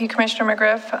right, thank you, Commissioner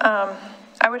McGriff.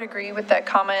 I would agree with that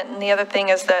comment, and the other thing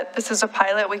is that this is a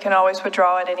pilot. We can always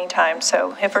withdraw at any time,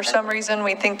 so if for some reason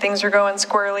we think things are going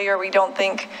squirrely, or we don't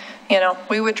think, you know,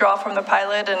 we withdraw from the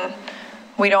pilot and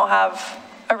we don't have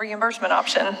a reimbursement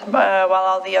option, while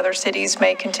all the other cities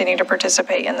may continue to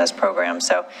participate in this program.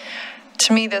 So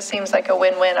to me, this seems like a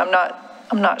win-win.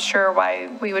 I'm not sure why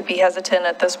we would be hesitant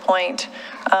at this point,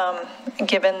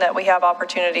 given that we have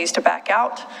opportunities to back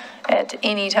out at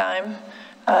any time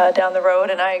down the road.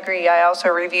 And I agree, I also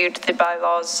reviewed the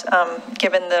bylaws,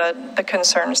 given the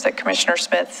concerns that Commissioner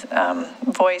Smith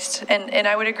voiced. And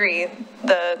I would agree,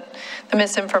 the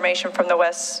misinformation from the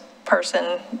West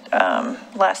person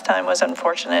last time was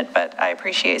unfortunate, but I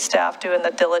appreciate staff doing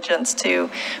the diligence to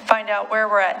find out where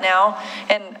we're at now.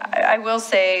 And I will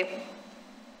say,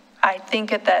 I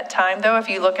think at that time, though, if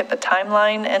you look at the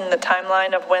timeline and the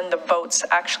timeline of when the votes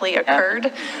actually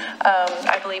occurred,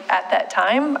 I believe at that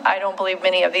time, I don't believe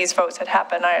many of these votes had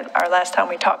happened. Our last time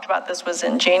we talked about this was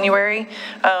in January.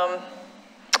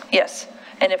 Yes.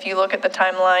 And if you look at the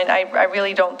timeline, I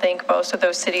really don't think most of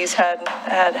those cities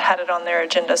had it on their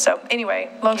agenda. So anyway,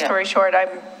 long story short,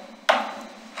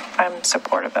 I'm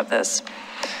supportive of this.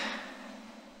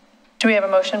 Do we have a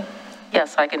motion?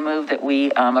 Yes, I can move that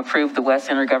we approve the West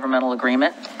Intergovernmental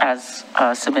Agreement as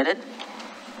submitted.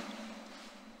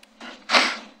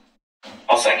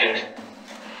 I'll second.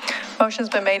 Motion's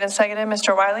been made and seconded.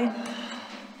 Mr. Wiley?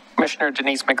 Commissioner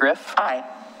Denise McGriff? Aye.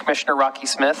 Commissioner Rocky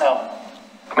Smith? No.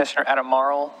 Commissioner Adam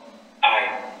Marl?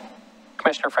 Aye.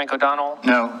 Commissioner Frank O'Donnell?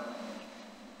 No.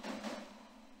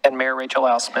 And Mayor Rachel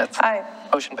L. Smith? Aye.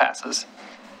 Motion passes.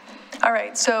 All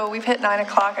right, so we've hit 9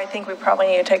 o'clock. I think we probably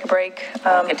need to take a break. We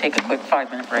can take a quick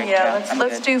 5-minute break. Yeah,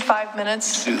 let's do 5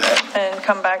 minutes. Do that. And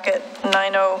come back at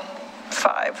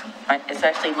 9:05. It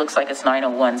actually looks like it's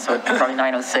 9:01, so it's probably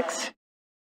 9:06.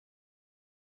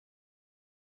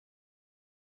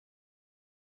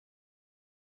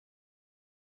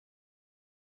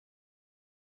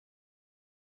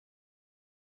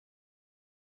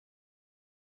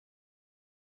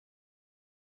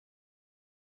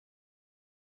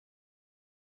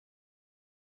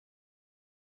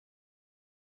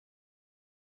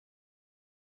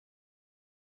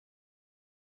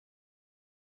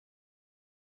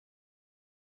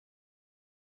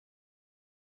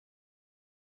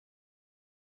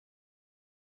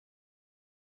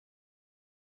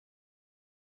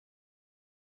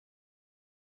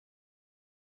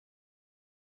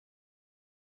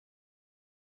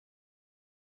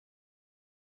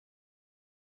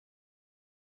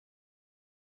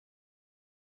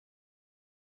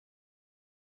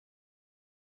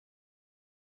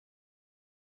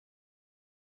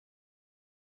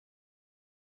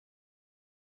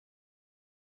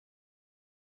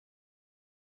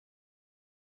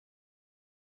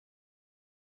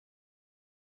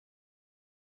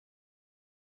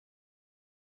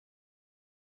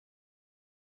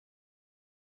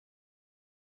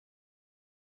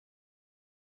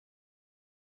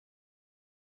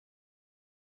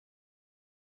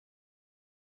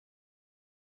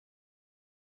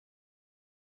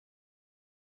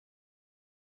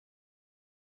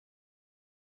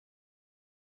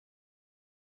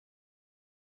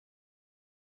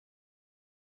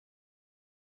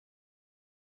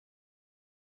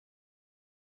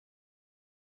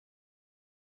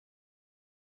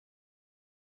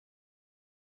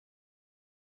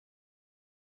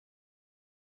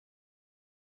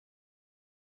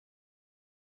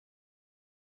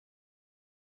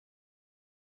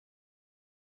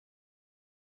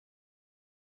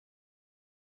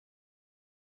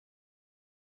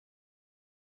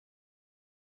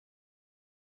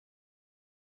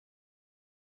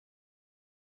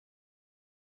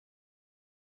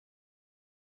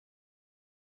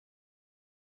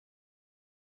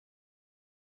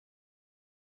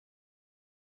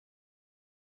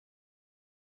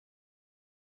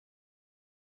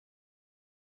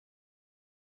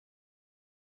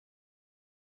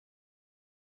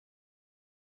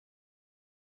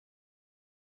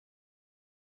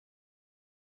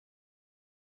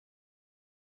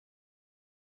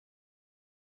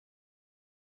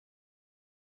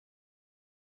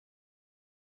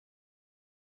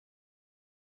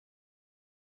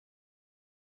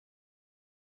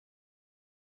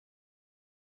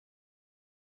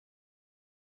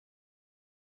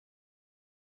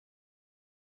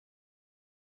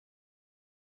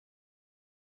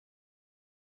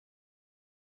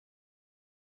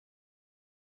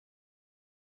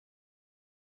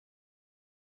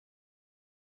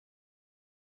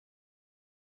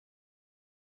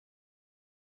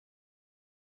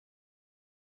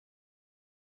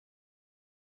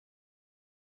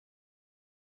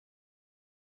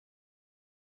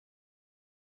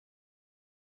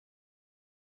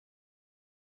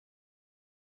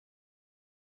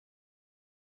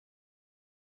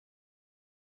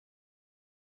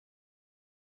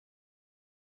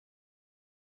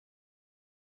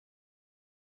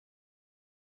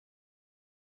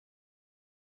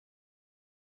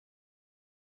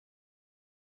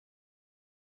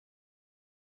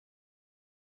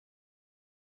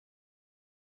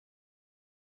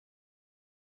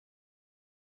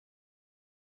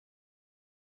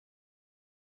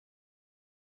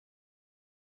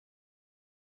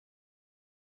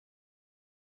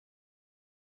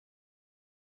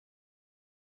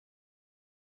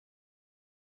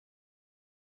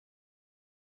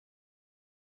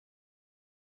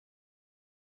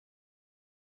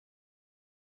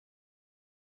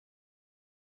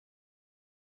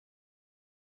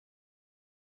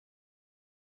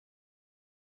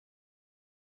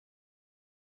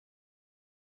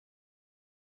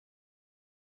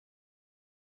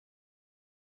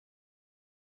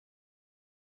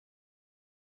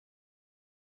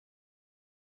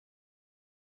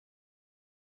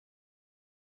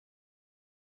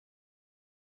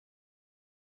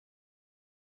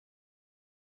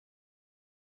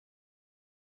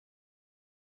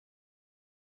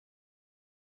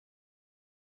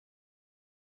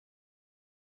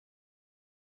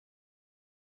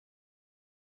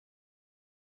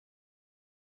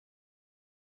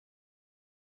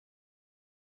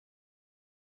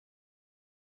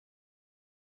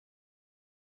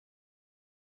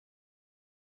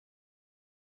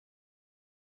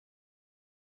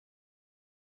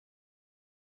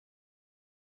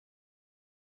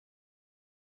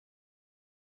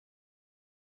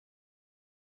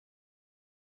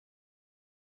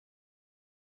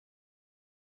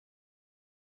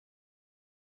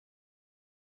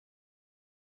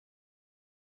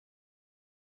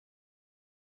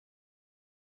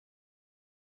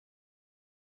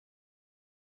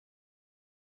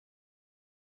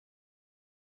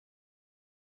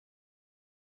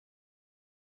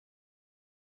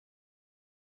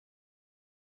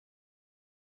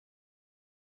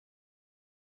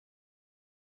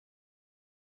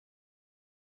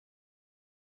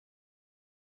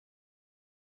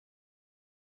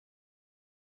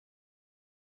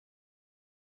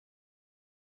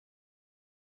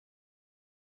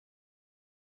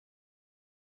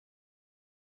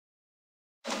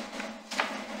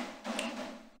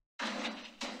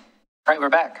 All right, we're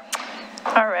back.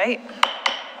 All right.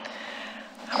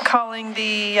 I'm calling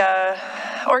the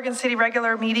Oregon City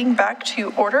regular meeting back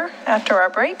to order after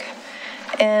our break.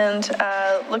 And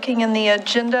looking in the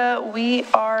agenda, we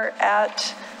are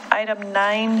at item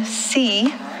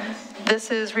 9C.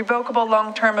 This is revocable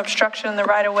long-term obstruction in the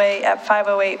right-of-way at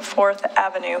 508 4th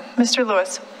Avenue. Mr.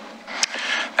 Lewis.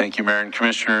 Thank you, Mayor and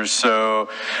Commissioners. So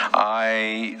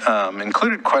I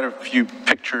included quite a few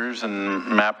pictures and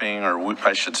mapping, or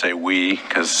I should say we,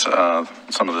 because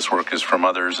some of this work is from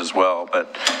others as well.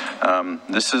 But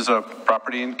this is a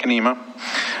property in Kenema,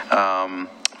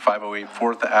 508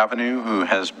 4th Avenue, who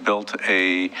has built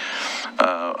a,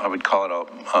 I would call it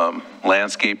a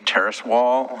landscape terrace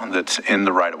wall that's in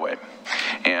the right-of-way.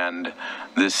 And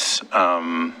this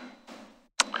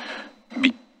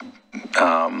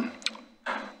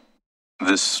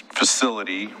this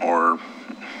facility, or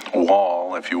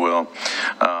wall, if you will,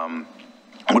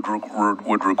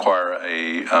 would require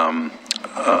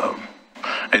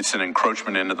it's an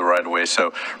encroachment into the right-of-way,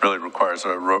 so really requires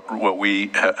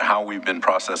how we've been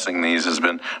processing these has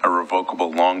been a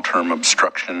revocable long-term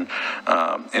obstruction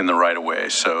in the right-of-way.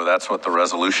 So that's what the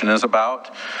resolution is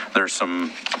about. There's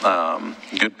some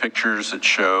good pictures that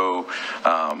show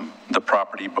the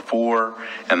property before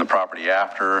and the property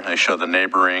after. They show the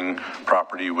neighboring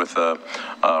property with a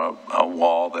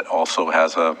wall that also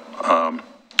has a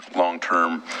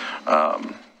long-term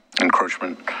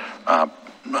encroachment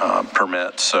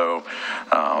permit. So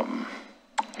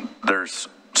there's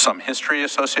some history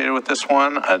associated with this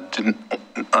one. I didn't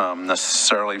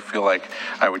necessarily feel like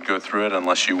I would go through it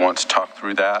unless you want to talk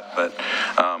through that, but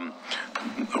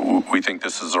we think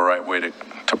this is the right way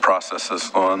to process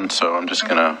this one. So I'm just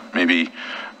gonna maybe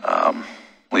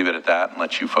leave it at that and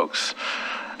let you folks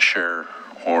share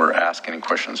or ask any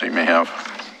questions that you may have.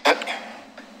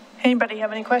 Anybody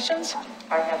have any questions?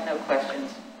 I have no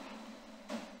questions.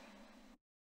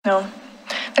 No.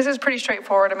 This is pretty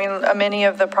straightforward. I mean, many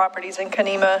of the properties in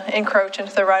Kenema encroach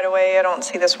into the right-of-way. I don't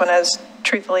see this one as,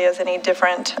 truthfully, as any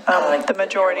different. The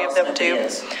majority of them do.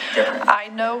 I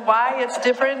know why it's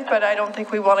different, but I don't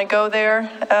think we want to go there,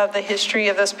 the history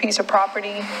of this piece of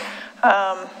property.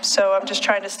 So I'm just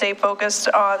trying to stay focused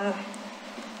on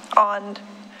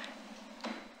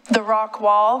the rock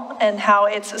wall and how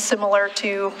it's similar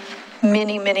to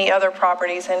many, many other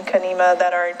properties in Kenema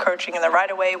that are encroaching in the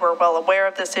right-of-way. We're well aware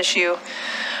of this issue.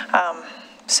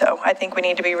 So I think we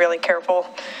need to be really careful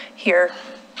here.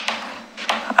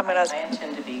 I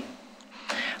intend to be.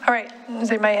 All right, does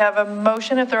anybody have a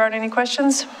motion if there aren't any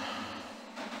questions?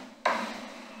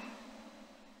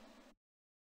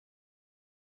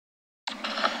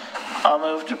 I'll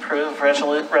move to approve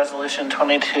resolution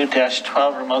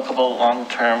 22-12, revocable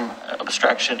long-term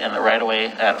obstruction in the right-of-way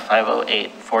at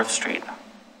 508 4th Street.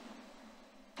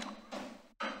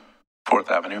 4th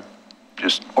Avenue,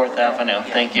 just 4th Avenue,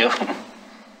 thank you.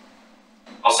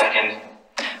 I'll second.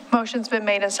 Motion's been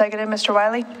made and seconded. Mr.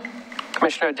 Wiley?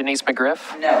 Commissioner Denise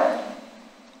McGriff? No.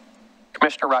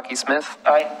 Commissioner Rocky Smith?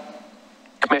 Aye.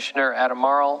 Commissioner Adam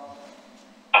Marl?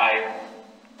 Aye.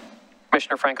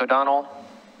 Commissioner Frank O'Donnell?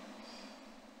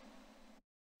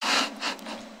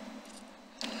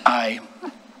 Aye.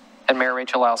 And Mayor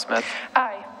Rachel Lau-Smith?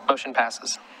 Aye. Motion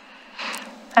passes.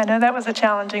 I know that was a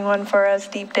challenging one for us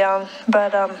deep down,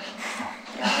 but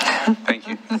thank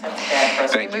you.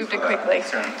 We moved it quickly.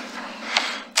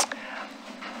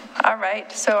 All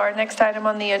right, so our next item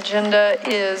on the agenda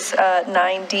is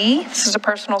 9D. This is a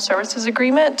personal services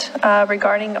agreement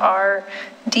regarding our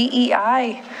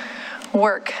DEI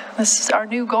work. This is our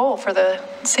new goal for the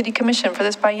City Commission for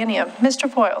this biennium. Mr.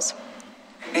 Foils.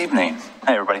 Good evening.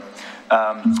 Hi, everybody.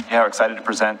 We're excited to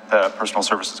present the personal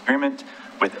services agreement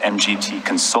with MGT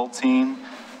Consulting.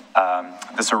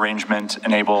 This arrangement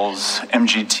enables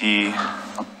MGT,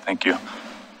 thank you,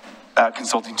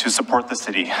 Consulting to support the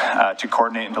city, to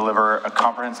coordinate and deliver a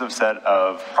comprehensive set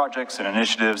of projects and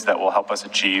initiatives that will help us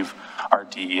achieve our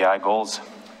DEI goals.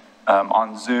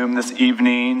 On Zoom this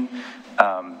evening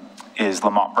is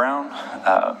Lamont Brown.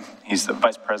 He's the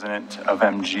Vice President of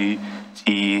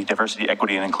MGT Diversity,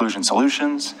 Equity, and Inclusion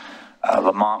Solutions.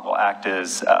 Lamont will act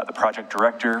as the project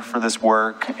director for this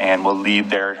work and will lead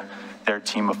their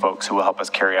team of folks who will help us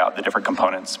carry out the different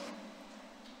components.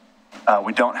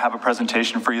 We don't have a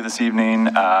presentation for you this evening.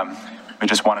 We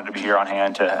just wanted to be here on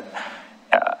hand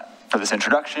for this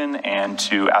introduction and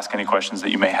to ask any questions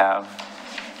that you may have.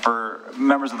 For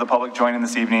members of the public joining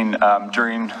this evening,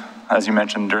 as you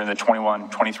mentioned, during the 21-23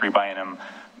 biennium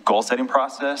goal setting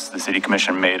process, the City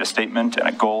Commission made a statement and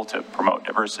a goal to promote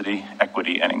diversity,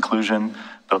 equity, and inclusion,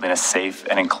 building a safe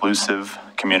and inclusive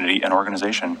community and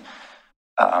organization.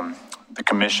 The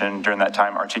commission during that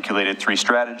time articulated 3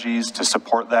 strategies to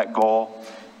support that goal,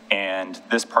 and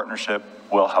this partnership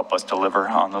will help us deliver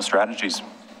on those strategies.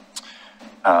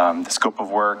 The scope of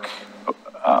work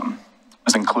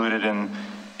was included in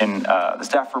the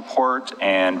staff report,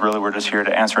 and really we're just here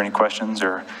to answer any questions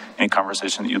or any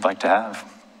conversation that you'd like to have.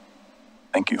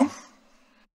 Thank you.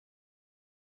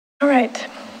 All right,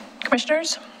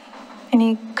 commissioners,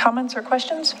 any comments or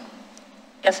questions?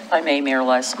 Yes, if I may,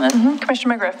 Mayor Smith.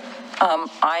 Commissioner McGriff.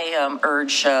 I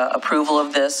urge approval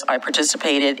of this. I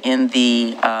participated in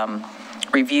the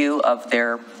review of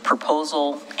their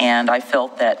proposal, and I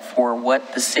felt that for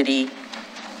what the city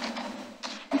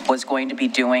was going to be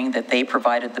doing, that they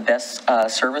provided the best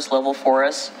service level for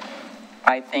us.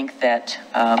 I think that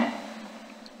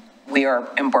we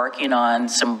are embarking on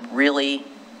some really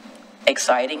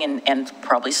exciting and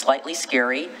probably slightly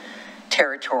scary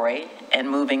territory and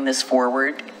moving this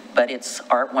forward, but it's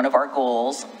one of our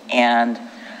goals, and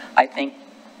I think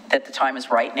that the time is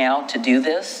right now to do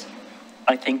this.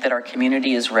 I think that our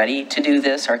community is ready to do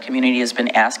this. Our community has been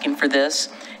asking for this,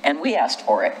 and we asked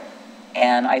for it.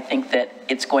 And I think that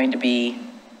it's going to be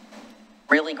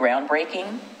really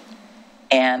groundbreaking,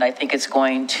 and I think it's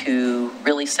going to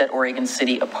really set Oregon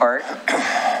City apart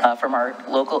from our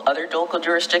other local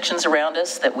jurisdictions around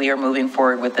us, that we are moving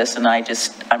forward with this, and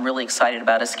I'm really excited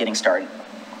about us getting started.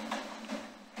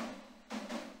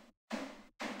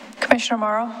 Commissioner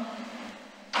Morrow.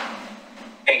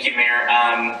 Thank you, Mayor.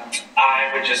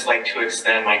 I would just like to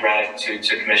extend my gratitude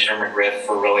to Commissioner McGriff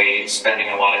for really spending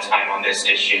a lot of time on this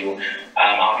issue.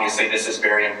 Obviously, this is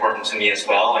very important to me as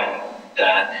well, and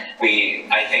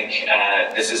I think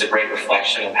this is a great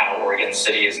reflection of how Oregon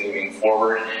City is moving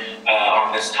forward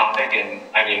on this topic. And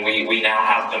I mean, we now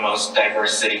have the most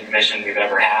diverse city commission we've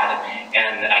ever had,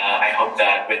 and I hope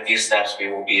that with these steps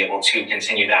we will be able to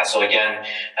continue that. So again,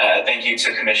 thank you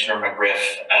to Commissioner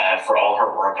McGriff for all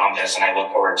her work on this, and I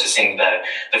look forward to seeing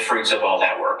the fruits of all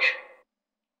that work.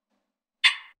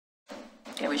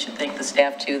 Yeah, we should thank the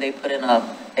staff too. They put in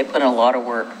a lot of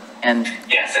work. And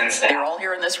yes, and they're all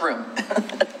here in this room,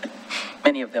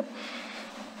 many of them.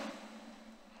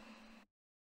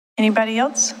 Anybody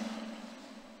else?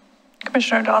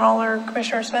 Commissioner O'Donnell or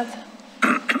Commissioner Smith?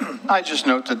 I just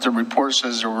note that the report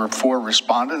says there were 4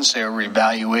 respondents. They were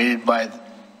evaluated by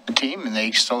the team, and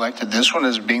they selected this one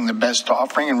as being the best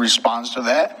offering in response to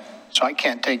that. So I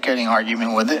can't take any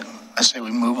argument with it. I say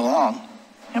we move along.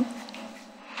 Yep.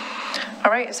 All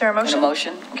right, is there a motion? A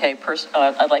motion, okay.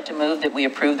 I'd like to move that we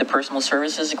approve the personal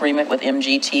services agreement with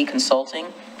MGT Consulting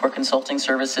for consulting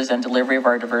services and delivery of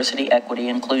our diversity, equity,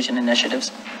 inclusion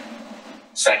initiatives.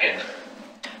 Second.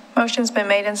 Motion's been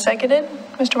made and seconded.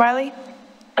 Mr. Wiley?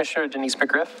 Commissioner Denise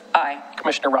McGriff? Aye.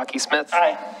 Commissioner Rocky Smith?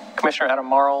 Aye. Commissioner Adam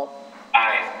Morrow?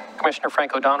 Aye. Commissioner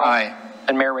Frank O'Donnell? Aye.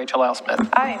 And Mayor Rachel L. Smith?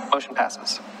 Aye. Motion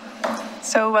passes.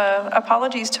 So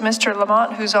apologies to Mr.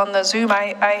 Lamont, who's on the Zoom.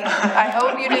 I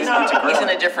hope you did not. He's in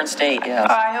a different state, yes.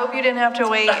 I hope you didn't have to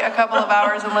wait a couple of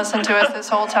hours and listen to us this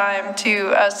whole time to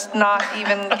us not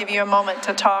even give you a moment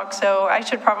to talk. So I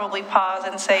should probably pause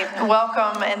and say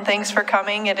welcome and thanks for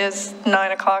coming. It is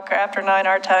 9 o'clock or after 9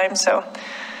 our time, so.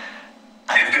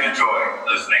 It's been a joy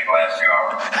listening the last few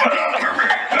hours, but we're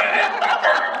very excited to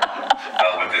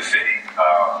partner with the city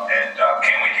and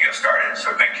can't wait to get started.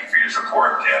 So thank you for your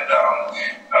support, and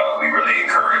we really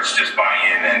encourage just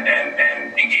buy-in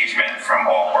and engagement from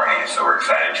all parties. So we're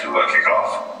excited to kick it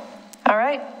off. All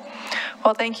right.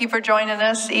 Well, thank you for joining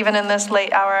us even in this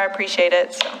late hour. I appreciate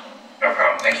it. So. No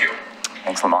problem. Thank you.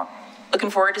 Thanks, Lamont. Looking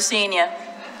forward to seeing you.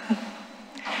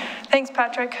 Thanks,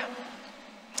 Patrick.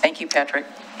 Thank you, Patrick.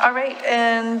 All right,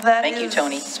 and that Thank you,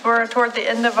 Tony. We're toward the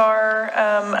end of our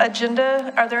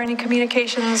agenda. Are there any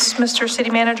communications, Mr.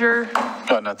 City Manager?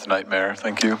 Not tonight, Mayor.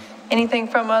 Thank you. Anything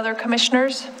from other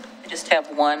commissioners? I just have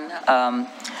one.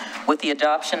 With the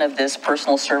adoption of this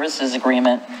personal services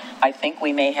agreement, I think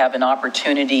we may have an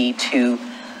opportunity to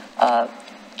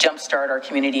jumpstart our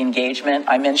community engagement.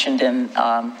 I mentioned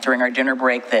during our dinner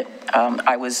break that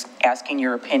I was asking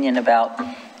your opinion about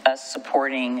us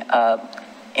supporting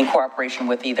in cooperation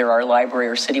with either our library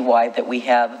or citywide, that we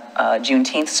have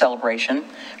Juneteenth celebration.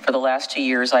 For the last 2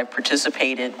 years, I've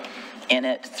participated in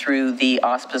it through the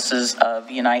auspices of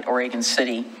Unite Oregon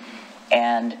City.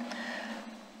 And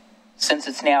since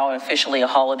it's now officially a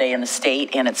holiday in the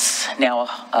state, and it's now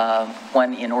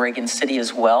one in Oregon City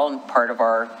as well, and part of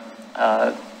our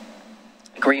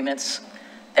agreements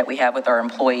that we have with our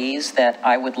employees, that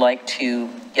I would like to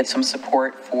get some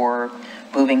support for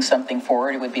moving something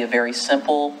forward. It would be a very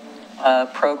simple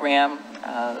program,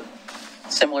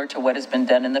 similar to what has been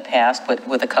done in the past, but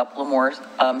with a couple of more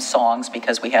songs,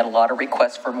 because we had a lot of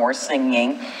requests for more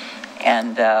singing.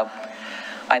 And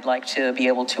I'd like to be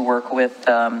able to work with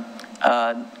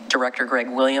Director Greg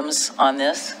Williams on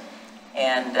this.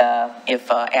 And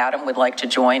if Adam would like to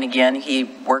join again, he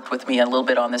worked with me a little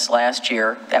bit on this last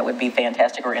year. That would be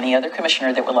fantastic, or any other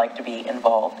commissioner that would like to be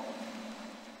involved.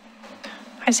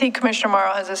 I see Commissioner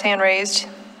Morrow has his hand raised.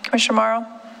 Commissioner Morrow?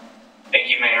 Thank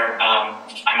you, Mayor.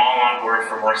 I'm all on board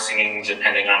for more singing,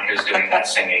 depending on who's doing that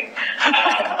singing. But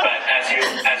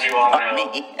as you all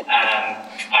know,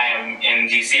 I am in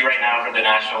DC right now for the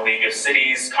National League of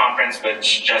Cities conference,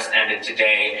 which just ended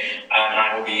today, and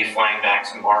I will be flying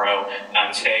back tomorrow.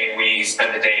 Today we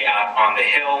spent the day out on the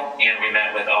Hill, and we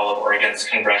met with all of Oregon's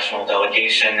congressional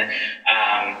delegation,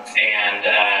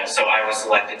 so I was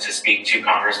selected to speak to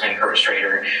Congressman Kurt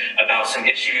Schrader about some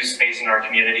issues facing our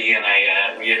community, and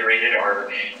I reiterated our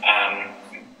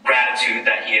gratitude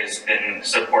that he has been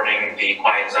supporting the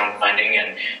Quiet Zone funding,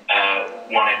 and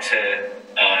wanted to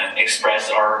express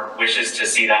our wishes to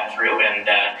see that through, and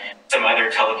some other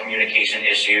telecommunication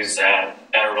issues that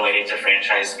are related to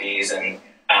franchise fees and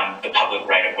the public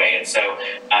right-of-way. And so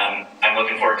I'm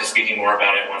looking forward to speaking more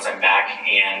about it once I'm back,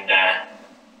 and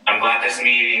I'm glad this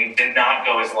meeting did not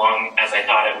go as long as I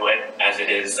thought it would, as it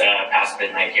is past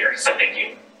midnight here. So thank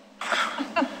you.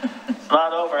 It's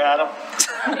not over, Adam.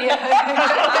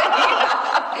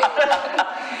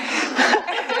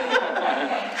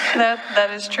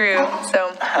 That is true.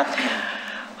 So,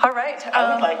 all right.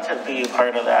 I would like to be a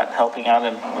part of that, helping out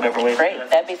in whatever way. Great,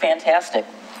 that'd be fantastic.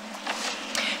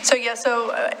 So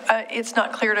it's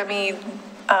not clear to me.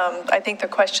 I think the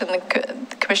question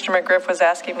that Commissioner McGriff was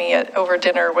asking me over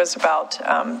dinner was about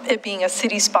it being a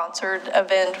city-sponsored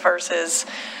event versus,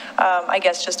 I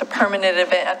guess, just a permanent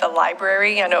event at the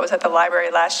library. I know it was at the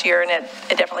library last year, and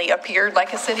it definitely appeared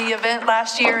like a city event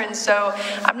last year. And so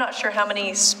I'm not sure how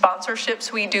many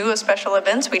sponsorships we do of special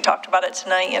events. We talked about it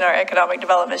tonight in our economic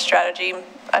development strategy.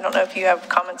 I don't know if you have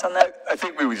comments on that. I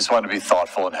think we just want to be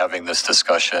thoughtful in having this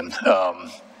discussion.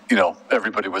 You know,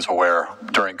 everybody was aware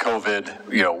during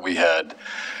COVID, you know, we had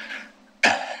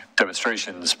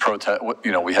demonstrations, protest,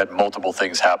 you know, we had multiple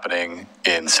things happening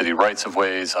in city rights of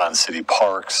ways, on city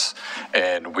parks,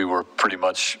 and we were pretty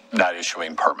much not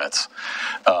issuing permits.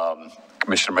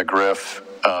 Commissioner McGriff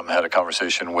had a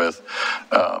conversation with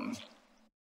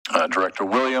Director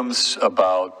Williams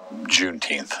about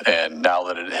Juneteenth, and now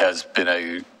that it has been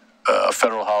a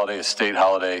federal holiday, a state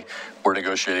holiday, we're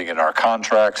negotiating in our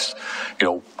contracts. You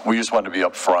know, we just want to be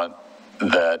upfront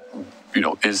that, you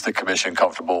know, is the commission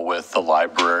comfortable with the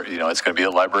library? You know, it's going to be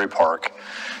a library park,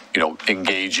 you know,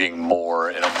 engaging more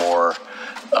in a more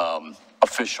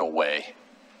official way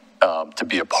to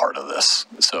be a part of this.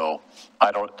 So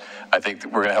I think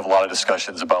we're going to have a lot of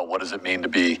discussions about what does it mean to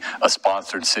be a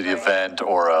sponsored city event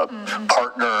or a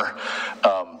partner.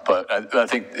 But I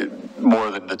think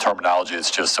more than the terminology, it's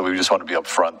just so we just want to be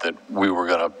upfront that we were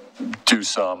going to do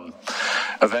some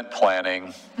event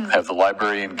planning, have the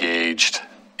library engaged,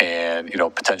 and, you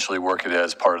know, potentially work it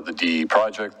as part of the DEI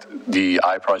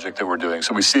project that we're doing.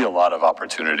 So we see a lot of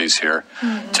opportunities here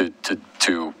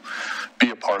to be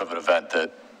a part of an event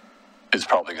that is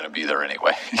probably going to be there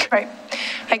anyway. Right.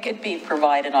 I could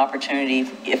provide an opportunity,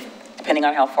 if depending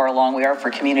on how far along we are,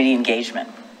 for community engagement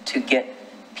to get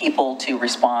people to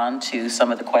respond to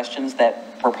some of the questions that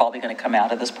were probably going to come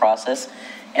out of this process,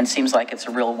 and seems like it's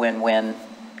a real win-win,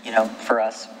 you know, for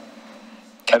us.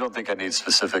 I don't think I need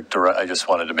specific I just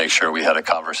wanted to make sure we had a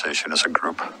conversation as a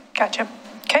group. Gotcha.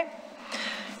 Okay.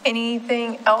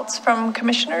 Anything else from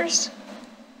commissioners?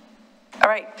 All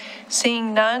right,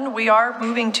 seeing none, we are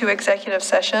moving to executive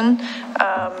session.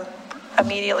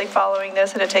 Immediately following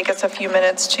this, it'll take us a few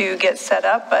minutes to get set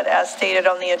up, but as stated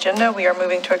on the agenda, we are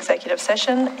moving to executive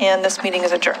session, and this meeting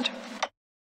is adjourned.